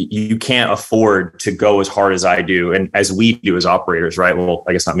 you can't afford to go as hard as I do and as we do as operators, right? Well,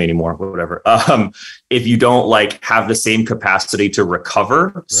 I guess not me anymore, but whatever. If you don't like have the same capacity to recover.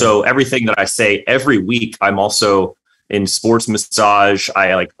 Right. So everything that I say every week, I'm also in sports massage.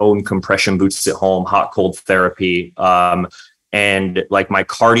 I like own compression boots at home, hot cold therapy. And like my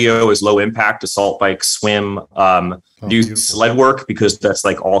cardio is low impact, assault bike, swim, do sled work because that's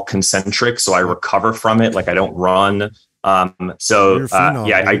like all concentric. So I recover from it. Like I don't run.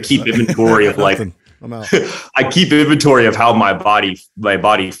 I keep inventory of like, I keep inventory of how my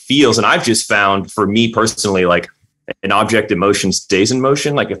body feels. And I've just found for me personally, like an object in motion stays in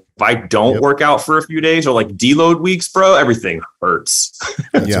motion. Like if I don't work out for a few days or like deload weeks, bro, everything hurts.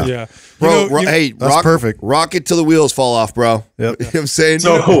 Yeah. Bro, hey, that's perfect. Rock it till the wheels fall off, bro. Yep. You know what I'm saying?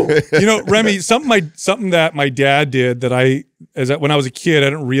 So, Remy, something that my dad did that when I was a kid, I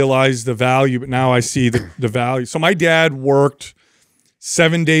didn't realize the value, but now I see the value. So my dad worked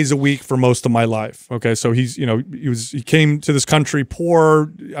 7 days a week for most of my life. Okay. So he came to this country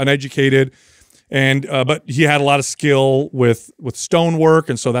poor, uneducated, and but he had a lot of skill with stonework,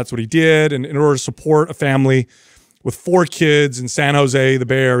 and so that's what he did. And in order to support a family with 4 kids in San Jose, the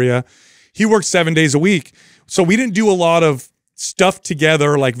Bay Area, he worked 7 days a week. So we didn't do a lot of stuff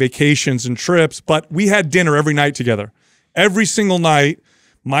together like vacations and trips, but we had dinner every night together. Every single night,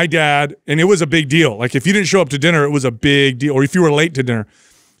 my dad, and it was a big deal. Like if you didn't show up to dinner, it was a big deal, or if you were late to dinner.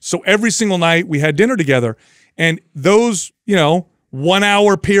 So every single night we had dinner together. And those, 1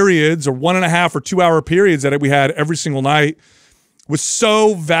 hour periods or 1.5 or 2 hour periods that we had every single night was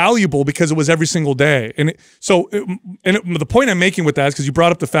so valuable because it was every single day. And the point I'm making with that is because you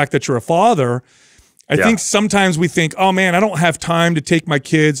brought up the fact that you're a father. I think sometimes we think, oh man, I don't have time to take my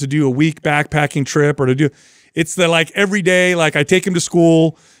kids to do a week backpacking trip or to do, it's the like every day, like I take them to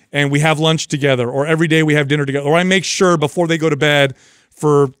school and we have lunch together, or every day we have dinner together, or I make sure before they go to bed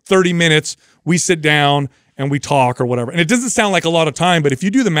for 30 minutes, we sit down and we talk or whatever. And it doesn't sound like a lot of time, but if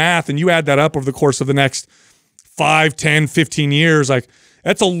you do the math and you add that up over the course of the next 5, 10, 15 years, like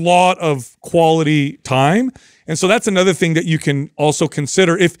that's a lot of quality time. And so that's another thing that you can also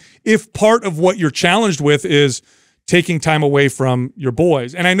consider if part of what you're challenged with is taking time away from your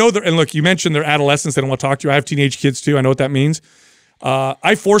boys. And I know that, and look, you mentioned they're adolescents, they don't want to talk to you. I have teenage kids too. I know what that means.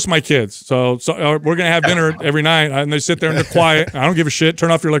 I force my kids. So we're going to have dinner every night and they sit there and they're quiet. I don't give a shit.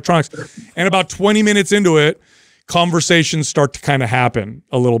 Turn off your electronics. And about 20 minutes into it, conversations start to kind of happen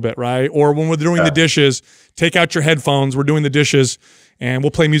a little bit, right? Or when we're doing the dishes, take out your headphones. We're doing the dishes and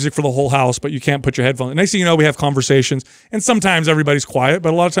we'll play music for the whole house, but you can't put your headphones. And next thing you know, we have conversations. And sometimes everybody's quiet,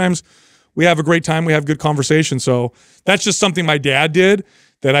 but a lot of times we have a great time. We have good conversations. So that's just something my dad did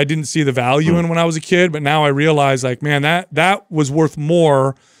that I didn't see the value in when I was a kid. But now I realize, like, man, that was worth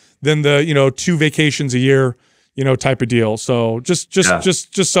more than the, 2 vacations a year, type of deal. So just some,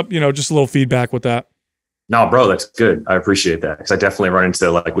 just a little feedback with that. No, bro, that's good. I appreciate that. Because I definitely run into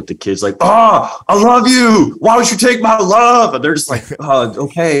like with the kids, like, oh, I love you. Why would you take my love? And they're just like, oh,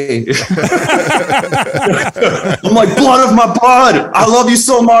 okay. I'm like, blood of my blood. I love you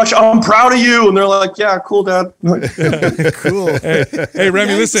so much. I'm proud of you. And they're like, yeah, cool, Dad. Cool. Hey,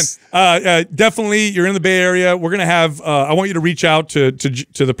 Remy, listen, definitely you're in the Bay Area. We're going to have, I want you to reach out to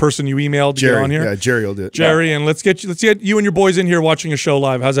the person you emailed to Jerry, get on here. Yeah, Jerry will do it. Jerry, and let's get you and your boys in here watching a show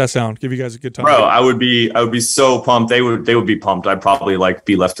live. How's that sound? Give you guys a good time. Bro, I would be so pumped. They would be pumped. I'd probably like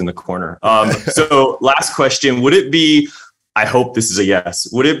be left in the corner. So last question, would it be, I hope this is a yes,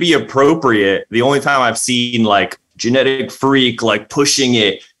 would it be appropriate? The only time I've seen like Genetic Freak, like pushing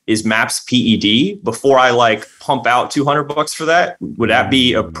it is MAPS PED before I like pump out $200 for that. Would that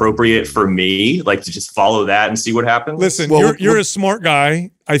be appropriate for me? Like to just follow that and see what happens? Listen, you're a smart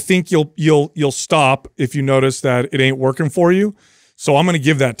guy. I think you'll stop if you notice that it ain't working for you. So I'm going to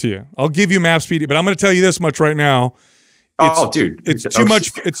give that to you. I'll give you MAPS PD, but I'm going to tell you this much right now. It's too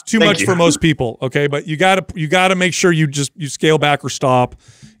much. It's too much for most people. Okay, but you gotta make sure you scale back or stop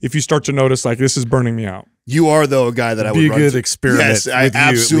if you start to notice like this is burning me out. You are though a guy that I would be a run good to. experiment. Yes, I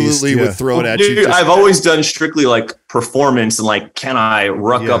absolutely would throw it at Dude, you. I've always done strictly like performance and like, can I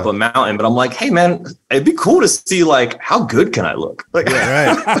ruck up a mountain? But I'm like, hey man, it'd be cool to see like how good can I look? Like,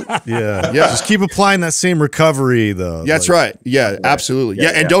 right. Yeah. Just keep applying that same recovery though. That's right. Yeah, absolutely.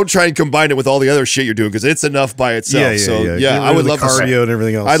 Yeah, and don't try and combine it with all the other shit you're doing because it's enough by itself. I would love cardio and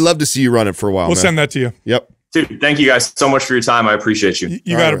everything else. I'd love to see you run it for a while. We'll send that to you. Yep. Dude, thank you guys so much for your time. I appreciate you.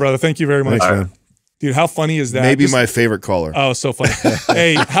 You got it, brother. Thank you very much. Thanks, man. Dude, how funny is that? Maybe my favorite caller. Oh, so funny.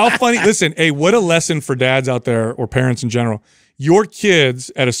 Hey, how funny. Listen, hey, what a lesson for dads out there or parents in general. Your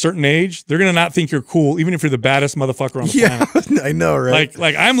kids at a certain age, they're gonna not think you're cool, even if you're the baddest motherfucker on the planet. I know, right?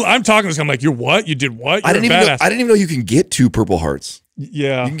 Like I'm talking to this, I'm like, you're what? You did what? You're I didn't even know you can get 2 Purple Hearts.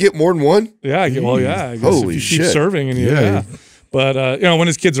 Yeah. You can get more than one? Yeah, I guess Holy if you shit. keep serving and yeah. But when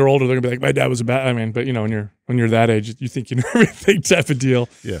his kids are older, they're gonna be like, my dad was a bad. I mean, but when you're that age, you think you know everything type of deal.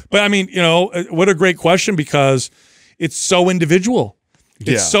 Yeah. But I mean, what a great question because it's so individual.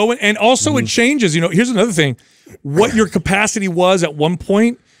 It's so, and also it changes. Here's another thing: what your capacity was at one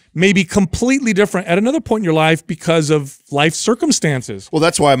point may be completely different at another point in your life because of life circumstances. Well,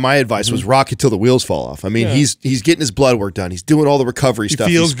 that's why my advice was rock it till the wheels fall off. I mean, he's getting his blood work done. He's doing all the recovery stuff.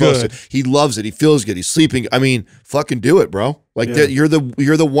 He feels good. He loves it. He feels good. He's sleeping. I mean, fucking do it, bro. Like you're the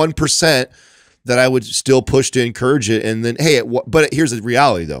 1% that I would still push to encourage it. And then, hey, but here's the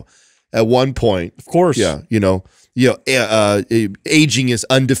reality though. At one point, of course, aging is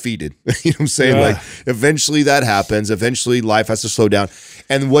undefeated. You know what I'm saying? Yeah. Like eventually that happens. Eventually life has to slow down.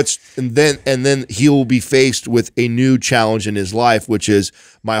 And then he'll be faced with a new challenge in his life, which is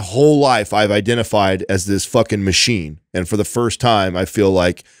my whole life I've identified as this fucking machine. And for the first time, I feel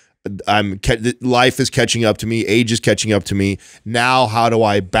like life is catching up to me. Age is catching up to me. Now, how do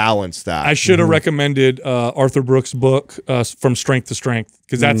I balance that? I should have recommended Arthur Brooks' book, From Strength to Strength,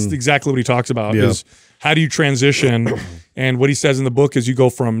 because that's exactly what he talks about is how do you transition? And what he says in the book is you go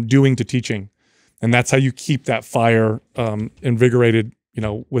from doing to teaching. And that's how you keep that fire invigorated,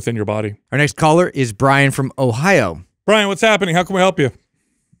 within your body. Our next caller is Brian from Ohio. Brian, what's happening? How can we help you?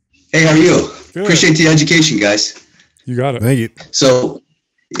 Hey, how are you? Good. Appreciate the education, guys. You got it. Thank you. So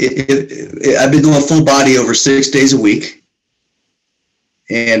I've been doing full body over 6 days a week.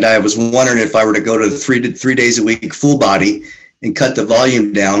 And I was wondering if I were to go to the 3 days a week full body and cut the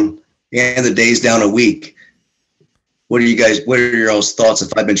volume down and the days down a week. What are your all's thoughts?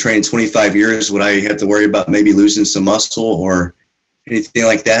 If I've been training 25 years, would I have to worry about maybe losing some muscle or anything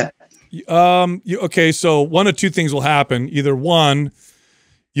like that? Okay, so one of two things will happen. Either one,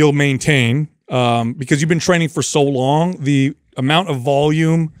 you'll maintain because you've been training for so long. The amount of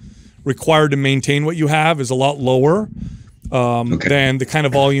volume required to maintain what you have is a lot lower than the kind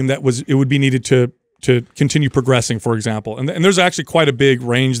of volume that it would be needed to continue progressing, for example. And there's actually quite a big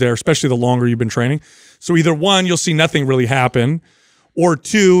range there, especially the longer you've been training. So either one, you'll see nothing really happen, or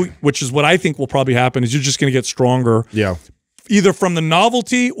two, which is what I think will probably happen, is you're just going to get stronger. Yeah. Either from the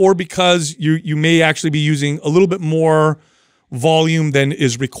novelty or because you may actually be using a little bit more volume than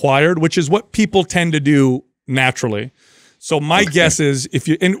is required, which is what people tend to do naturally. So my guess is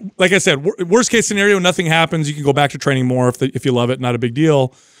and like I said, worst case scenario, nothing happens. You can go back to training more if you love it, not a big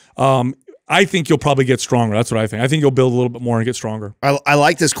deal. I think you'll probably get stronger. That's what I think. I think you'll build a little bit more and get stronger. I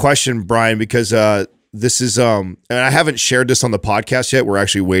like this question, Brian, because this is and I haven't shared this on the podcast yet. We're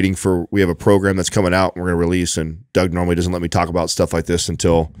actually waiting we have a program that's coming out and we're going to release, and Doug normally doesn't let me talk about stuff like this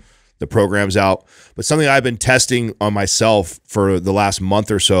until the program's out. But something I've been testing on myself for the last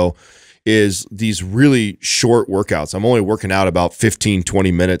month or so is these really short workouts. I'm only working out about 15,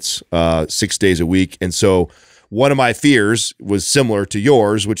 20 minutes 6 days a week. And so one of my fears was similar to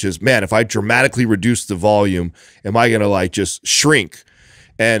yours, which is, man, if I dramatically reduce the volume, am I going to just shrink?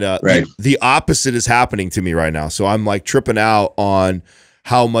 And right. the opposite is happening to me right now. So I'm tripping out on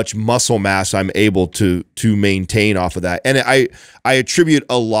how much muscle mass I'm able to maintain off of that. And I attribute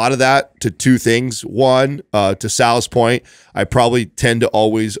a lot of that to two things. One, to Sal's point, I probably tend to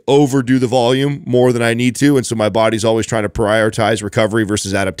always overdo the volume more than I need to. And so my body's always trying to prioritize recovery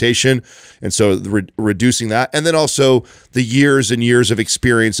versus adaptation. And so reducing that. And then also the years and years of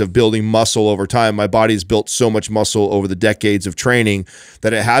experience of building muscle over time. My body's built so much muscle over the decades of training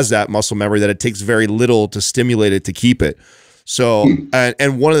that it has that muscle memory that it takes very little to stimulate it to keep it. So,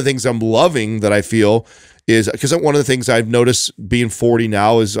 and one of the things I'm loving that I feel is, because one of the things I've noticed being 40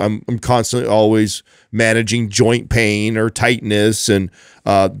 now is I'm constantly always managing joint pain or tightness. And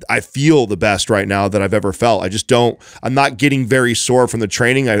I feel the best right now that I've ever felt. I'm not getting very sore from the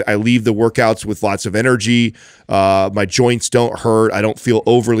training. I leave the workouts with lots of energy. My joints don't hurt. I don't feel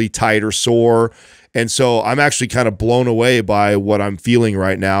overly tight or sore. And so I'm actually kind of blown away by what I'm feeling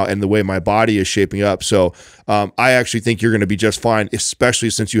right now and the way my body is shaping up. So I actually think you're going to be just fine, especially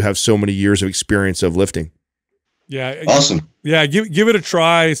since you have so many years of experience of lifting. Yeah. Awesome. Yeah. Give it a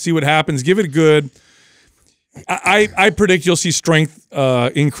try, see what happens. Give it a good. I predict you'll see strength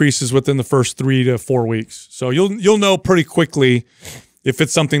increases within the first 3 to 4 weeks. So you'll know pretty quickly if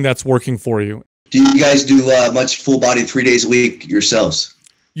it's something that's working for you. Do you guys do much full body 3 days a week yourselves?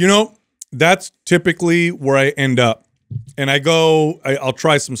 That's typically where I end up. And I'll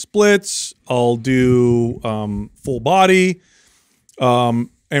try some splits. I'll do full body.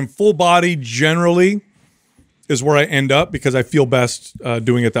 And full body generally is where I end up because I feel best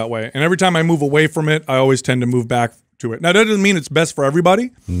doing it that way. And every time I move away from it, I always tend to move back to it. Now, that doesn't mean it's best for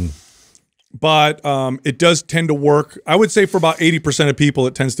everybody. But it does tend to work. I would say for about 80% of people,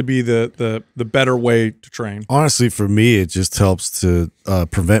 it tends to be the better way to train. Honestly, for me, it just helps to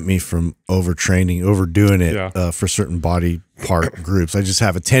prevent me from overtraining, overdoing it for certain body part groups. I just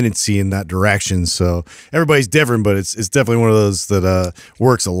have a tendency in that direction. So everybody's different, but it's definitely one of those that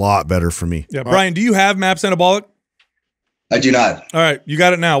works a lot better for me. Yeah, Brian, do you have MAPS Anabolic? I do not. All right, you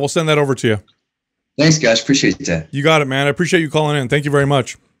got it now. We'll send that over to you. Thanks, guys. Appreciate that. You got it, man. I appreciate you calling in. Thank you very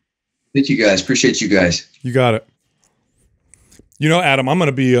much. Thank you, guys. Appreciate you guys. You got it. Adam, I'm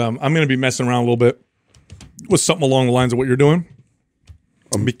gonna be messing around a little bit with something along the lines of what you're doing,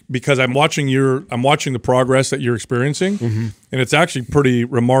 because I'm watching the progress that you're experiencing, and it's actually pretty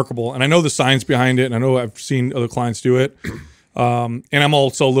remarkable. And I know the science behind it, and I know I've seen other clients do it. And I'm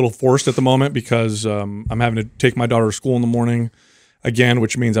also a little forced at the moment because I'm having to take my daughter to school in the morning again,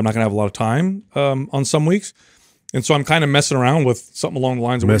 which means I'm not gonna have a lot of time on some weeks. And so I'm kind of messing around with something along the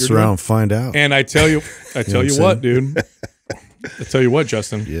lines of what you're doing. Mess around, find out. And I tell you what, dude. I tell you what,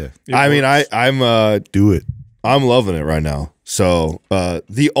 Justin. Yeah. I'm do it. I'm loving it right now. So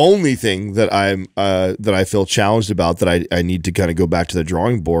the only thing that I feel challenged about that I need to kind of go back to the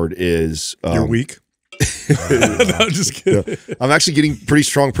drawing board is you're weak. No, just kidding. I'm actually getting pretty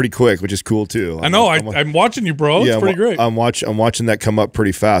strong pretty quick, which is cool too. I know. I'm watching you, bro. It's pretty great. I'm watching that come up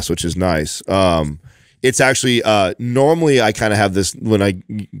pretty fast, which is nice. It's actually normally I kind of have this when I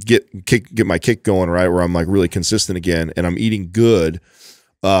get my kick going, right, where I'm like really consistent again and I'm eating good,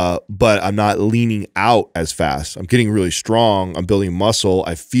 but I'm not leaning out as fast. I'm getting really strong. I'm building muscle.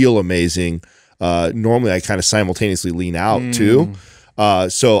 I feel amazing. Normally I kind of simultaneously lean out too.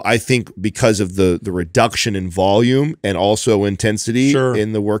 So I think because of the reduction in volume and also intensity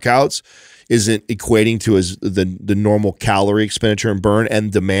in the workouts isn't equating to as the normal calorie expenditure and burn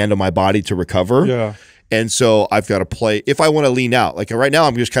and demand of my body to recover. Yeah. And so I've got to play if I want to lean out. Like right now,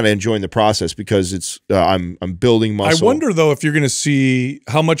 I'm just kind of enjoying the process because it's I'm building muscle. I wonder though if you're going to see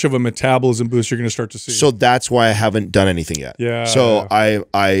how much of a metabolism boost you're going to start to see. So that's why I haven't done anything yet. Yeah. So I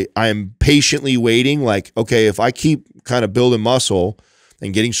am patiently waiting. Like, okay, if I keep kind of building muscle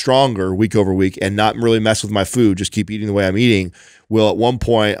and getting stronger week over week and not really mess with my food, just keep eating the way I'm eating, will at one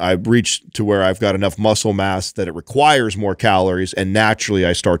point I reach to where I've got enough muscle mass that it requires more calories and naturally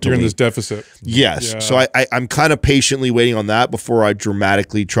I start to You're lean. in this deficit. Yes. Yeah. So I'm kind of patiently waiting on that before I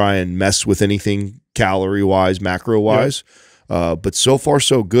dramatically try and mess with anything calorie-wise, macro-wise. Yeah. But so far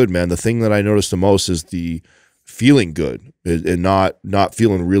so good, man. The thing that I noticed the most is the feeling good and not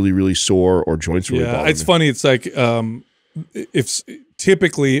feeling really, really sore or joints really bothering it's me. funny. It's like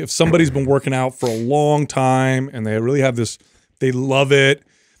typically if somebody's been working out for a long time and they really have this, they love it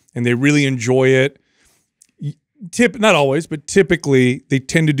and they really enjoy it. Not always, but typically they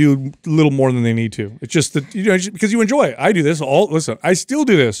tend to do a little more than they need to. It's just that, because you enjoy it. I do this listen, I still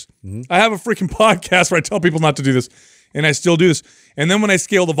do this. I have a freaking podcast where I tell people not to do this and I still do this. And then when I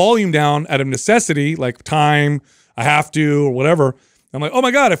scale the volume down out of necessity, like time, I have to or whatever, I'm like, oh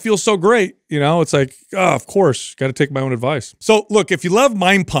my God, I feel so great. It's like, of course, got to take my own advice. So look, if you love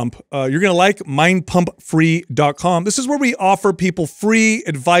Mind Pump, you're going to like mindpumpfree.com. This is where we offer people free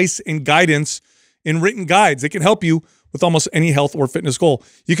advice and guidance in written guides. They can help you with almost any health or fitness goal.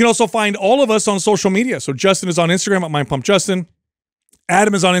 You can also find all of us on social media. So Justin is on Instagram at mindpumpjustin.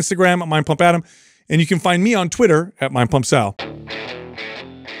 Adam is on Instagram at mindpumpadam. And you can find me on Twitter at mindpumpsal.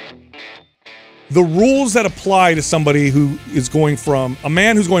 The rules that apply to somebody who is going from a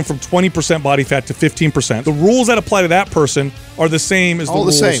man who's going from 20% body fat to 15%, the rules that apply to that person are the same as the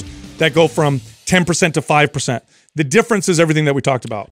rules that go from 10% to 5%. The difference is everything that we talked about.